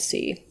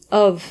legitimacy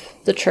of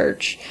the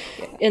church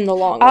in the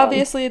long run.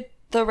 Obviously,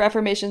 the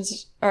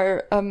Reformations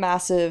are a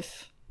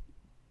massive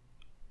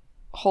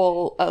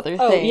whole other thing.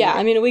 Oh, yeah.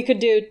 I mean, we could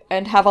do...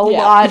 And have a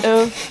lot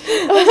of...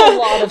 a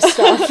lot of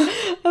stuff.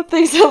 Of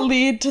things that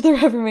lead to the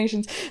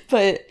Reformations.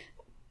 But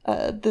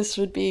this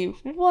would be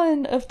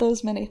one of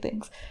those many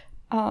things.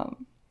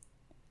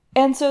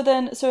 And so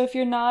if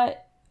you're not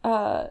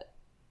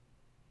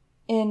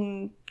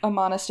in a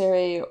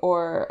monastery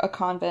or a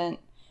convent,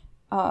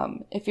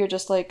 if you're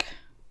just like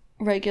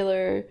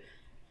regular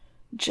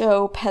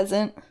Joe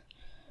peasant,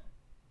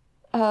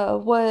 how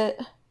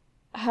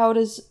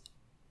does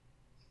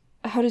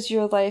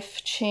your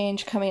life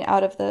change coming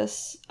out of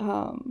this?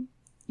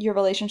 Your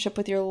relationship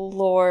with your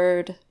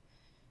lord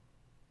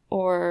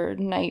or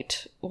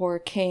knight or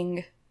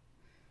king?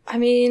 I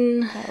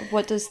mean,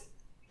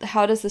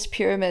 how does this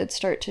pyramid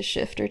start to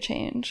shift or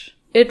change?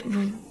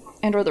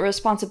 Or the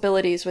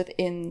responsibilities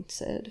within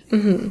Cid?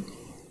 Mm-hmm.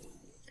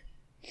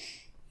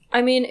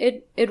 I mean,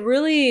 it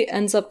really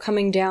ends up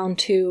coming down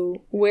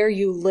to where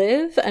you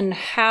live and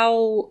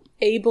how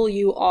able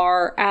you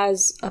are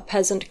as a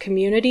peasant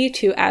community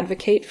to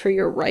advocate for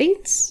your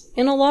rights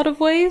in a lot of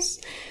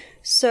ways.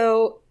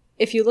 So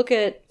if you look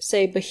at,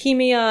 say,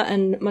 Bohemia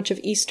and much of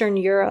Eastern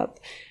Europe,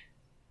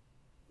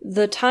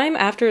 the time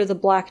after the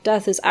Black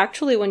Death is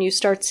actually when you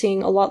start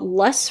seeing a lot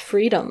less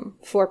freedom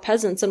for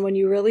peasants, and when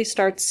you really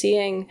start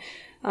seeing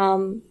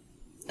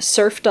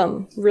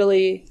serfdom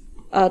really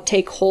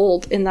take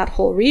hold in that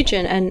whole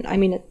region. And I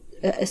mean, it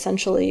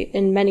essentially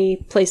in many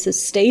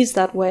places stays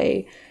that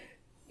way,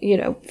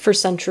 for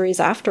centuries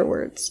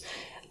afterwards.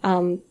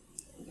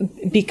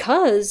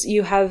 because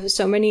you have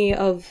so many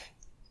of,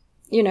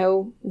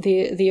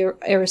 the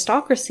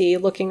aristocracy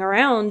looking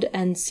around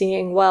and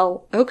seeing,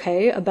 well,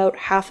 okay, about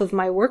half of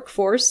my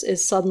workforce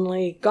is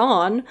suddenly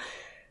gone.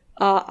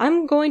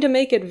 I'm going to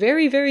make it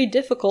very, very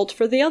difficult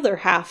for the other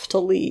half to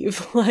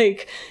leave.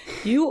 Like,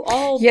 you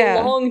all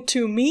belong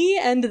to me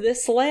and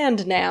this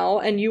land now,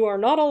 and you are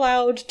not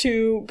allowed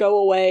to go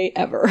away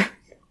ever.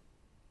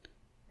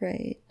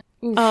 Right.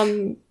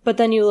 But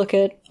then you look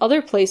at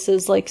other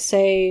places, like,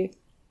 say,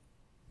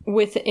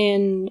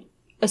 within,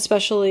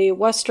 especially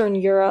Western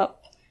Europe,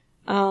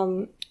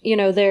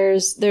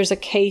 there's a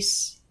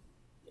case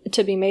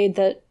to be made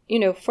that,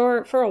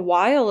 for a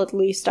while at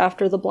least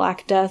after the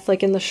Black Death,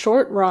 like in the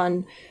short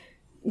run,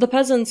 the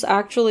peasants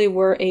actually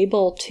were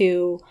able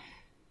to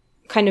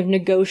kind of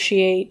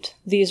negotiate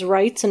these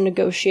rights and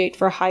negotiate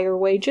for higher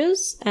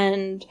wages.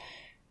 And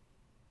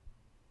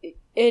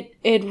it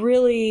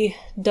really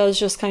does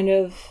just kind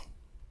of,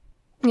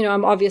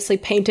 I'm obviously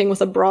painting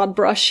with a broad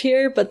brush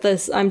here, but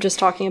I'm just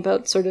talking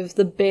about sort of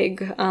the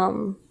big,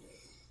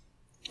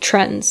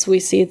 trends. We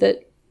see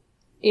that,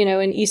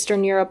 in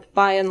Eastern Europe,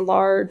 by and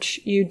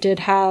large, you did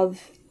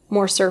have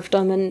more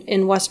serfdom, and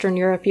in Western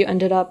Europe, you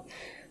ended up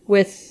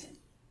with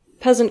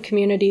peasant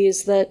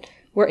communities that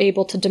were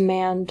able to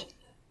demand,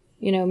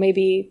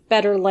 maybe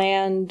better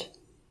land,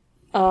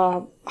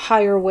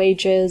 higher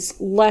wages,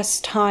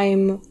 less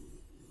time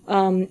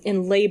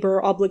in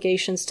labor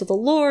obligations to the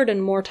lord,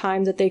 and more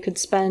time that they could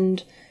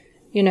spend,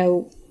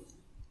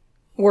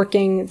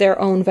 working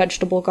their own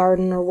vegetable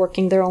garden or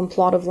working their own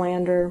plot of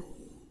land or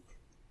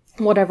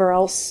whatever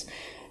else.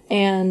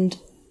 And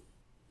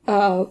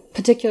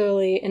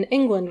particularly in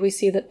England, we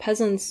see that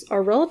peasants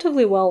are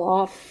relatively well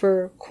off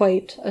for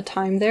quite a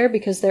time there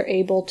because they're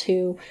able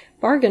to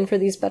bargain for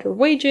these better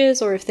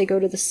wages, or if they go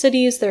to the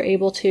cities, they're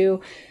able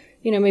to,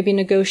 maybe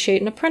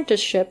negotiate an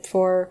apprenticeship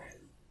for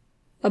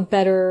a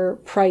better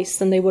price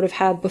than they would have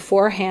had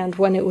beforehand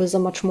when it was a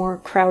much more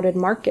crowded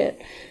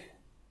market.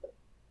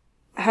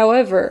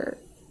 However,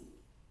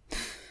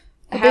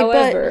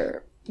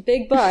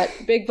 big but,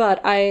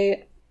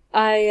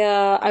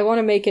 I want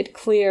to make it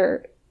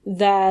clear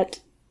that,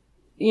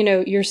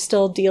 you're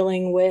still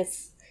dealing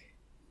with,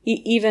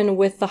 even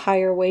with the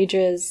higher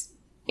wages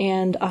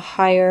and a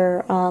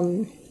higher,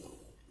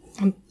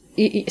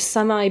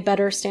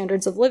 semi-better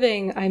standards of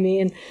living. I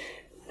mean,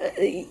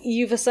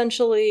 you're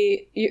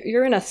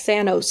in a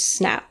Thanos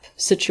snap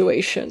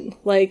situation.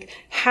 Like,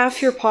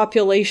 half your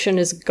population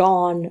is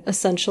gone,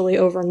 essentially,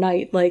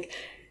 overnight. Like,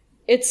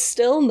 it's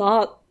still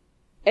not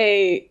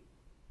a,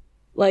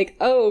 like,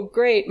 oh,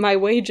 great, my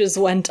wages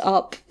went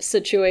up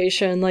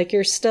situation. Like,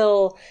 it's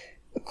still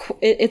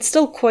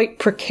quite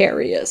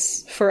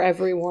precarious for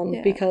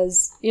everyone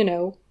because,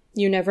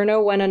 you never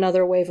know when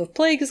another wave of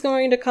plague is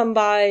going to come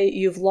by.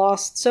 You've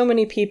lost so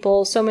many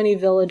people, so many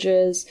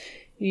villages.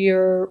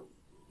 You're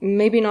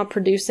maybe not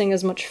producing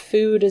as much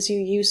food as you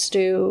used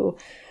to.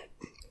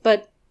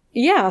 But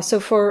yeah, so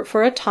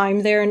for a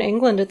time there in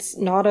England, it's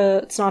not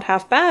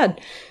half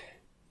bad.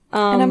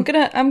 And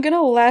I'm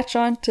gonna latch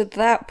on to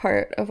that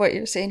part of what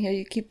you're saying here.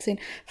 You keep saying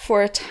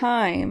for a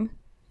time.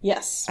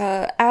 Yes.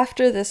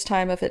 After this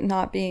time of it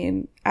not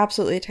being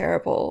absolutely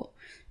terrible,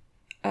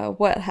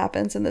 what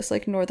happens in this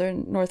like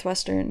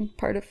northwestern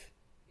part of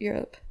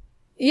Europe?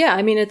 Yeah,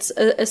 I mean, it's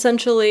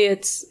essentially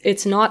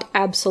it's not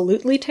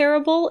absolutely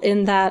terrible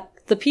in that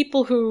the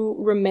people who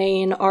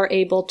remain are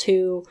able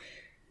to,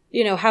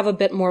 have a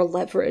bit more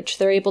leverage.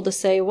 They're able to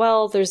say,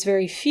 well, there's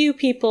very few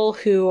people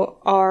who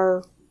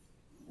are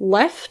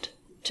left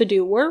to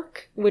do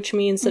work, which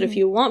means that if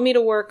you want me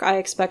to work, I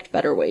expect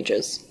better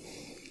wages.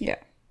 Yeah.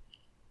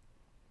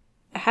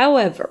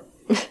 However,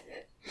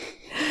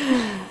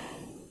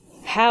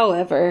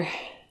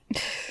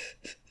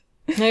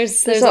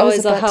 there's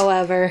always a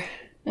however.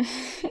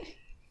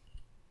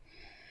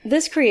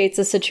 This creates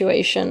a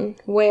situation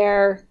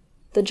where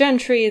the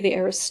gentry, the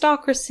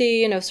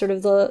aristocracy, sort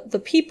of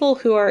the people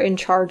who are in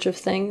charge of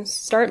things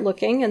start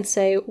looking and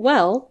say,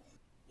 well,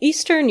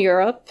 Eastern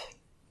Europe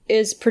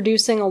is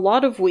producing a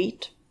lot of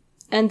wheat,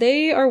 and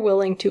they are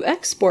willing to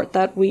export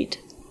that wheat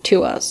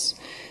to us.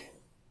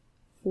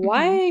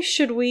 Why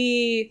should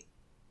we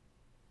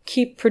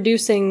keep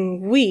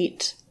producing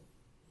wheat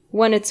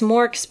when it's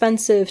more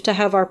expensive to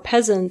have our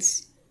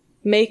peasants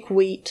make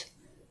wheat,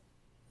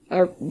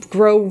 or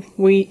grow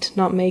wheat,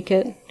 not make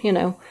it,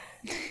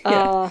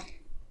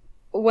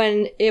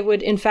 when it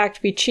would in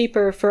fact be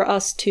cheaper for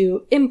us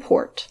to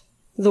import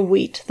the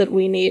wheat that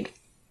we need?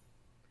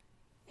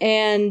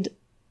 And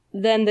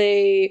then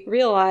they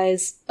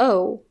realize,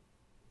 oh,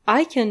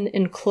 I can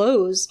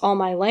enclose all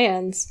my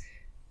lands,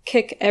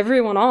 kick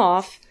everyone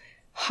off,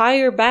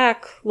 hire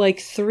back like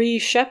 3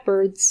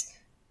 shepherds,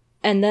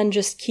 and then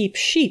just keep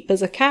sheep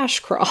as a cash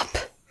crop.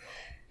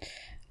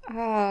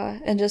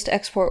 And just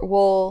export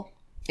wool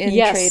in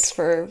trade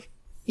for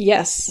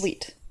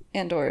wheat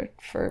and or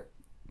for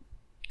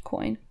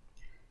coin.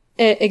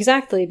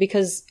 Exactly,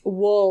 because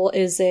wool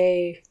is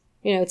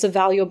it's a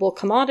valuable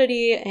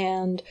commodity,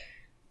 and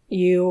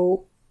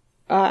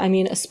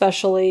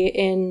especially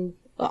in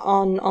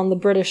on the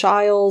British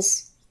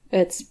Isles.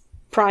 It's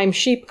prime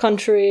sheep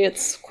country.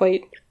 It's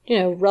quite,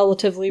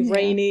 relatively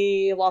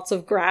rainy, lots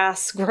of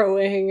grass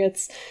growing.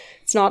 It's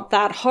not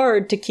that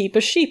hard to keep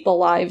a sheep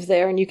alive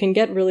there, and you can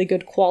get really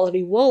good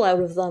quality wool out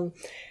of them.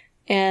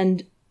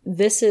 And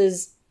this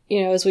is,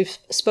 as we've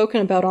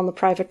spoken about on the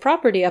private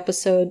property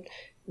episode,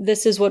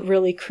 this is what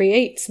really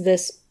creates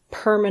this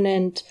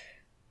permanent,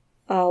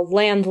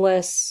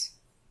 landless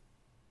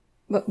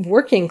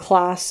working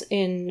class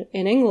in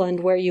England,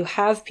 where you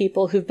have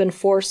people who've been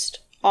forced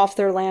off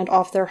their land,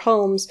 off their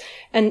homes.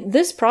 And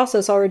this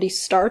process already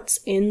starts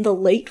in the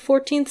late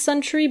 14th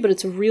century, but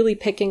it's really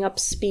picking up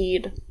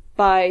speed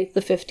by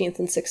the 15th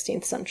and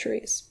 16th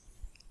centuries.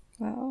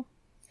 Wow.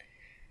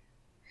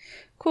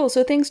 Cool.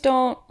 So things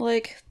don't,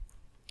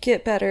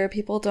 get better.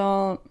 People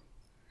don't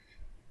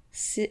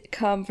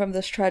come from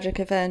this tragic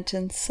event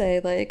and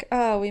say,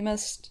 we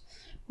must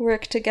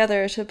work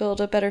together to build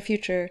a better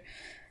future.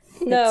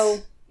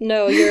 No,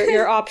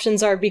 your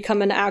options are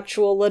become an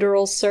actual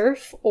literal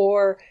serf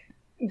or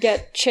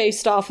get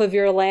chased off of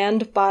your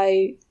land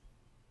by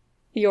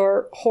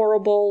your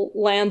horrible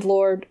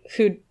landlord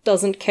who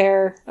doesn't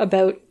care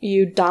about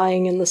you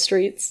dying in the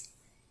streets.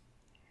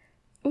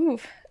 Ooh,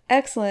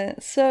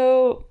 excellent.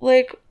 So,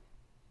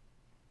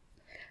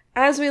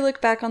 as we look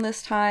back on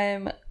this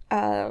time,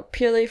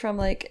 purely from,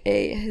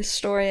 a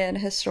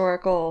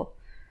historical,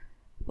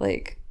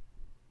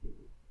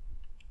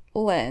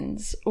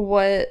 lens,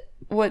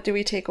 what do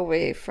we take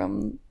away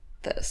from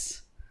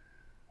this?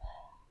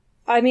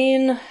 I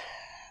mean,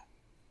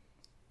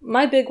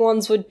 my big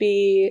ones would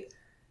be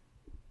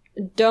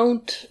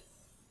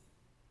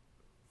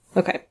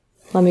Okay,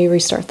 let me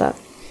restart that.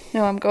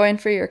 No, I'm going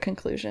for your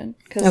conclusion.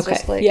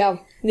 Okay,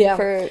 yeah.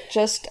 For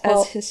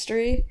as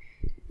history.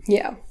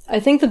 Yeah, I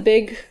think the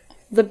big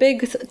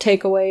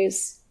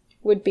takeaways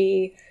would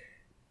be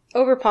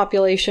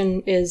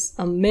overpopulation is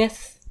a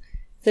myth.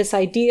 This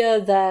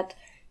idea that,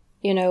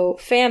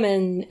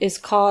 famine is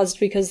caused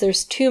because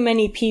there's too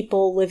many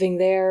people living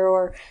there,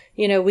 or,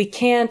 we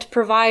can't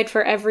provide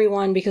for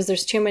everyone because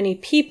there's too many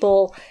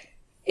people,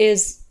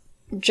 is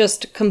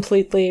just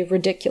completely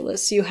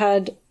ridiculous. You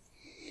had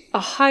a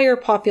higher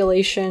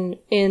population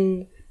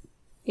in,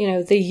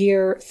 the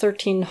year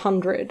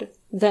 1300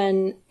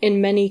 than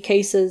in many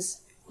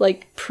cases,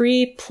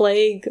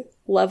 pre-plague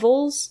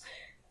levels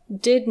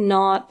did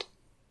not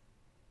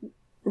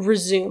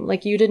resume.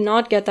 You did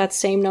not get that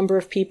same number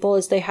of people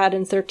as they had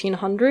in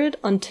 1300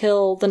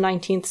 until the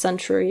 19th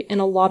century. In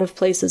a lot of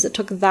places, it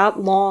took that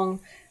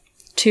long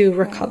to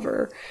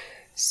recover.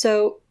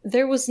 So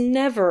there was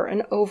never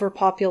an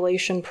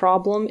overpopulation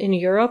problem in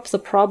Europe. The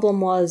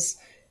problem was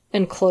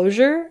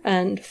enclosure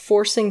and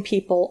forcing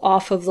people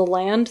off of the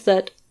land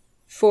that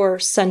for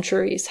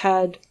centuries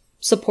had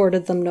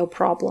supported them no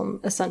problem,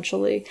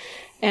 essentially.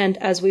 And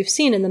as we've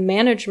seen in the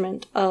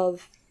management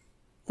of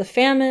the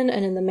famine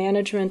and in the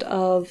management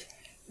of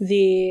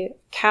the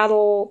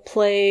cattle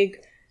plague,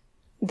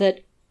 that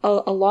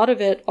a lot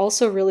of it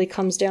also really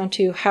comes down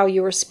to how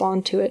you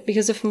respond to it.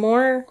 Because if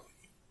more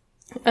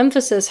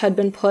emphasis had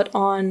been put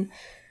on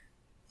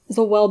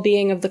the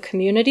well-being of the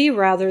community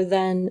rather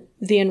than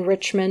the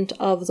enrichment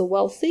of the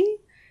wealthy,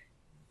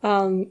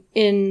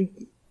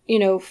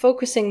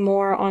 focusing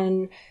more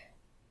on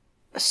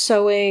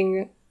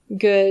sowing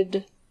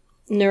good,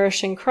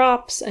 nourishing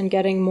crops and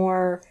getting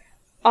more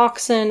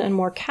oxen and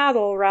more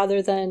cattle rather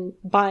than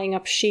buying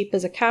up sheep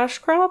as a cash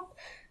crop,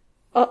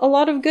 a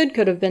lot of good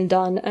could have been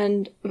done.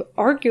 And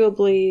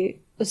arguably,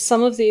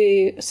 some of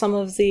the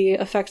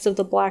effects of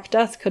the Black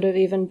Death could have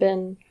even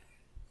been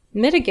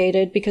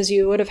mitigated because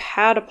you would have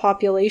had a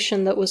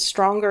population that was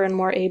stronger and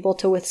more able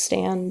to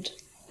withstand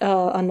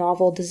a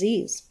novel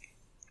disease.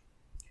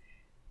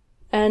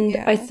 And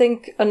I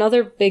think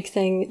another big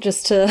thing,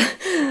 just to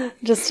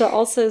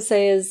also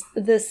say, is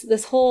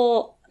this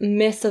whole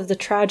myth of the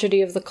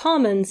tragedy of the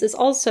commons is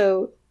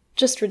also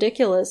just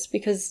ridiculous,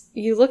 because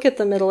you look at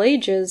the Middle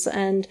Ages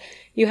and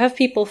you have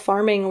people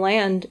farming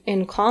land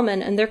in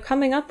common, and they're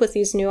coming up with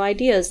these new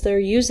ideas. They're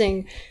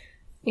using,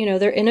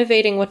 they're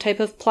innovating what type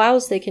of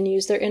plows they can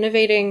use. They're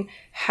innovating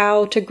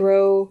how to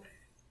grow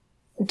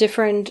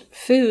different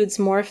foods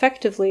more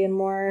effectively and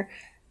more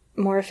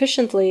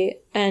efficiently,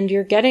 and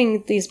you're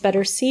getting these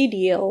better seed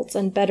yields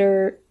and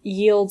better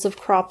yields of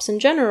crops in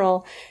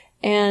general.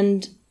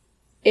 And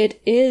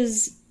it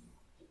is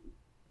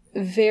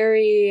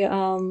very,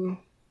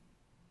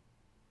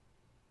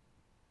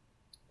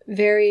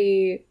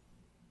 very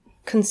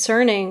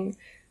concerning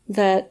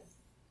that,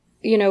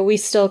 we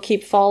still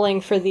keep falling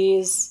for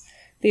these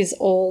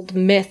old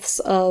myths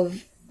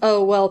of,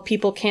 oh, well,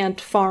 people can't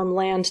farm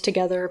land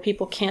together,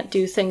 people can't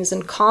do things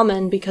in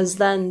common because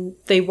then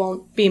they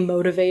won't be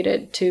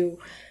motivated to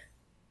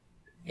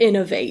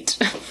innovate.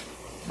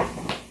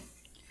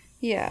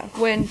 Yeah,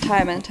 when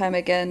time and time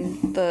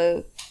again,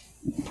 the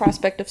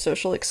prospect of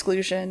social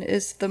exclusion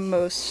is the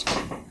most,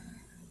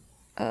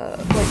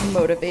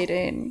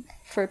 motivating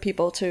for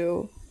people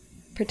to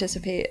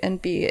participate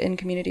and be in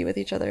community with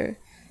each other,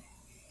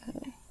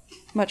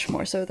 much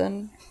more so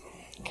than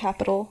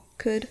capital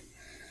could.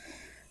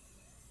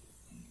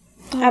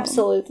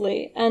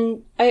 Absolutely.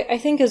 And I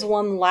think as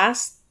one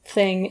last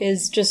thing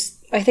is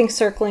just, I think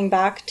circling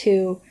back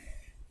to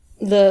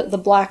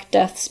the Black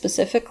Death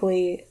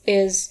specifically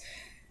is,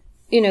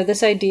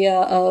 this idea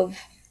of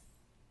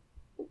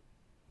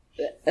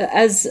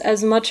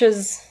as much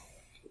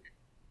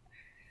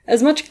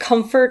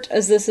comfort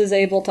as this is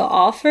able to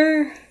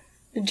offer,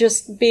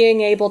 just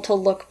being able to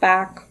look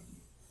back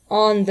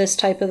on this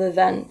type of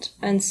event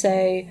and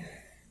say,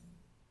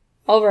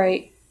 all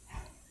right,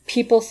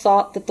 people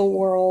thought that the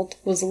world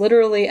was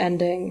literally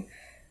ending.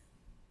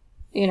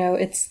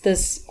 It's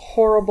this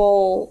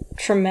horrible,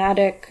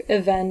 traumatic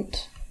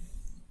event,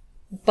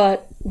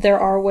 but there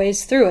are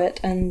ways through it,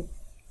 and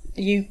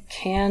you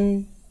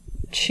can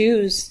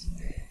choose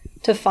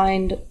to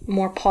find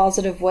more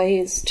positive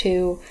ways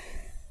to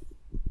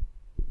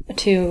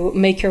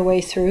make your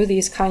way through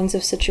these kinds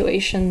of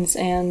situations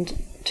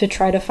and to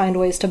try to find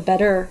ways to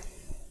better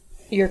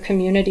your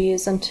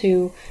communities and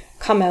to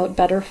come out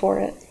better for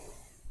it.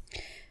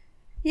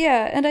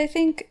 Yeah, and I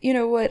think,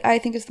 what I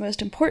think is the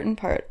most important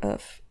part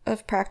of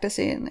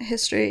practicing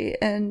history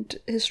and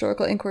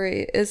historical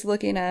inquiry is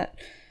looking at,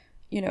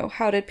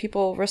 how did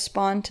people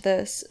respond to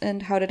this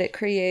and how did it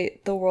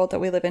create the world that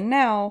we live in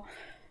now?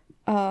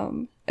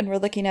 And we're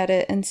looking at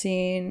it and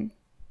seeing,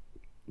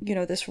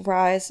 this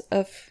rise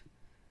of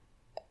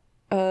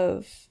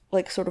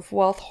like sort of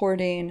wealth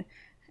hoarding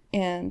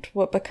and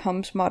what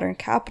becomes modern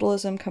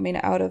capitalism coming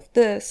out of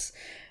this,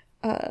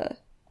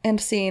 and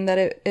seeing that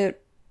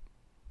it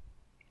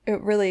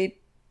really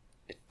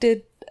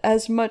did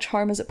as much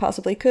harm as it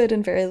possibly could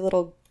and very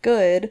little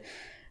good.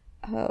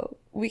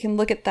 We can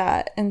look at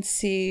that and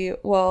see,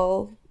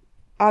 well,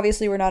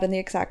 obviously we're not in the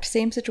exact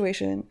same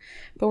situation,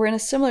 but we're in a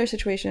similar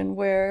situation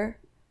where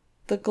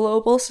the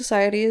global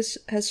society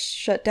has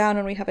shut down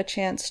and we have a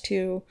chance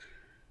to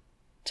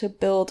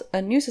build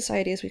a new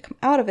society as we come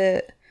out of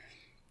it.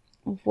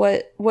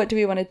 What do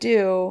we want to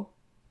do?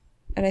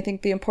 And I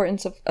think the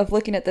importance of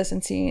looking at this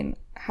and seeing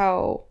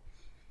how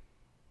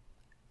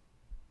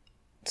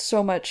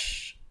so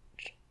much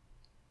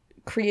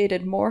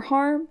created more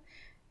harm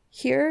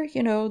here.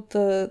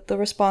 The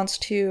response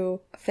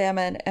to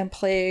famine and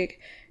plague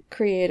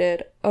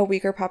created a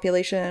weaker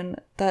population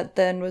that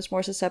then was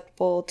more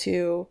susceptible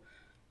to,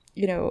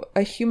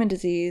 a human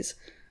disease.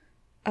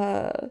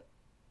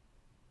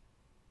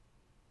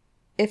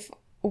 If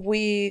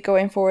we,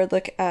 going forward,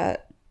 look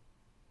at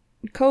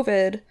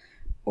COVID,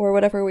 or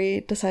whatever we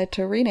decide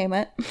to rename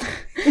it,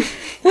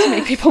 to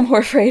make people more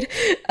afraid,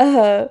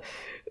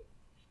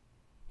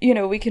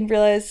 we can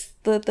realize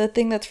the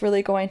thing that's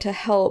really going to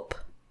help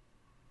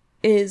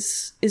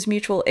is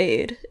mutual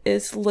aid,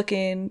 is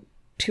looking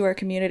to our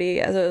community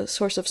as a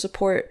source of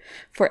support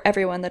for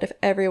everyone, that if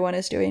everyone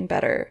is doing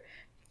better,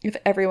 if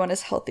everyone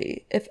is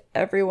healthy, if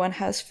everyone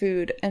has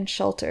food and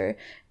shelter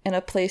and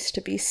a place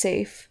to be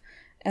safe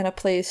and a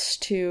place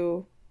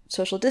to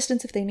social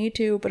distance if they need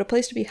to, but a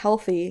place to be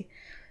healthy,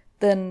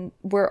 then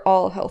we're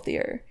all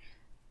healthier.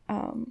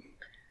 And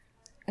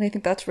I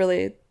think that's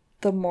really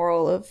the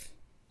moral of,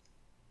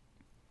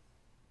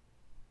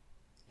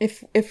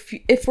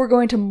 if we're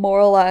going to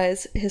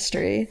moralize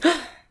history,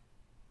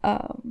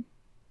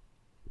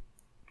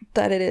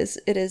 that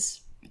it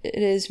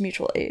is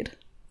mutual aid.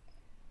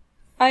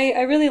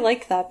 I really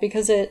like that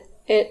because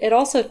it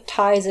also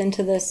ties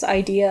into this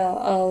idea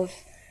of,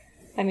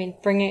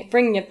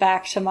 bringing it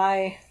back to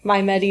my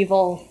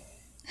medieval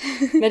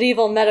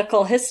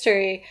medical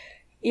history.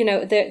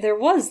 There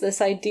was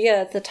this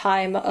idea at the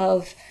time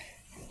of,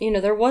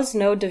 there was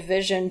no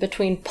division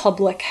between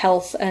public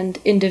health and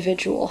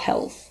individual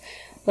health.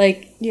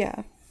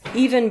 Yeah.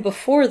 Even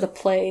before the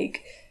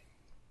plague,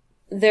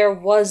 there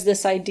was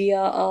this idea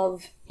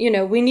of,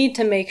 we need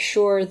to make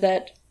sure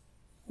that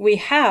we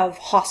have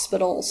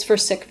hospitals for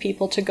sick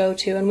people to go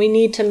to, and we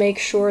need to make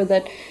sure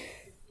that,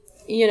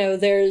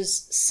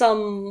 there's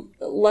some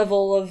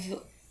level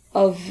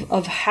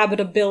of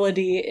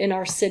habitability in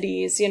our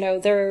cities.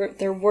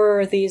 There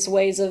were these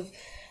ways of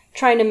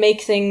trying to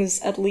make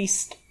things, at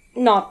least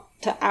not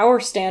to our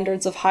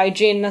standards of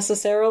hygiene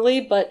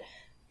necessarily, but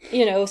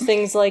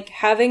things like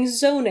having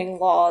zoning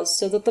laws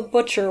so that the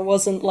butcher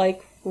wasn't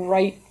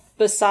right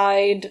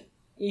beside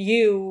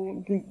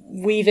you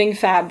weaving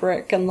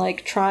fabric, and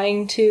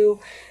trying to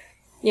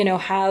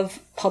have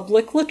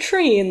public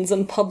latrines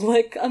and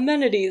public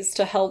amenities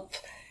to help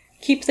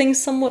keep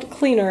things somewhat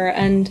cleaner.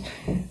 And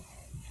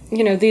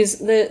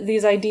these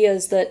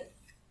ideas that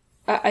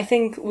I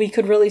think we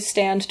could really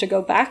stand to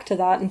go back to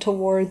that, and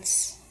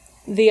towards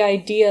the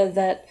idea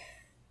that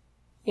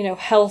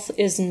health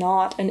is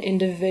not an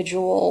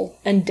individual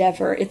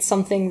endeavor. It's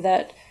something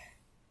that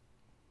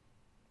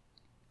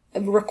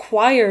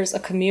requires a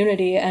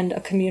community and a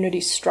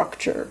community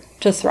structure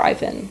to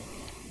thrive in.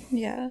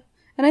 Yeah.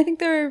 And I think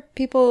there are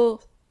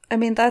people,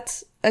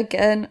 that's,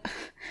 again,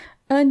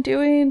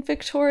 undoing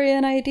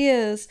Victorian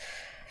ideas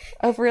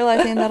of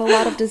realizing that a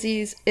lot of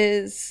disease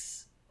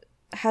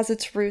has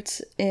its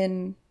roots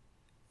in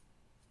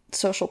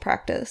social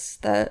practice,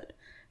 that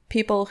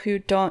people who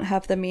don't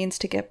have the means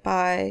to get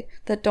by,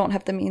 that don't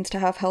have the means to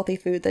have healthy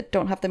food, that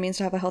don't have the means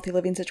to have a healthy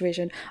living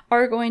situation,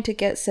 are going to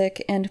get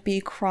sick and be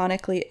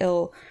chronically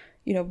ill,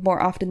 you know,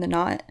 more often than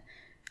not.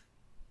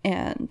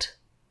 And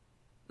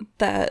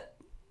that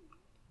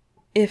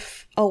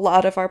if a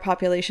lot of our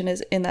population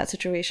is in that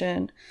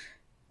situation,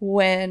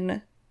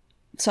 when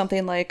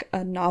something like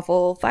a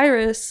novel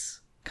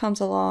virus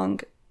comes along,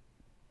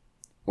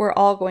 we're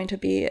all going to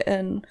be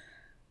in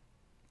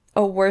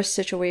a worse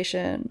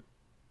situation,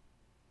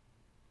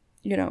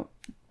 you know,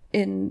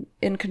 in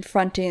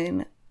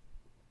confronting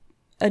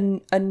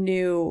a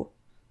new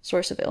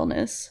source of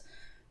illness.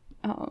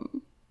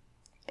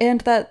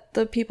 And that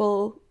the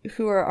people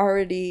who are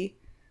already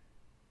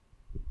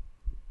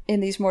in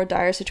these more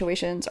dire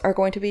situations are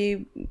going to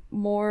be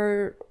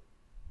more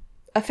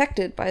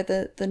affected by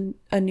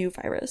a new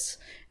virus,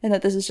 and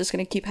that this is just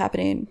going to keep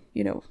happening,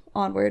 you know,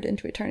 onward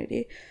into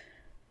eternity.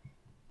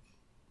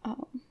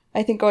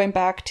 I think going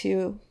back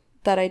to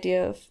that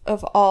idea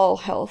of all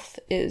health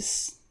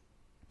is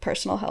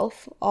personal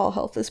health, all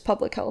health is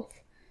public health,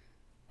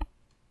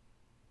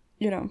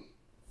 you know.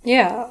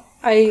 Yeah,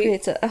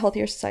 creates a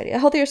healthier society. A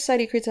healthier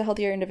society creates a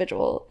healthier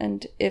individual,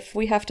 and if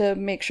we have to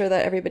make sure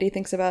that everybody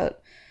thinks about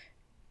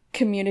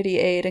community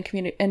aid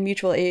and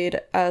mutual aid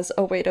as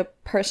a way to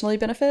personally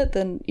benefit,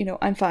 then, you know,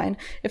 I'm fine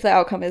if the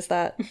outcome is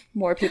that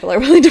more people are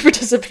willing to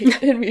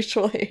participate in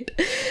mutual aid.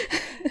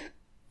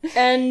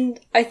 And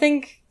I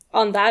think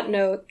on that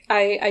note,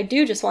 I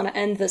do just want to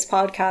end this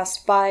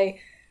podcast by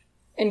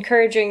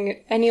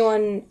encouraging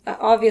anyone.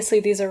 Obviously,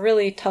 these are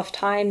really tough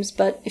times,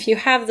 but if you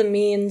have the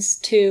means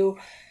to,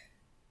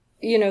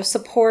 you know,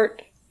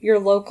 support your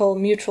local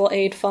mutual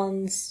aid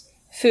funds,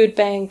 food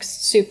banks,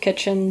 soup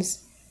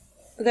kitchens,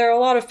 there are a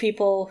lot of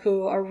people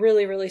who are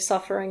really, really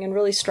suffering and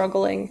really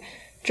struggling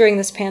during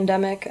this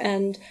pandemic.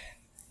 And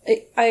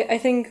I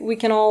think we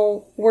can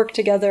all work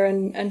together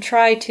and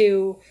try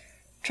to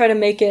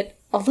make it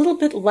a little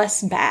bit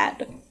less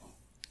bad.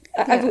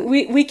 Yeah.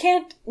 We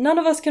can't, none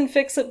of us can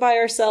fix it by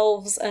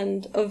ourselves.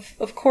 And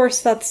of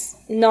course that's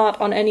not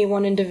on any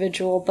one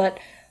individual, but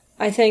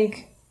I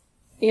think,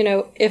 you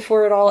know, if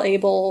we're at all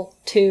able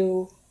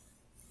to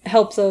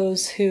help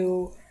those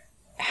who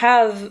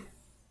have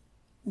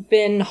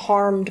been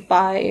harmed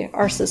by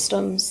our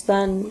systems,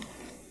 then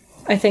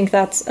I think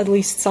that's at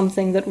least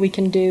something that we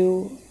can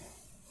do,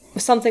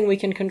 something we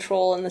can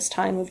control in this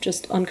time of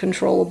just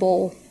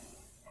uncontrollable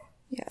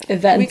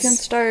events.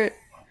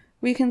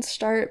 We can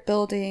start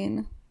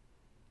building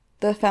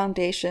the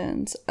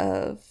foundations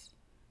of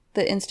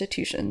the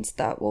institutions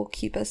that will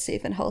keep us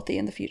safe and healthy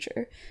in the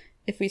future.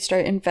 If we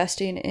start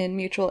investing in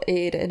mutual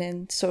aid and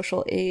in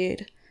social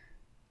aid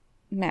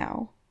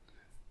now.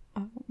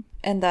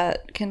 And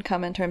that can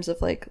come in terms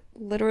of, like,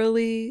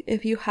 literally,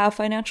 if you have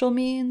financial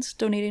means,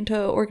 donating to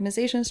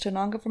organizations, to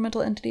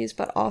non-governmental entities,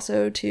 but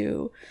also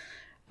to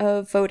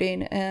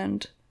voting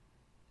and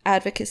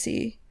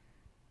advocacy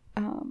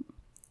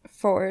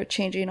for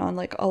changing on,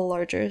 like, a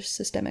larger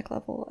systemic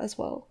level as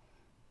well.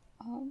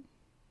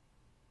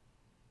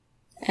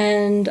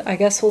 And I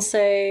guess we'll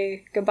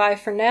say goodbye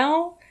for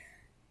now.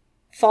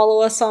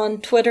 Follow us on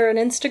Twitter and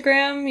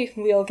Instagram.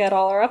 We'll get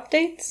all our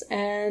updates,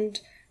 and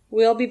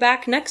we'll be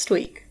back next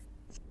week.